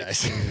Sorry, $1.60.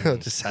 Jason. I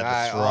just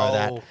had to throw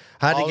that.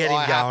 Had to get him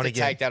I going have to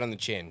again. take that on the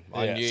chin.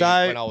 I Yeah. knew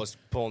So- when I was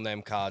pulling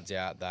them cards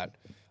out that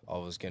I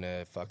was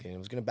gonna it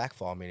was gonna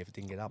backfire me if it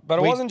didn't get up. But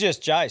it wasn't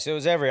just Jace; it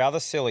was every other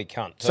silly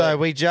cunt too. So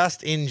we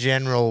just, in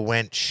general,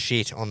 went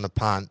shit on the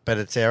punt, but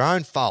it's our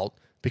own fault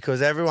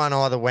because everyone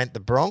either went the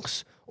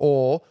Bronx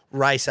or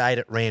race 8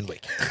 at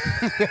Randwick.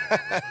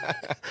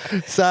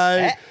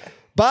 So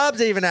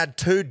Barb's even had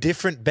 2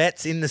 different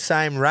bets in the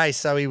same race,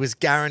 so he was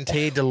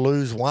guaranteed to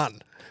lose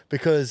one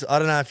because, I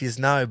don't know if you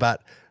know,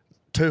 but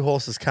 2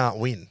 horses can't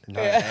win.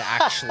 No, they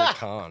actually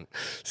can't.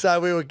 So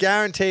we were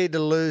guaranteed to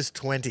lose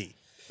 20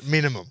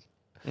 minimum.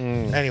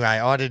 Anyway,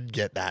 I didn't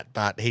get that,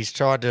 but he's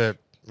tried to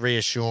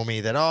reassure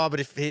me that, but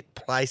if it hit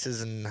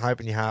places and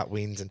hoping your heart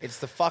wins. And It's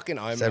the fucking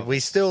omen. so of we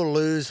it. still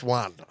lose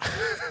one.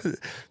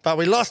 But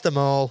we lost them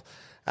all.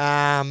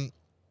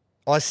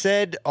 I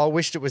said I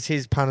wished it was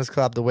his punters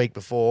club the week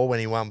before when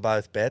he won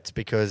both bets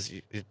because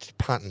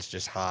punting's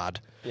just hard.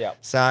 Yeah.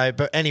 So,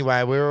 but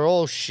anyway, we were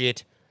all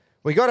shit.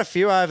 We got a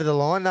few over the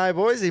line though,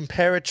 boys.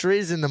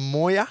 Imperatriz in the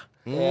Moya.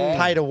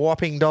 Paid a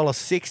whopping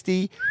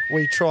 $1.60.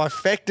 We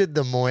trifected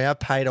the Moya,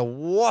 paid a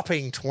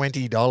whopping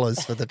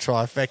 $20 for the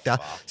trifecta.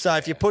 So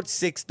if you put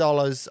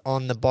 $6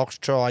 on the box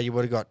try, you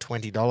would have got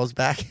 $20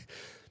 back.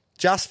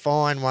 Just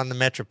Fine won the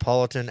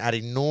Metropolitan at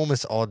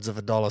enormous odds of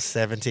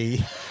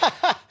 $1.70.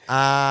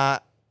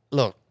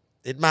 Look,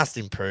 it must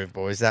improve,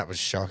 boys. That was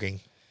shocking.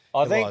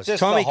 I think just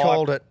Tommy the hype-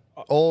 called it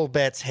all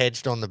bets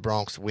hedged on the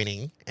Bronx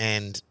winning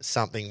and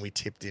something we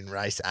tipped in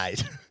race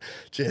 8.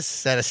 Just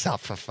set us up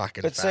for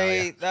fucking But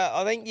failure. see,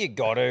 I think you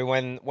got to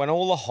when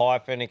all the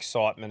hype and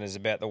excitement is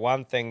about the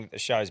one thing that the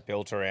show's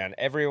built around.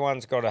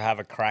 Everyone's got to have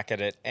a crack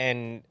at it,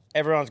 and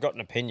everyone's got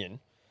an opinion.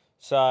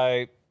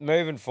 So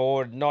moving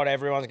forward, not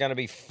everyone's going to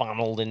be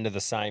funneled into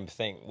the same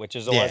thing, which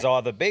is always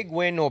either big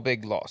win or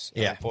big loss.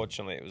 And Yeah.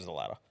 unfortunately, it was the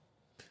latter.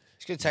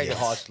 It's going to take the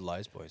highs to the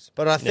lows, boys.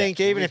 But I think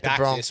even We'll if be the back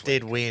Bronx this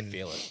did week. win,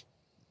 Feel it.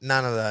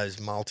 none of those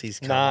multis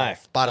come No,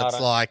 off. But no, it's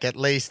no. like at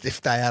least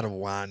if they had a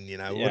won, we would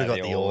have got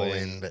the the all-in.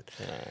 all-in. But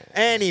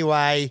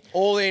anyway,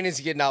 All in is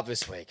getting up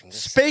this week.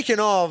 speaking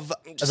of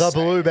the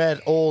Blue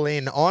Bet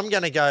all-in, I'm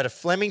going to go to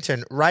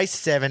Flemington, race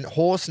 7,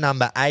 horse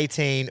number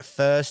 18,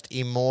 First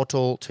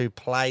Immortal, to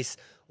place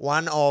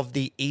one of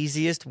the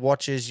easiest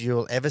watches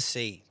you'll ever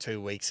see 2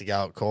 weeks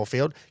ago at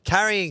Caulfield,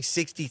 carrying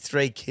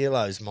 63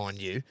 kilos, mind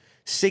you.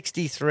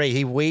 63.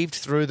 He weaved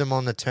through them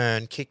on the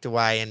turn, kicked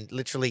away, and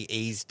literally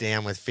eased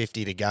down with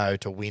 50 to go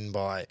to win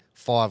by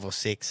 5 or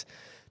 6.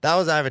 That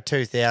was over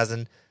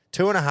 2,000.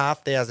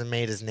 2,500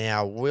 metres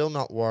now will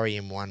not worry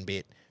him one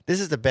bit. This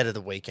is the bet of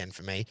the weekend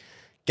for me.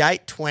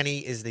 Gate 20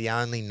 is the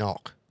only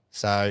knock.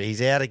 So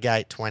he's out of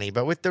gate 20.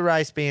 But with the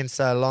race being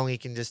so long, he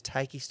can just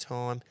take his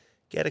time,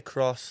 get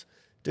across,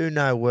 do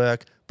no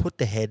work, put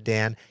the head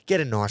down, get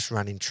a nice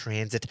run in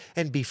transit,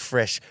 and be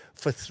fresh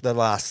for the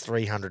last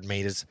 300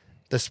 metres,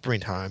 the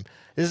sprint home.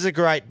 This is a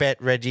great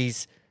bet,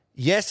 Reggie's.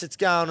 Yes, it's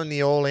going on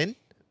the all-in.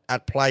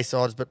 at place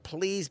odds, but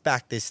please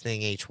back this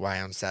thing each way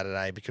on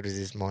Saturday because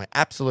it is my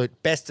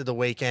absolute best of the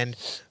weekend.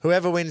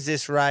 Whoever wins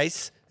this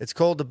race, it's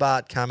called the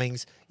Bart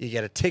Cummings. You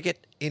get a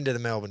ticket into the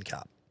Melbourne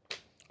Cup.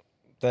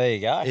 There you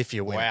go. If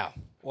you win. Wow.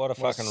 What a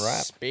fucking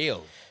wrap.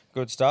 Spiel.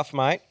 Good stuff,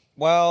 mate.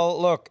 Well,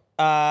 look,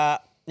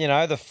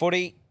 the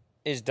footy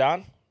is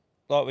done,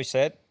 like we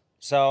said.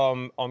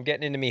 So I'm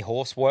getting into me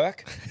horse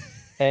work,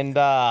 and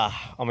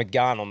I'm a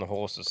gun on the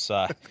horses.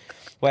 So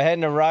we're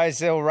heading to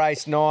Rosehill,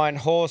 race 9,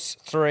 horse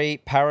 3,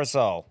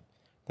 Parasol.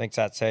 I think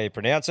that's how you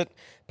pronounce it.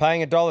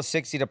 Paying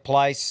 $1.60 to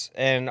place,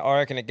 and I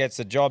reckon it gets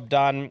the job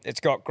done. It's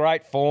got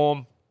great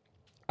form.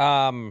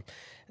 The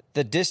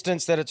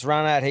distance that it's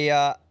run at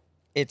here,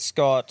 it's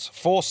got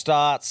 4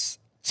 starts,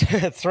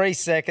 3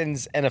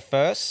 seconds, and a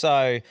first.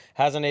 So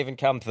hasn't even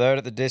come third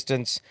at the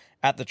distance.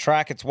 At the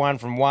track, it's 1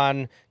 from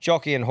 1.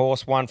 Jockey and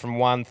horse, 1 from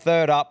 1.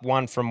 Third up,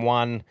 1 from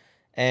 1.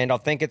 And I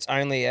think it's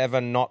only ever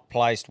not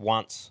placed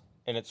once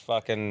in its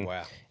fucking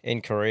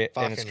career.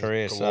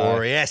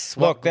 Glorious.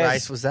 So, What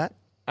race was that?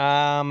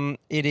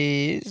 It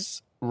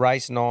is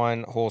race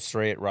 9, horse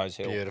 3 at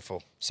Rosehill.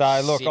 Beautiful.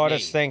 So look, Sydney. I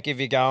just think if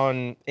you're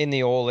going in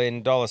the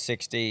all-in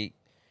 $1.60,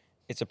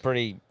 it's a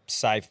pretty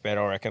safe bet,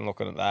 I reckon.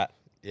 Looking at that.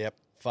 Yep.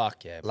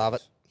 Fuck yeah. Love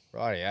it.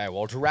 Rightio.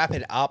 Well, to wrap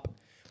it up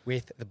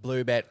with the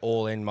Blue Bet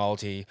all-in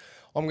multi,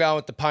 I'm going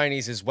with the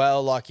ponies as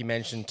well. Like you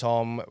mentioned,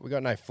 Tom, we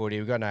got no footy,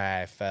 we got no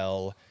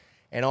AFL,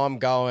 and I'm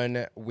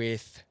going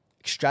with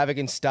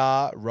Extravagant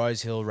Star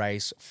Rosehill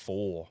Race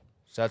 4.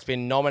 So it's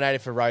been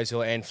nominated for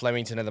Rosehill and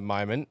Flemington at the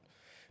moment,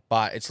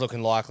 but it's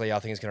looking likely I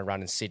think it's going to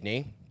run in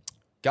Sydney.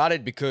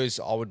 Gutted because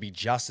I would be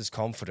just as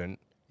confident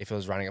if it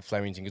was running at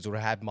Flemington because it would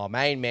have had my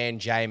main man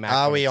J-Mac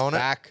Are we on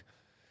back.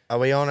 Are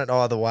we on it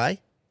either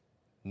way?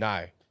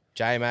 No.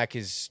 J-Mac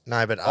is...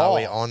 No, but are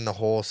we on the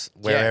horse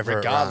wherever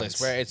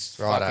regardless, it runs? where it's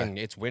Righto. fucking,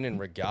 it's winning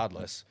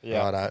regardless.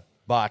 Yeah. Righto.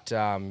 But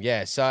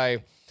so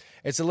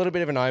it's a little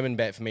bit of an omen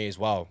bet for me as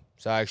well.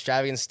 So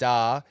Extravagant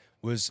Star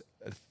was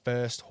the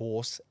first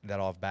horse that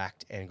I've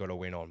backed and got a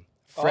win on.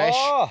 Fresh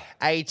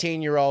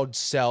 18-year-old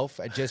self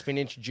had just been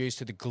introduced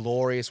to the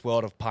glorious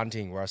world of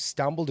punting, where I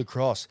stumbled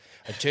across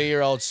a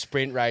 2-year-old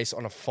sprint race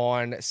on a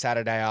fine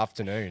Saturday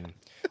afternoon.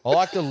 I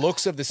liked the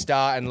looks of the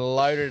star and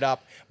loaded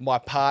up my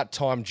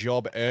part-time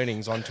job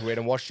earnings onto it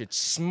and watched it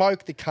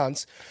smoke the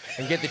cunts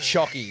and get the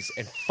chockies.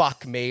 And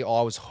fuck me,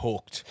 I was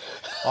hooked.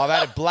 I've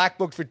had it black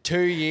booked for 2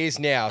 years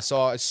now.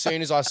 So as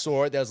soon as I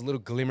saw it, there was a little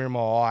glimmer in my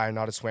eye and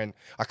I just went,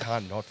 I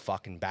can't not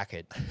fucking back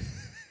it.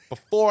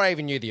 Before I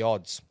even knew the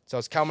odds. So I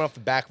was coming off the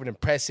back of an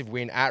impressive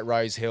win at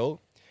Rosehill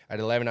at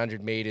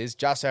 1,100 metres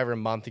just over a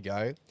month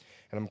ago.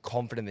 And I'm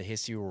confident the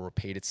history will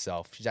repeat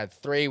itself. She's had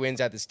 3 wins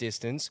at this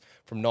distance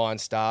from 9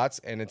 starts.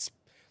 And it's,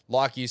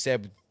 like you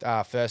said,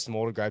 first and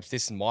Water Grapes,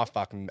 this is my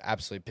fucking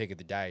absolute pick of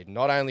the day.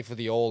 Not only for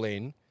the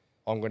all-in,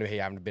 I'm going to be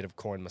having a bit of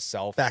coin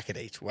myself. Back it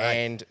each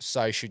way. And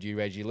so should you,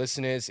 Reggie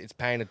listeners. It's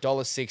paying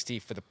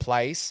 $1.60 for the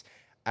place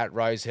at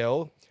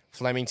Rosehill.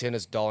 Flemington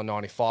is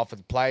 $1.95 for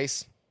the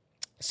place.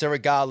 So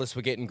regardless,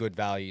 we're getting good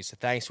value. So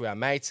thanks to our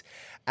mates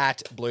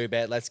at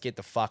Bluebet. Let's get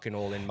the fucking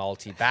all-in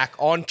multi back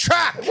on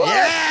track.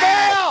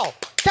 Yeah!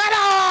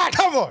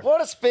 Come on.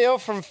 What a spiel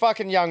from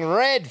fucking young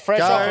Red. Fresh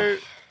Go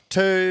off.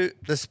 to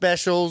the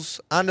specials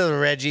under the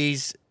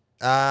Reggies.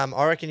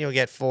 I reckon you'll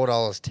get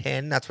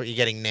 $4.10. That's what you're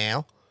getting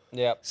now.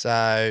 Yep.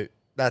 So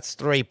that's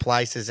 3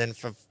 places. And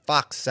for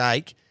fuck's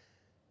sake,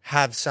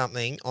 have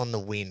something on the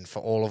win for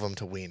all of them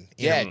to win.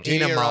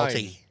 In a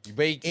multi.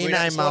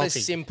 It's not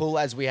as simple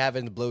as we have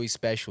in the Bluey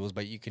specials,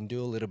 but you can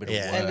do a little bit of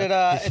work. And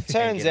it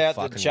turns out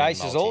that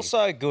Jace is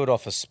also good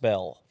off a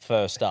spell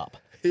first up.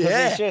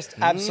 Yeah. He's just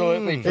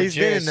absolutely produced.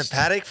 He's been in the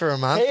paddock for a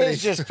month.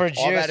 He's just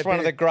produced one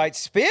of the great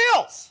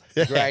spiels.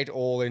 Great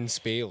all-in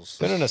spiels.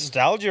 Bit of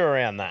nostalgia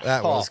around that.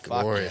 That was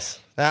glorious.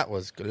 That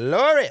was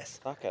glorious.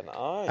 Fucking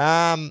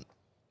oath.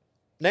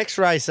 Next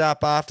race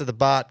up after the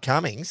Bart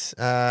Cummings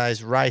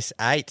is race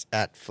 8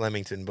 at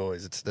Flemington,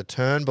 boys. It's the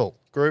Turnbull,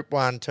 Group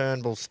 1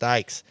 Turnbull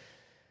Stakes.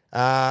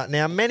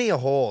 Now, many a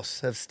horse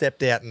have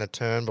stepped out in the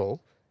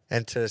Turnbull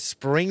and to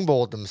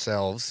springboard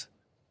themselves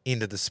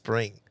into the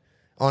spring,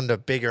 onto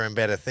bigger and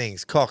better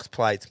things. Cox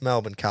Plates,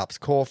 Melbourne Cups,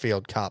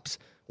 Caulfield Cups.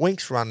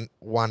 Winks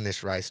won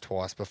this race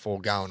twice before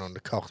going on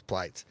to Cox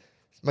Plates.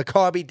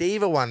 Maccabi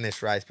Diva won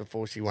this race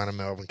before she won a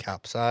Melbourne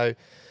Cup. So,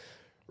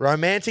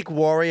 Romantic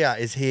Warrior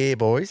is here,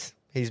 boys.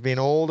 He's been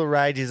all the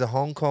rage. He's a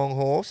Hong Kong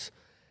horse.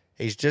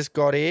 He's just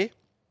got here.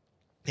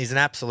 He's an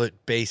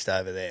absolute beast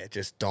over there.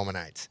 Just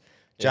dominates.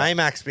 Yeah.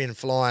 J-Mac's been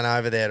flying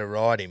over there to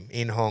ride him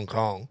in Hong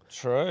Kong.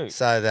 True.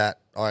 So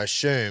that, I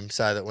assume,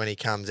 so that when he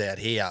comes out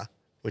here,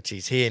 which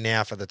he's here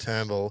now for the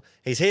Turnbull,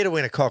 he's here to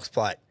win a Cox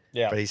Plate.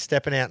 Yeah. But he's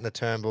stepping out in the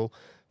Turnbull.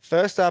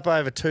 First up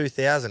over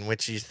 2,000,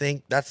 which you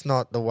think that's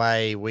not the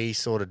way we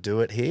sort of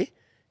do it here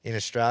in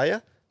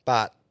Australia.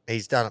 But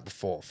he's done it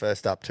before.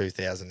 First up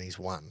 2,000, he's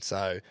won.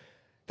 So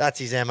that's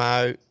his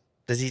MO.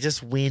 Does he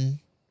just win?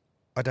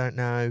 I don't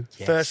know.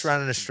 Yes. First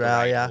run in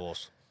Australia.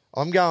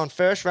 I'm going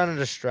first run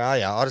in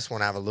Australia. I just want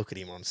to have a look at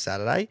him on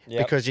Saturday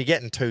because you're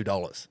getting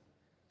 $2.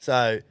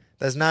 So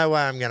there's no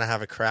way I'm going to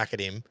have a crack at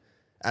him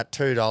at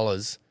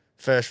 $2,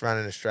 first run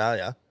in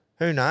Australia.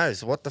 Who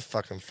knows what the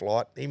fucking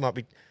flight? He might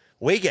be.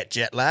 We get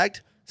jet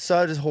lagged.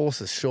 So does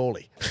horses,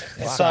 surely.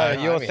 So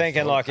you're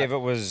thinking like if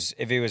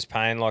he was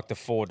paying like the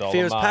 $4 If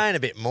he was mark. paying a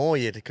bit more,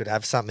 you could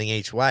have something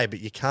each way, but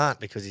you can't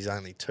because he's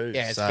only 2.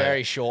 Yeah, it's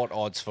very short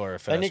odds for a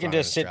first Then you can run in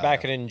just sit Australia.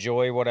 back and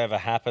enjoy whatever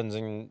happens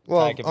and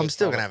Well, take a bit I'm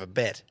still from going to it. have a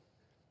bet,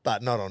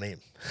 but not on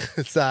him.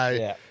 So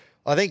Yeah.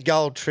 I think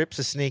Gold Trip's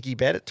a sneaky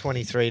bet at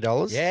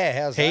 $23. Yeah,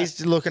 how's that?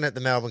 He's looking at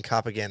the Melbourne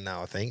Cup again,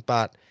 though, I think,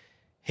 but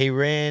he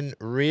ran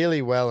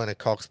really well in a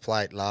Cox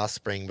Plate last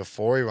spring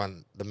before he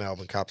won the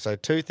Melbourne Cup. So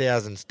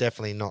 2,000's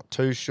definitely not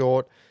too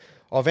short.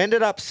 I've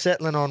ended up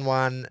settling on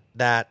one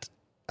that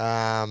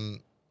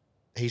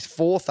he's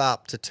 4th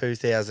up to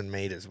 2,000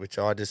 metres, which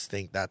I just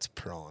think that's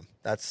prime.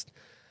 That's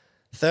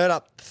third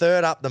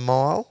up the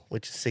mile,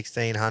 which is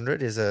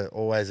 1,600, is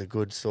always a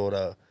good sort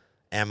of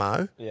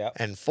ammo. Yeah.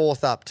 And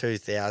 4th up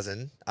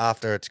 2,000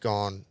 after it's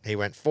gone. He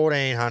went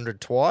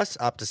 1,400 twice,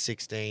 up to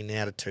 16,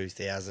 now to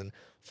 2,000.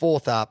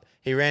 4th up.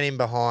 He ran in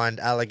behind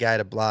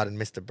Alligator Blood and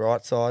Mr.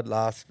 Brightside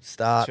last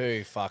start.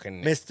 Two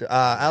fucking Mr.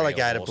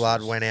 Alligator horses.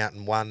 Blood went out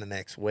and won the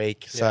next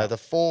week. So the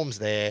form's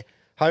there.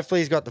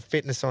 Hopefully he's got the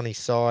fitness on his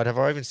side. Have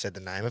I even said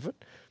the name of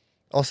it?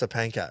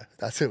 Osipenko.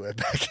 That's who we're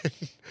backing.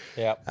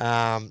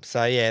 Yeah.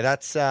 So, yeah,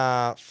 that's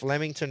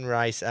Flemington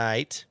Race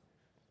 8.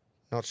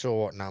 Not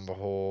sure what number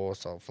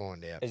horse. I'll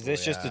find out. Is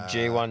this just a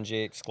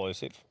G1G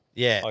exclusive?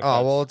 Yeah. Like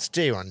Well, it's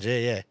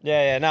G1G, yeah.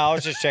 Yeah. No, I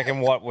was just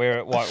checking what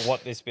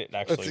this bit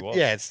actually was.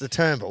 Yeah, it's the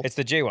Turnbull. It's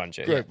the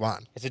G1G. Group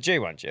 1. It's a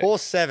G1G.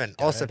 Horse 7,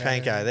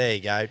 Osipenko. There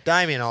you go.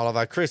 Damien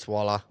Oliver, Chris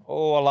Waller.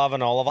 Oh, I love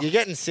an Oliver. You're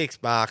getting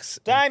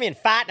 $6. Damien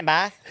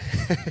Fattenbath.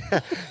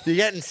 You're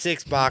getting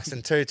 $6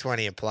 and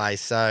 $2.20 a place.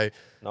 So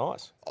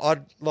Nice.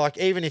 I'd like,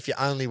 even if you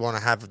only want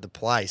to have the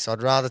place,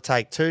 I'd rather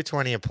take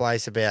 $2.20 a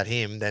place about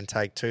him than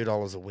take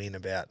 $2 a win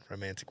about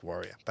Romantic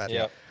Warrior. But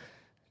Yeah.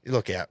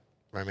 look out,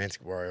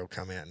 Romantic Warrior will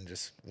come out and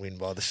just win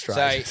by the So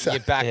straight. you're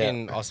back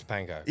in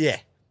Osipenko. Yeah,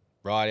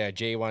 Right,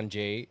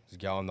 G1G is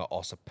going the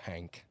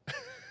Osipank.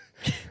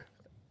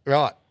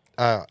 right.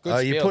 Good You're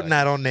spiel, putting though.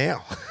 that on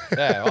now.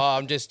 Yeah,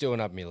 I'm just doing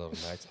up my little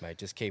notes, mate.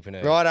 Just keeping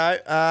it.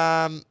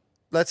 Righto.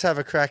 Let's have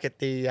a crack at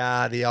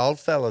the old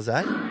fellas,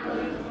 eh?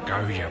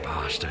 Go, you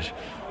bastard.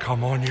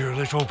 Come on, you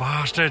little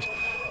bastard.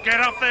 Get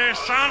up there,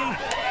 son.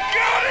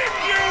 Got him,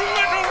 you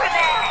little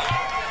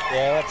ripper.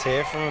 Yeah, let's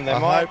hear from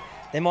them.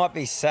 They might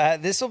be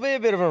sad. This will be a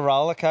bit of a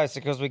roller coaster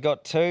because we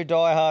got 2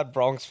 diehard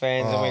Bronx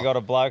fans and we got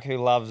a bloke who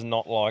loves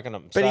not liking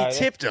them. But he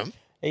tipped them.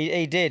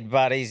 He did,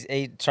 but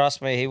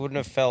trust me, he wouldn't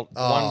have felt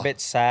one bit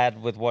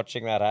sad with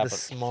watching that happen. The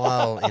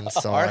smile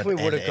inside. I reckon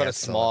we would have and got a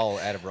outside. smile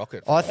out of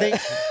Rocket. I think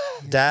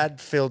Dad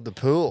filled the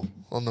pool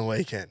on the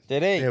weekend.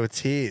 Did he? Yeah, with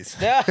tears.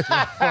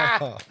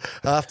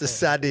 After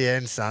Saturday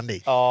and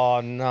Sunday.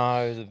 Oh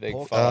no, the big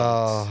fun.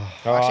 Oh,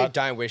 I actually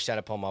don't wish that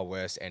upon my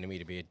worst enemy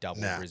to be a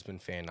double Nah. Brisbane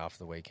fan after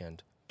the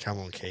weekend. come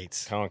on,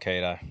 Keats. Come on,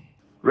 Keto.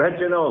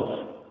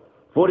 Reginald,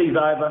 footy's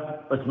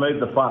over. Let's move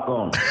the fuck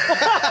on.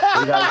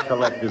 Keto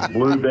Collector's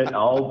Bluebet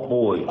Old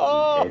Boys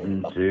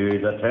heading to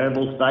the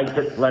Turnbull Stakes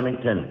at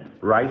Flemington.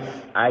 Race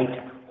 8,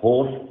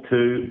 Horse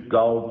 2,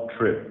 Gold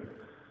Trip.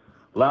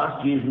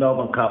 Last year's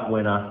Melbourne Cup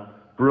winner,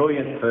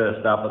 brilliant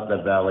first up at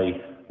the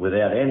Valley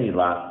without any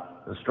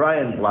luck.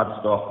 Australian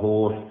bloodstock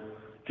horse,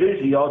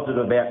 juicy odds of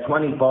about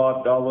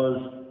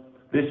 $25.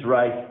 This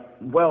race,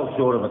 well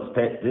short of its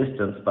pet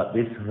distance, but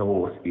this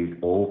horse is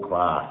all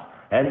class.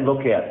 And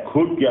look out,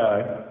 could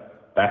go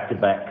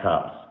back-to-back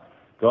cups.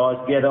 Guys,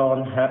 get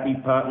on. Happy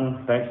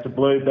punting. Thanks to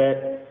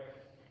Bluebet.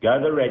 Go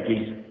the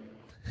Reggies.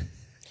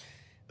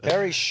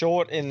 Very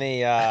short in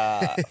the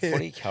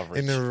footy coverage.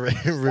 In the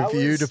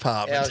review Our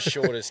department.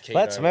 shortest Keto.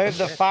 Let's move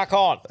the fuck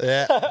on.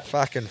 Yeah,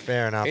 fucking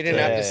fair enough. He didn't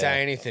there. have to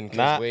say anything because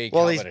Nah. we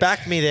Well, covered he's it.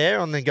 backed me there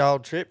on the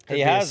gold trip. Could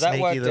He be a has. That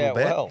sneaky worked little out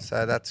bet, well.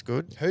 so that's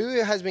good.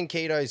 Who has been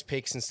Keto's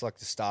pick since like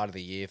the start of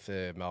the year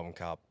for Melbourne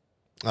Cup?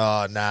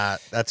 Oh, nah,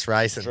 that's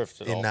racing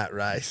Drifted in off. that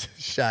race.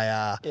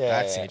 Shayar.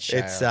 That's it.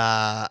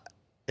 Shale.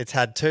 It's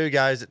had 2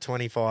 goes at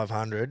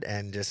 2,500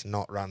 and just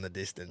not run the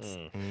distance.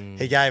 Mm.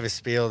 He gave a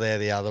spiel there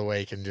the other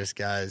week and just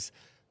goes,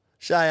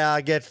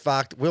 Shayar, get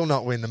fucked. Will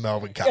not win the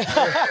Melbourne Cup.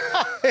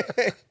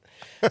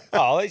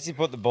 Oh, at least he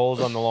put the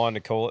balls on the line to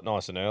call it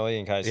nice and early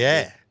in case.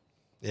 Yeah.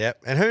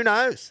 Yep. And who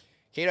knows?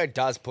 Keto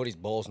does put his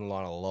balls in the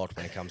line a lot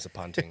when it comes to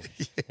punting.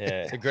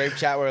 Yeah. The group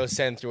chat where he'll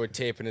send through a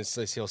tip and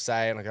he'll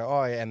say it and I go,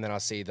 oh yeah, and then I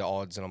see the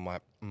odds and I'm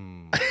like,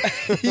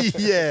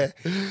 Yeah.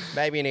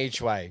 maybe in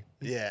each way.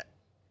 Yeah.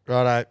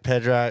 Righto,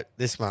 Pedro,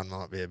 this one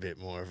might be a bit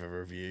more of a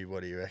review.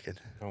 What do you reckon?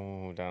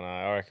 Oh, don't know.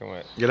 I reckon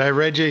we're. G'day,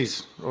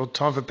 Reggies. Well,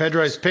 time for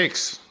Pedro's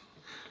picks.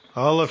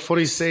 Oh, the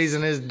footy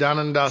season is done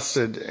and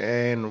dusted,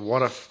 and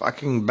what a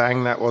fucking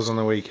bang that was on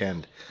the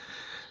weekend.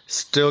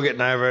 Still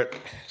getting over it.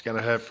 It's going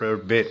to hurt for a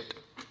bit.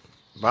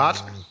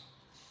 But,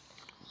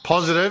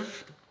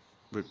 positive,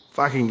 we're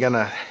fucking going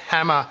to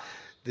hammer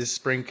this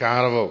spring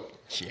carnival.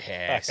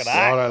 Yes.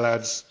 Righto,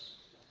 lads.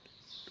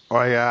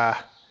 I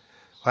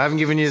haven't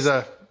given you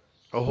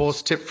a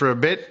horse tip for a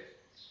bit.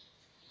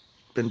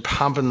 Been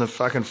pumping the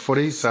fucking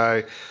footy,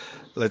 so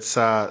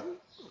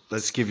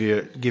let's give you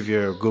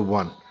a good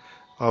one.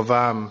 I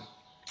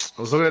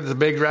was looking at the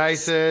big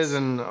races,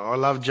 and I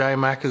love J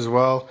Mac as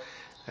well,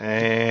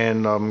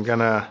 and I'm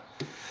gonna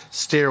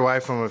steer away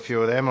from a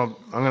few of them.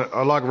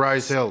 I like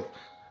Rose Hill,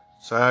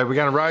 so we're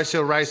going to Rose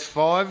Hill race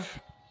 5,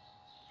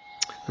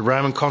 the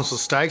Roman Consul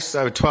Stakes,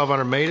 over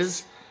 1,200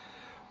 metres.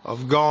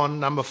 I've gone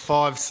number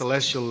 5,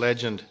 Celestial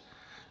Legend.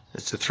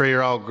 It's a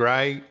 3-year-old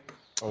grey.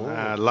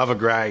 Love a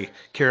grey.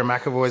 Kira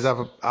McAvoy's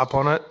up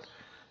on it.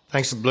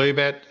 Thanks to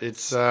Bluebet,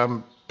 it's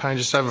paying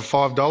just over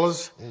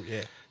 $5. Oh,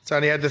 yeah. It's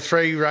only had the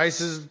 3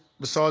 races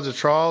besides the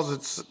trials.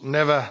 It's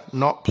never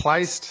not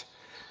placed.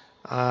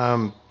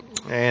 And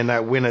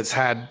that win it's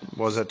had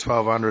was at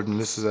 1,200, and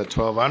this is at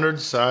 1,200.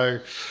 So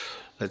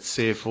let's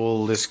see if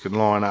all this can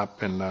line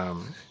up and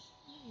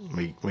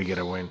we get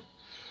a win.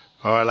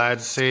 All right,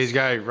 lads, see you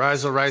go.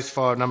 Rosal Race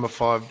 5, number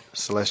 5,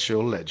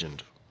 Celestial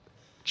Legend.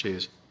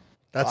 Cheers.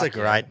 That's a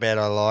great bet.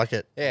 I like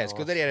it. Yeah, it's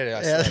good that he had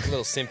a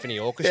little symphony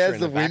orchestra There's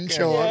in the the wind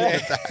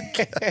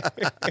background.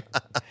 chime.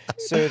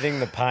 Soothing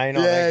the pain.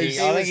 Yeah,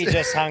 I think he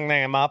just hung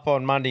them up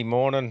on Monday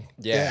morning.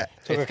 Yeah.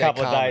 Took a If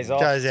couple they're of days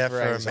calming. off. Goes out For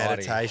for a anxiety.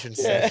 meditation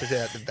session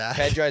out the back.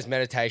 Pedro's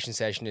meditation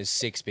session is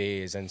 6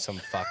 beers and some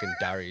fucking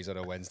durries on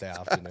a Wednesday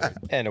afternoon.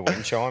 And a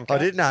wind chime. I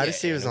did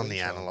notice Yeah, he was and a on the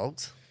wind chime.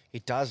 analogues. He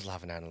does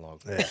love an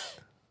analogue. Yeah.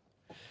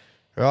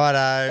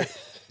 Righto.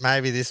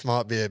 Maybe this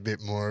might be a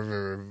bit more of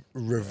a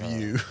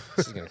review.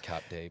 This is going to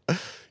cut deep.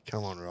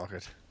 Come on,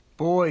 Rocket.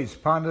 Boys,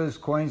 punters,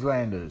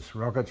 Queenslanders,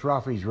 Rockets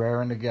roughies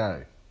raring to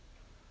go.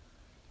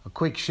 A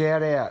quick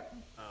shout out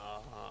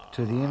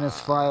to the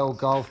Innisfail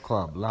Golf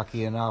Club.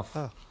 Lucky enough,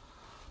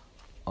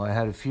 I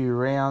had a few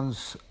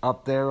rounds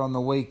up there on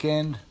the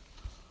weekend.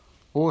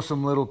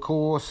 Awesome little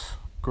course,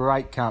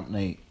 great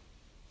company,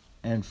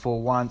 and for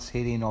once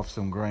hitting off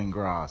some green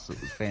grass. It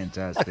was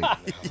fantastic.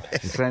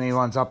 If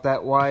anyone's up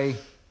that way,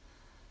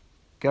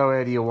 go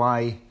out of your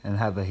way and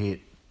have a hit.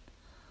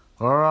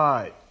 All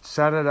right,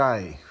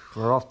 Saturday,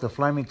 we're off to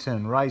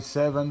Flemington, race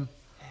 7,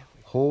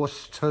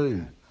 horse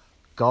 2,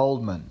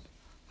 Goldman,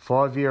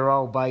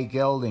 5-year-old Bay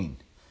Gelding.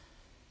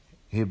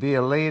 He'll be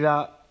a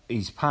leader.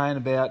 He's paying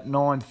about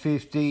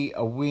 $9.50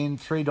 a win,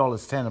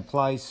 $3.10 a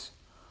place.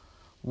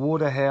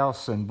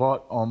 Waterhouse and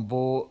Bot on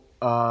board,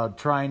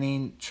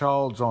 training,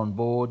 Child's on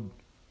board.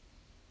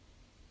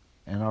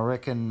 And I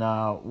reckon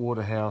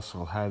Waterhouse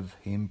will have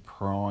him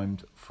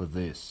primed for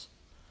this.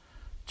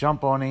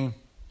 Jump on him,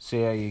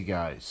 see how you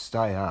go.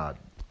 Stay hard.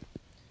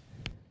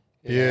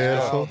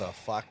 Yeah. How the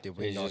fuck did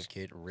we He's not just-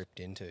 get ripped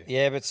into?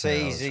 Yeah, but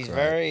see, was he's great.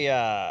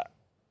 very.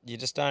 You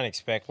just don't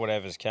expect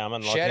whatever's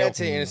coming. Like Shout out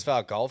to the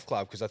Innisfail Golf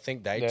Club because I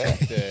think they took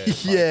the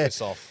Yeah.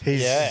 focus off.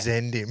 He's Yeah.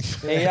 zenned him.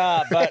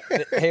 But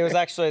he was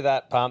actually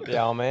that pumped,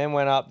 the old man.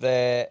 Went up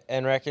there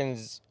and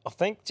reckons, I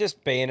think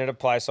just being at a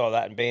place like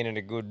that and being in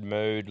a good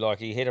mood, like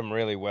he hit him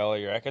really well,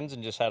 he reckons,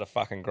 and just had a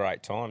fucking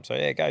great time. So,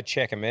 yeah, go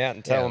check him out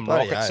and tell him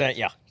bloody Rocket oath. sent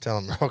you. Tell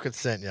him Rocket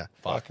sent you.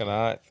 Fucking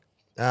oath.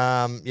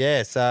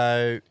 Yeah,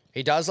 so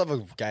He does love a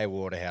gay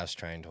Waterhouse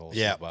trained horse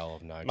Yeah. as well,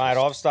 I've noticed. Mate,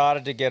 I've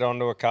started to get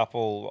onto a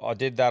couple. I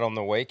did that on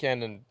the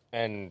weekend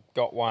and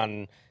got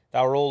one. They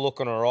were all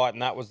looking all right,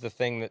 and that was the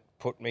thing that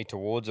put me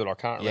towards it. I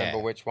can't remember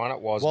Yeah. which one it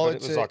was, Well, but it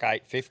it's was a- like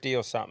 $8.50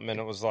 or something, and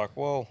it was like,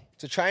 well,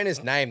 It's a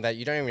trainer's name that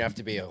you don't even have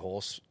to be a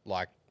horse,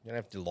 like, you don't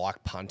have to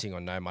like punting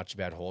or know much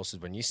about horses.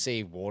 When you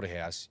see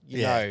Waterhouse,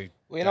 you know.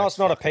 it's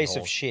not a fucking piece of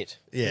horse. shit.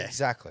 yeah.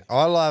 Exactly.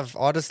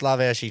 I just love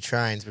how she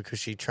trains because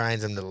she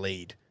trains them to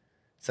lead.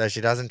 So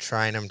she doesn't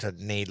train them to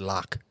need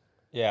luck.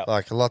 Yeah.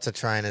 Like lots of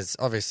trainers,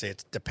 obviously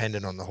it's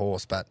dependent on the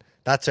horse, but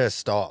that's her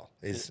style,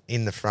 is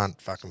in the front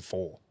fucking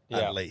 4 Yeah.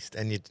 at least.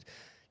 And you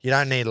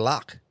don't need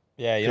luck.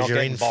 Yeah, you're 'cause not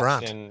getting in boxed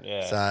front. in,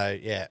 yeah. So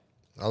yeah,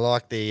 I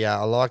like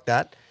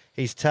that.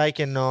 He's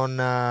taken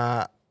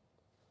on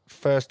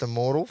First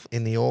Immortal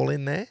in the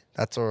all-in there.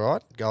 That's all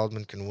right.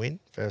 Goldman can win.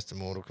 First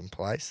Immortal can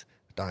place.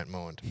 Don't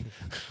mind.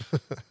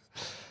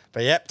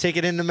 But yep,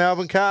 ticket in the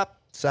Melbourne Cup.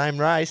 Same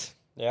race.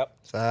 Yep.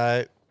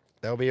 So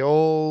they'll be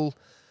all,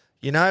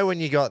 when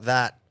you got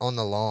that on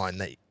the line,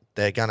 that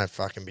they're going to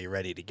fucking be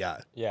ready to go.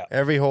 Yeah.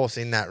 Every horse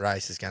in that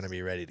race is going to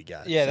be ready to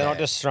go. Yeah, they're So not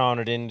just throwing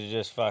it in to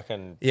just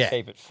fucking Yeah.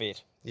 keep it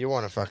fit. You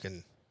want to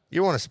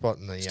spot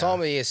in the This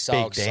time of year is so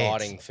big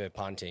exciting dance. for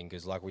punting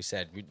because, like we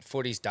said,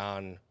 footy's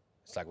done.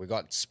 It's like we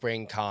got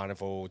spring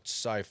carnival. It's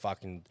so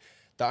fucking.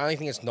 The only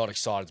thing that's not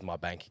excited is my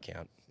bank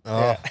account.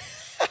 Oh,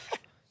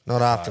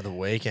 not after the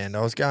weekend.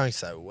 I was going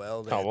so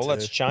well there. Oh, well,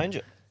 let's change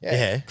it.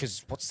 Yeah.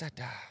 Because what's that?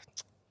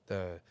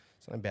 Something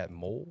about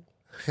mall.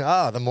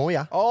 The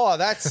Moya. Oh,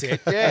 that's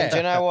it. And Yeah. do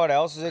you know what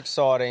else is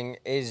exciting?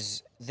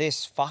 Is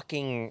this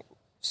fucking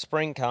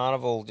spring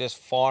carnival just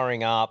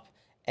firing up,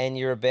 and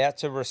you're about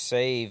to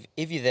receive,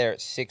 if you're there at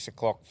 6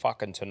 o'clock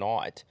fucking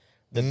tonight,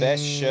 the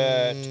best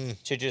shirt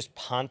to just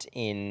punt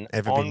in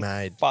Ever on been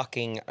made.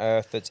 fucking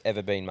earth that's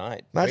ever been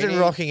made. Imagine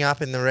rocking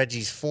up in the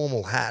Reggie's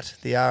formal hat,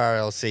 the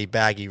RLC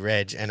baggy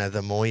Reg, and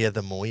the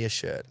Moya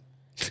shirt.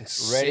 Ready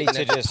Sitting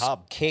to at the just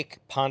pub. kick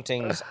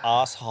punting's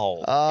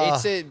asshole.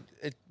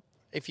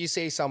 If you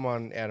see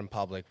someone out in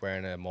public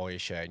wearing a Moya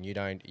shirt and you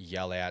don't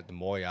yell out the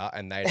Moya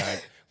and they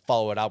don't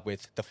follow it up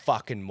with the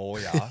fucking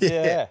Moya,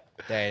 Yeah.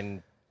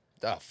 then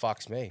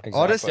fucks me.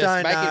 I just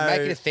don't make know.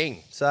 Make it a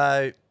thing.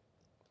 So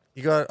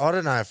you got. I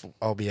don't know if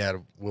we'll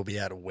be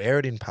able to wear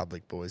it in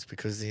public, boys,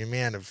 because the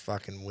amount of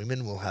fucking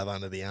women we'll have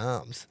under the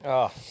arms.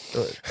 Oh.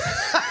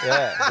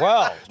 Yeah.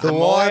 Well, The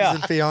more wives ya-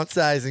 and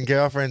fiancés and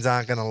girlfriends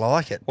aren't going to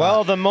like it.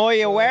 Well, the more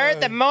you wear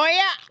it, the more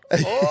you.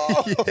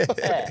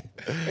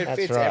 It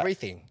fits right.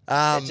 everything.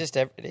 It just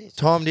it is.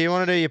 Tom, do you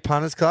want to do your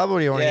punters club or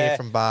do you want to Yeah. hear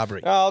from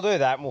Barbary? No, I'll do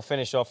that, and we'll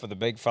finish off with the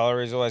big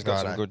fella. He's always got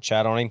some Righto. good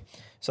chat on him.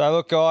 So,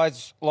 look,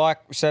 guys,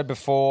 like we said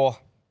before,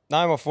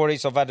 no more footy,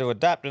 so I've had to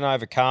adapt and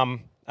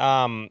overcome.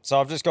 So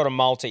I've just got a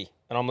multi,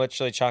 and I'm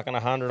literally chucking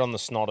 100 on the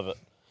snot of it.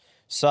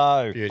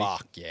 So,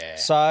 Fuck yeah.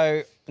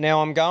 so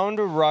now I'm going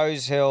to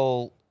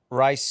Rosehill,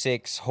 race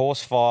 6,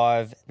 horse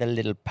 5, the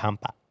Little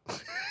Pumper.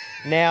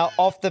 Now,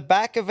 off the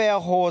back of our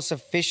horse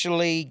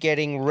officially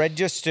getting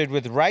registered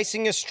with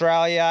Racing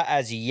Australia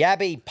as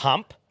Yabby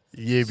Pump.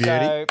 You beauty.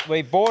 So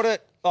we bought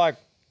it, like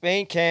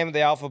me and Cam,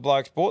 the Alpha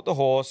Blokes, bought the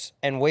horse,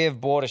 and we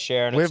have bought a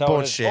share in it. We've So bought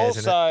it is shares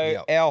in it.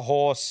 also our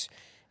horse,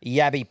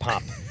 Yabby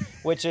Pump,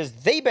 which is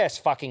the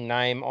best fucking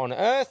name on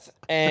earth,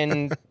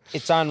 and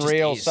it's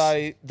unreal. is.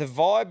 So the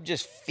vibe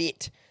just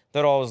fit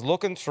that I was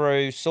looking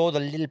through, saw the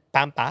Little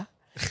Pumper,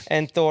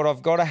 and thought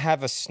I've got to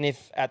have a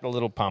sniff at the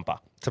Little Pumper.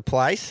 To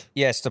place?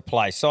 Yes, to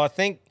play. So I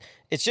think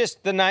it's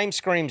just the name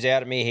screams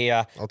out at me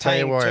here. I'll tell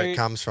you Paying where two- it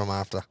comes from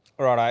after.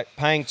 Righto,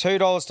 paying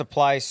 $2 to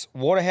place,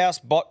 Waterhouse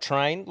bot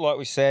train, like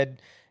we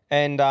said,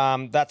 and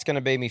that's going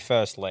to be my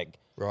first leg.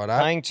 Righto.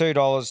 Paying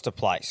 $2 to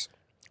place,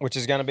 which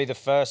is going to be the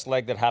first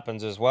leg that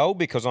happens as well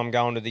because I'm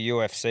going to the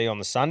UFC on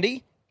the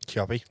Sunday.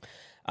 Choppy.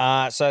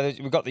 So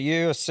we've got the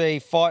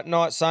UFC fight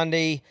night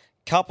Sunday.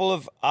 Couple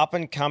of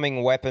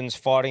up-and-coming weapons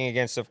fighting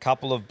against a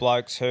couple of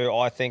blokes who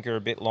I think are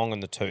a bit long in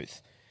the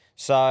tooth.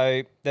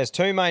 So there's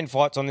two main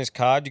fights on this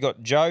card. You've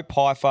got Joe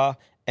Pfeiffer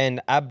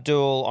and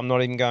Abdul. I'm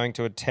not even going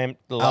to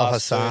attempt the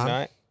last two.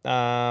 Al-Hassan.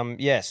 No.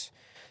 Yes.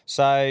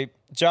 So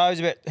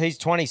Joe's he's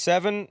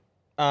 27.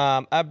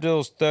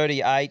 Abdul's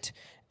 38.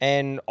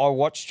 And I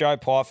watched Joe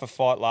Pfeiffer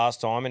fight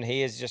last time, and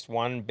he is just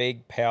one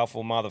big,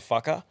 powerful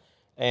motherfucker.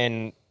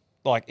 And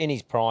like in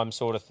his prime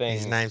sort of thing.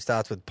 His name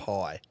starts with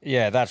pie.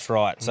 Yeah, that's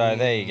right. So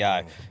there you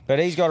go. But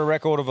he's got a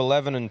record of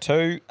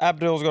 11-2.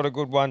 Abdul's got a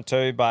good one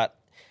too, but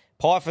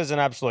Pfeiffer's an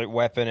absolute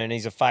weapon, and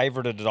he's a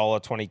favourite at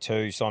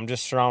 $1.22. So I'm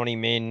just throwing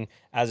him in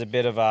as a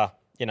bit of a,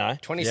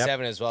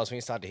 27 as well, so when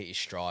you start to hit your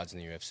strides in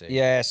the UFC.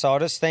 Yeah, so I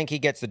just think he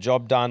gets the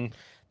job done.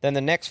 Then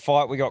the next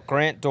fight, we got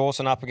Grant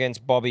Dawson up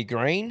against Bobby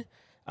Green.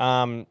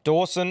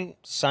 Dawson,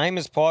 same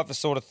as Pfeiffer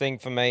sort of thing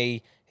for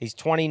me. He's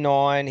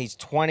 29. He's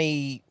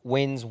 20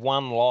 wins,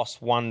 1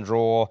 loss, 1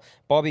 draw.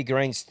 Bobby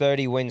Green's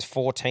 30 wins,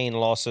 14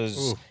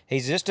 losses. Ooh.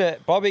 He's just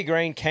Bobby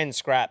Green can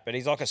scrap, but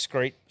he's like a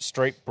street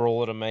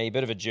brawler to me,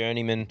 bit of a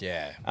journeyman.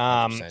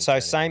 Yeah. So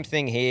same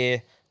thing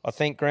here. I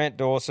think Grant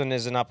Dawson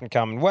is an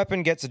up-and-coming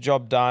weapon, gets the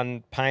job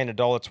done, paying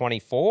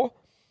 $1.24.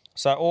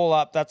 So all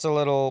up, that's a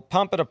little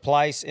pump at a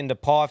place into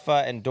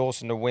Pfeiffer and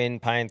Dawson to win,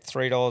 paying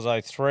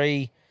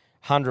 $3.03,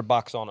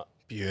 $100 on it.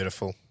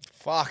 Beautiful.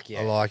 Fuck yeah.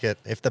 I like it.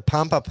 If the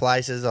pumper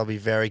places, I'll be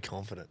very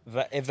confident.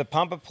 If the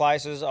pumper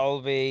places,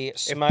 I'll be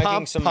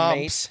smoking some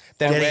pumps, meat.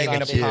 then Getting we're in going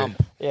the to queue.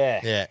 pump. Yeah.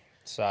 Yeah.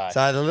 So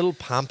the little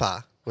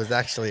pumper was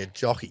actually a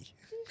jockey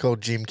called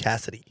Jim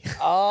Cassidy.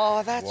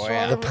 oh, that's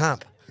right. The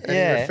pump. And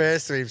Yeah. he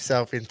refers to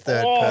himself in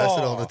third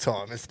person all the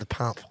time. It's the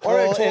pump.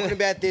 Why are we talking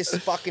about this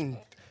fucking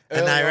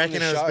And they earlier on reckon in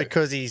the it was show?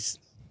 because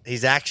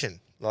his action.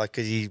 Like,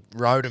 because he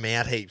rode him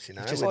out heaps,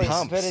 Just with,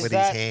 pump. his, But is with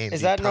that- his hands. is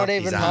He that not pumped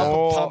his even arm.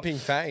 more- pumping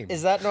fame.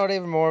 Is that not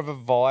even more of a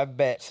vibe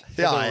bet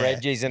for Oh, the yeah.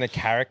 Reggies and a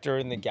character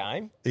in the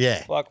game?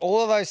 Yeah. Like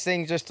all of those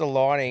things just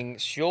aligning.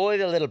 Surely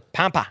the little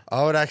pumper.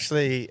 I would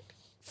actually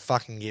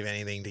fucking give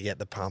anything to get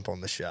the pump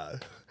on the show.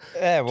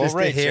 Yeah, well, Just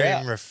to reach hear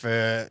out. him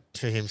refer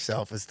to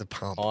himself as the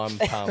pump. I'm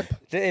pump.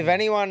 If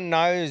anyone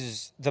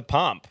knows the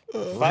pump,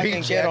 fucking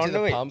Reach get out to onto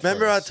the it. pump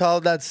Remember I first.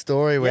 told that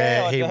story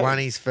where I he do. won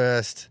his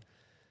first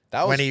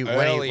That was when he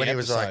early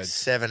was like episodes.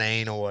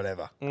 17 or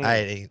whatever, Mm.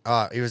 18.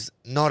 Oh, he was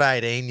not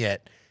 18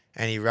 yet,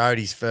 and he rode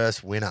his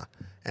first winner.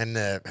 And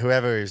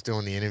whoever he was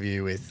doing the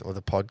interview with or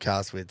the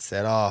podcast with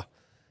said, "Oh,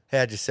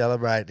 how'd you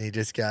celebrate?" And he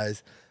just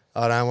goes,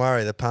 "Oh, don't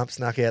worry, the pump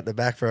snuck out the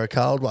back for a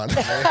cold one."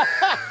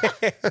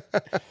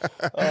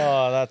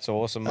 Oh, that's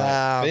awesome, mate.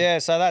 But yeah,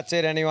 so that's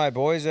it anyway,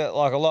 boys.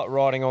 Like a lot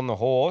riding on the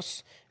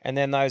horse. And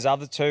then those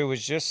other two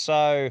was just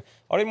so...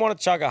 I didn't want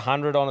to chuck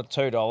 100 on a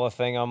 $2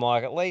 thing. I'm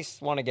like, at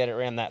least want to get it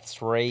around that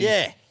 3.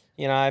 Yeah.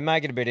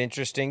 Make it a bit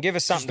interesting. Give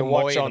us something the to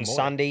watch Moy on and the Moy.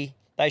 Sunday.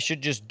 They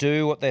should just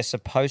do what they're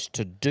supposed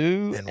to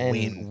do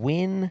And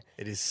win.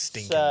 It is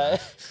stinking. So,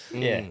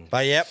 yeah.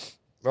 But yep,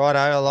 righto,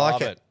 I like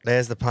Love it. it.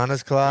 There's the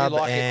Punters Club. You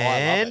like it,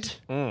 I love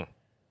And it.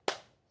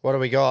 what do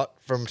we got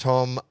from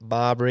Tom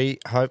Barbary?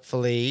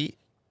 Hopefully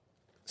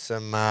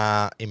some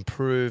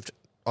improved.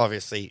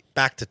 Obviously,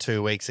 back to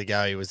 2 weeks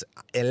ago, he was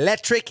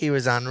electric. He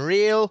was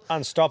unreal.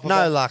 Unstoppable.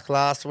 No luck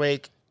last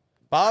week.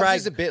 Barb's Craig-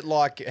 is a bit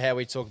like how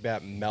we talk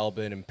about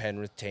Melbourne and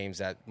Penrith teams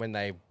that when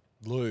they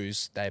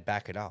lose, they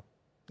back it up.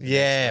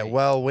 Yeah,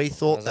 well, we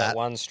thought that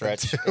one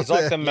stretch. It's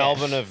like the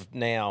Melbourne of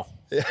now.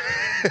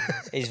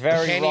 He's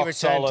very Can he rock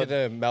return solid. to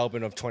the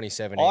Melbourne of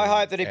 2017? I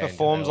hope that he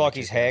performs like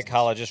his hair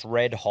colour, just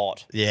red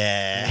hot.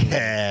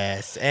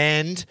 Yes.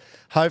 And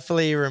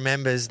hopefully he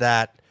remembers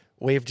that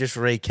we've just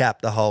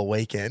recapped the whole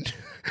weekend.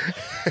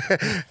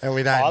 And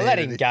we don't let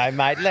him go,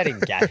 mate. Let him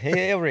go.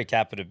 He'll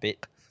recap it a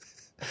bit.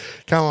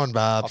 Come on,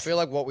 Barbs. I feel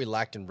like what we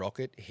lacked in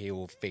Rocket, he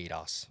will feed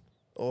us.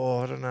 Oh,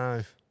 I don't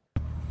know.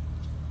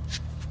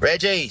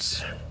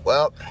 Reggie's.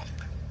 Well,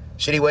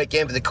 shitty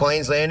weekend for the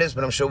Queenslanders,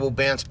 but I'm sure we'll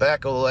bounce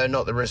back, although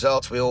not the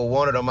results we all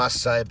wanted. I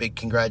must say a big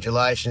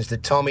congratulations to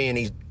Tommy and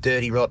his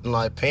dirty, rotten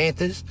low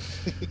Panthers.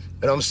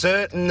 But I'm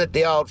certain that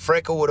the old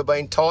freckle would have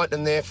been tight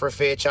in there for a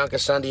fair chunk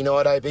of Sunday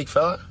night, eh, big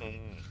fella?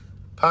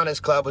 Punters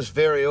Club was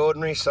very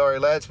ordinary, sorry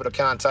lads, but I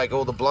can't take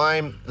all the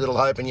blame. Little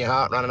hope in your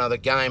heart, run another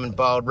game and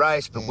bold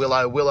race, but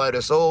Willow willowed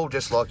us all,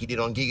 just like he did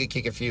on Giga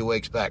Kick a few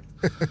weeks back.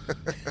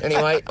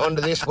 Anyway, on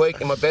to this week,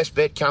 and my best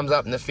bet comes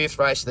up in the 5th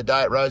race of the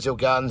day at Rosehill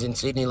Gardens in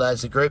Sydney,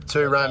 lads. The Group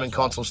 2 Roman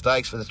Consul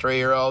Stakes for the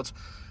 3-year-olds.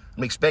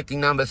 I'm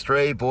expecting number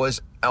 3, boys,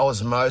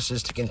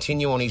 Osmosis, to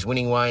continue on his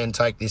winning way and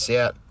take this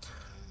out.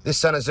 This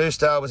son of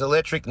Zoostar was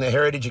electric in the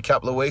Heritage a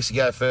couple of weeks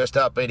ago, first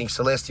up, beating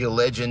Celestial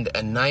Legend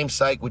and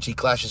Namesake, which he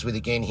clashes with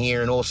again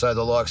here, and also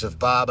the likes of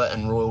Barber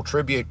and Royal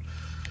Tribute.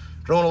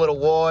 Drawn a little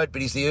wide,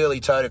 but he's the early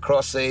toe to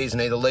cross these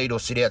and either lead or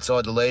sit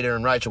outside the leader,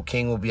 and Rachel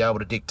King will be able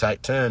to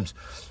dictate terms.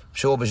 I'm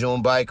sure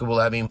Bajourn Baker will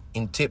have him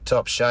in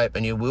tip-top shape,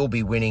 and he will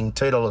be winning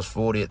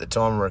 $2.40 at the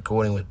time of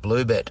recording with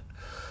Bluebet.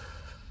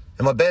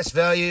 And my best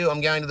value,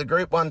 I'm going to the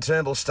Group 1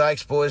 Turnbull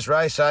Stakes, boys,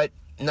 race 8.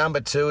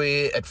 Number 2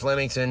 here at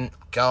Flemington,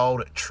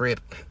 Gold Trip.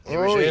 He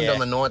resumed on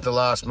the 9th of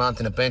last month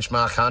in a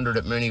benchmark 100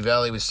 at Moonee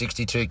Valley with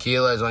 62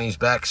 kilos on his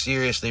back.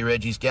 Seriously,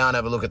 Reggie's, go and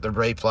have a look at the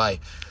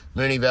replay.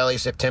 Moonee Valley,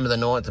 September the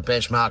 9th, the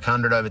benchmark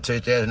 100 over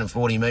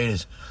 2,040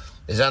 metres.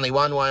 There's only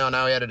one way I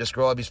know how to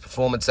describe his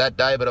performance that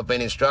day, but I've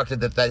been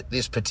instructed that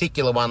this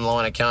particular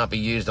one-liner can't be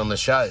used on the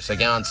show, so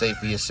go and see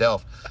for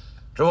yourself.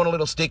 Drawn a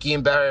little sticky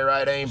in barrier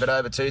 18, but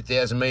over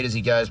 2,000 metres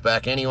he goes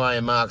back anyway,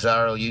 and Mark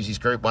Zara will use his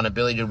Group 1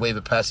 ability to weave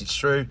a passage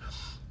through.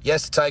 He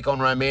has to take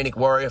on Romantic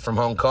Warrior from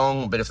Hong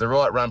Kong, but if the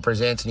right run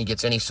presents and he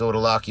gets any sort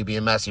of luck, he'll be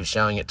a massive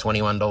showing at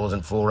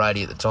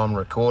 $21.480 at the time of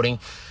recording.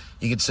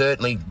 You could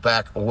certainly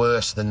back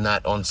worse than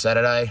that on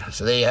Saturday.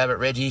 So there you have it,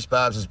 Reggie's.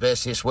 Barbs'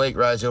 best this week.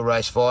 Rosehill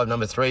Race 5,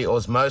 number 3,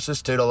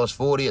 Osmosis,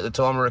 $2.40 at the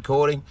time of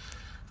recording.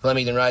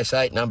 Flemington Race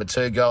 8, number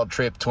 2, Gold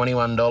Trip,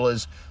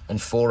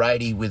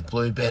 $21.480 with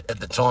Bluebet at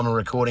the time of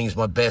recording is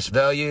my best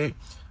value.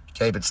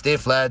 Keep it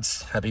stiff,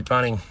 lads. Happy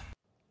punting.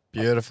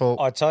 Beautiful.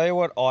 I tell you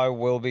what I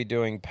will be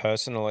doing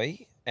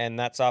personally, and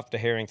that's after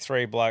hearing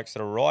 3 blokes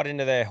that are right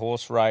into their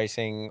horse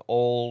racing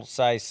all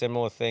say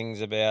similar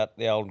things about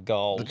the old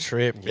Gold. The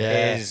Trip,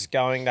 yeah. Is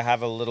going to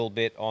have a little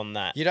bit on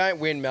that. You don't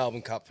win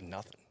Melbourne Cup for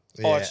nothing.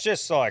 Oh, it's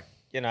just like,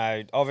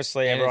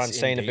 obviously And everyone's it's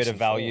seen a bit of indecent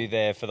value form.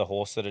 there for the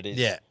horse that it is.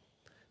 Yeah,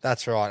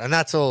 that's right. And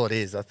that's all it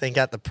is. I think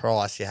at the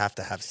price, you have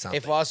to have something.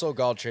 If I saw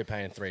Gold Trip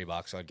paying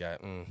 $3, I'd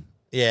go,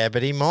 Yeah,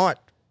 but he might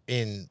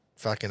in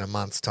fucking a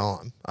month's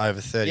time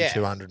over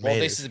 3,200 metres. Well,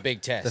 this is a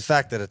big test. The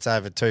fact that it's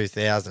over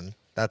 2,000,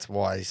 that's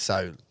why he's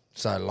so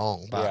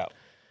long. But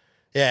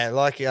yeah,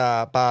 like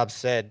Barb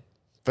said,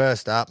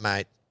 first up,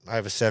 mate,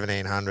 over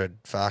 1,700.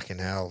 Fucking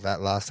hell,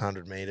 that last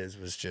 100 metres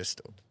was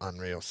just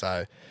unreal.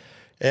 So,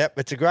 yep,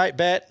 it's a great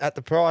bet at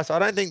the price. I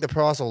don't think the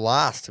price will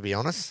last, to be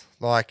honest.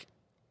 Like,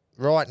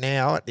 right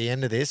now, at the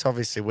end of this,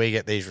 obviously we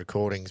get these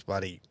recordings,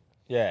 buddy.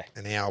 Yeah.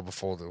 Half an hour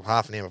before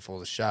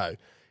the show.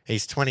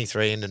 He's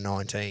 23 into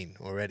 19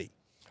 already.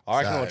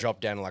 I reckon it'll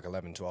drop down to like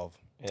 11, 12.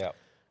 Yeah.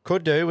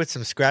 Could do with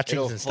some scratchings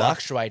It'll and stuff.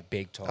 fluctuate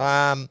big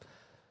time.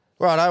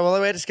 Righto,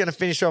 well, we're just going to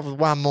finish off with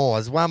one more.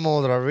 There's one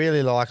more that I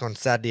really like on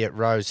Saturday at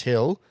Rose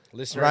Hill.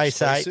 Listener Race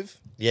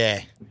exclusive? 8.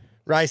 Yeah.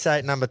 Race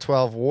 8, number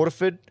 12,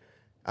 Waterford.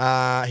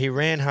 He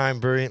ran home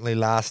brilliantly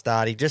last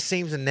start. He just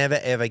seems to never,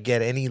 ever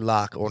get any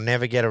luck or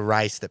never get a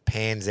race that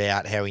pans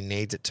out how he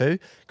needs it to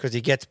because he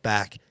gets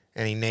back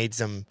and he needs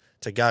them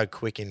to go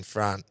quick in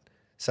front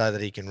so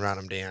that he can run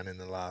them down in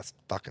the last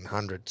fucking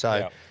 100.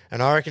 So,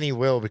 and I reckon he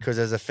will because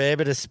there's a fair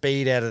bit of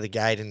speed out of the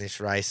gate in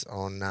this race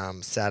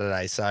on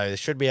Saturday. So they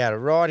should be able to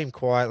ride him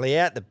quietly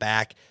out the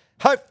back.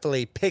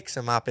 Hopefully picks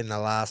him up in the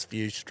last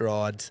few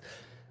strides.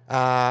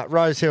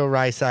 Rose Hill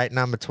Race 8,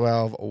 number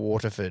 12,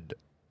 Waterford.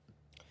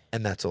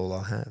 And that's all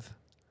I have.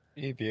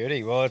 You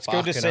beauty. Well, it's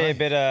good to see a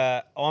bit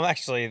of... I'm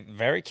actually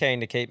very keen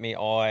to keep my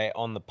eye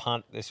on the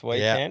punt this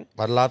weekend.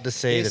 Yeah, I'd love to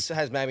see This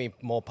has made me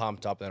more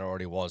pumped up than I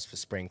already was for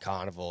Spring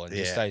Carnival and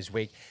just those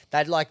weeks.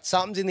 They'd like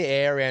something's in the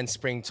air around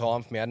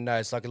springtime for me. I don't know.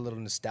 It's like a little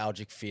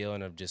nostalgic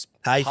feeling of just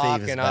hay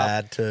parking fever's up.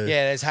 bad too.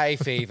 Yeah, there's hay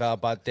fever,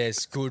 but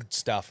there's good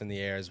stuff in the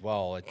air as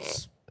well.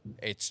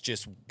 It's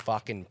just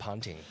fucking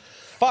punting.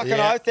 Fucking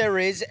oath there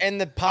is, and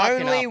the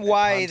Parking only up and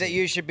way punting. that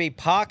you should be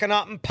parking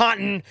up and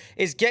punting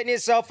is getting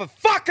yourself a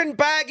fucking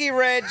baggy,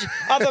 Reg,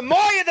 of the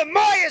Moya the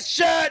Moya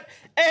shirt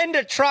and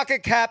a trucker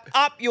cap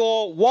up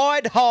your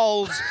wide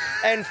holes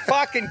and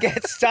fucking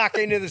get stuck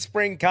into the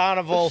Spring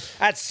Carnival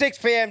at 6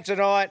 p.m.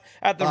 tonight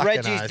at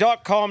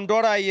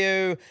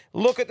thereggies.com.au.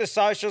 Look at the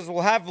socials.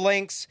 We'll have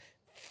links.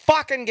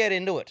 Fucking get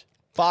into it.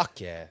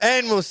 Fuck yeah.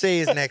 And we'll see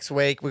you next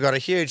week. We've got a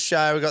huge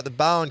show. We've got the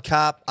Bowen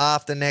Cup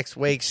after next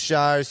week's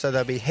show, so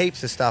there'll be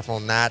heaps of stuff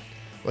on that.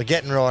 We're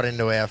getting right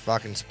into our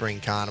fucking Spring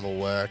Carnival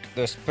work.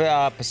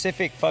 The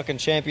Pacific fucking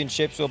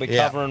Championships we'll be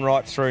covering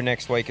right through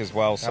next week as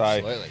well. So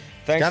absolutely.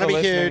 Thanks for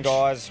listening, huge.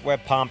 guys. We're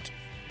pumped.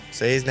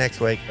 See you next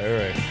week.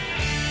 Bye.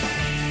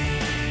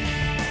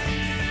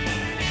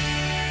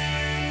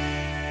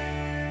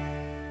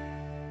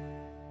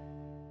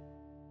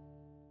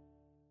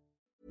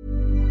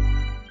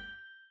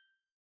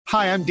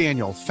 Hi, I'm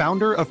Daniel,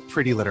 founder of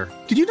Pretty Litter.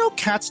 Did you know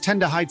cats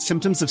tend to hide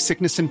symptoms of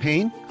sickness and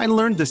pain? I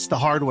learned this the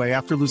hard way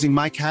after losing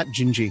my cat,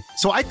 Gingy.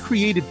 So I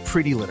created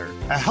Pretty Litter,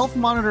 a health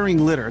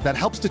monitoring litter that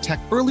helps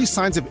detect early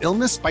signs of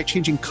illness by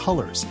changing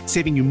colors,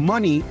 saving you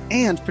money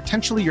and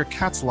potentially your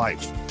cat's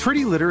life.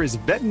 Pretty Litter is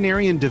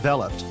veterinarian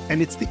developed, and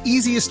it's the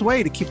easiest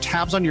way to keep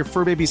tabs on your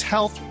fur baby's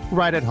health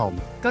right at home.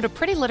 Go to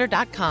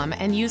prettylitter.com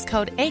and use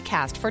code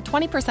ACAST for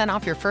 20%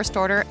 off your first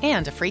order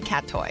and a free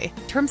cat toy.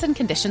 Terms and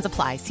conditions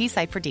apply. See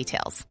site for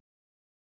details.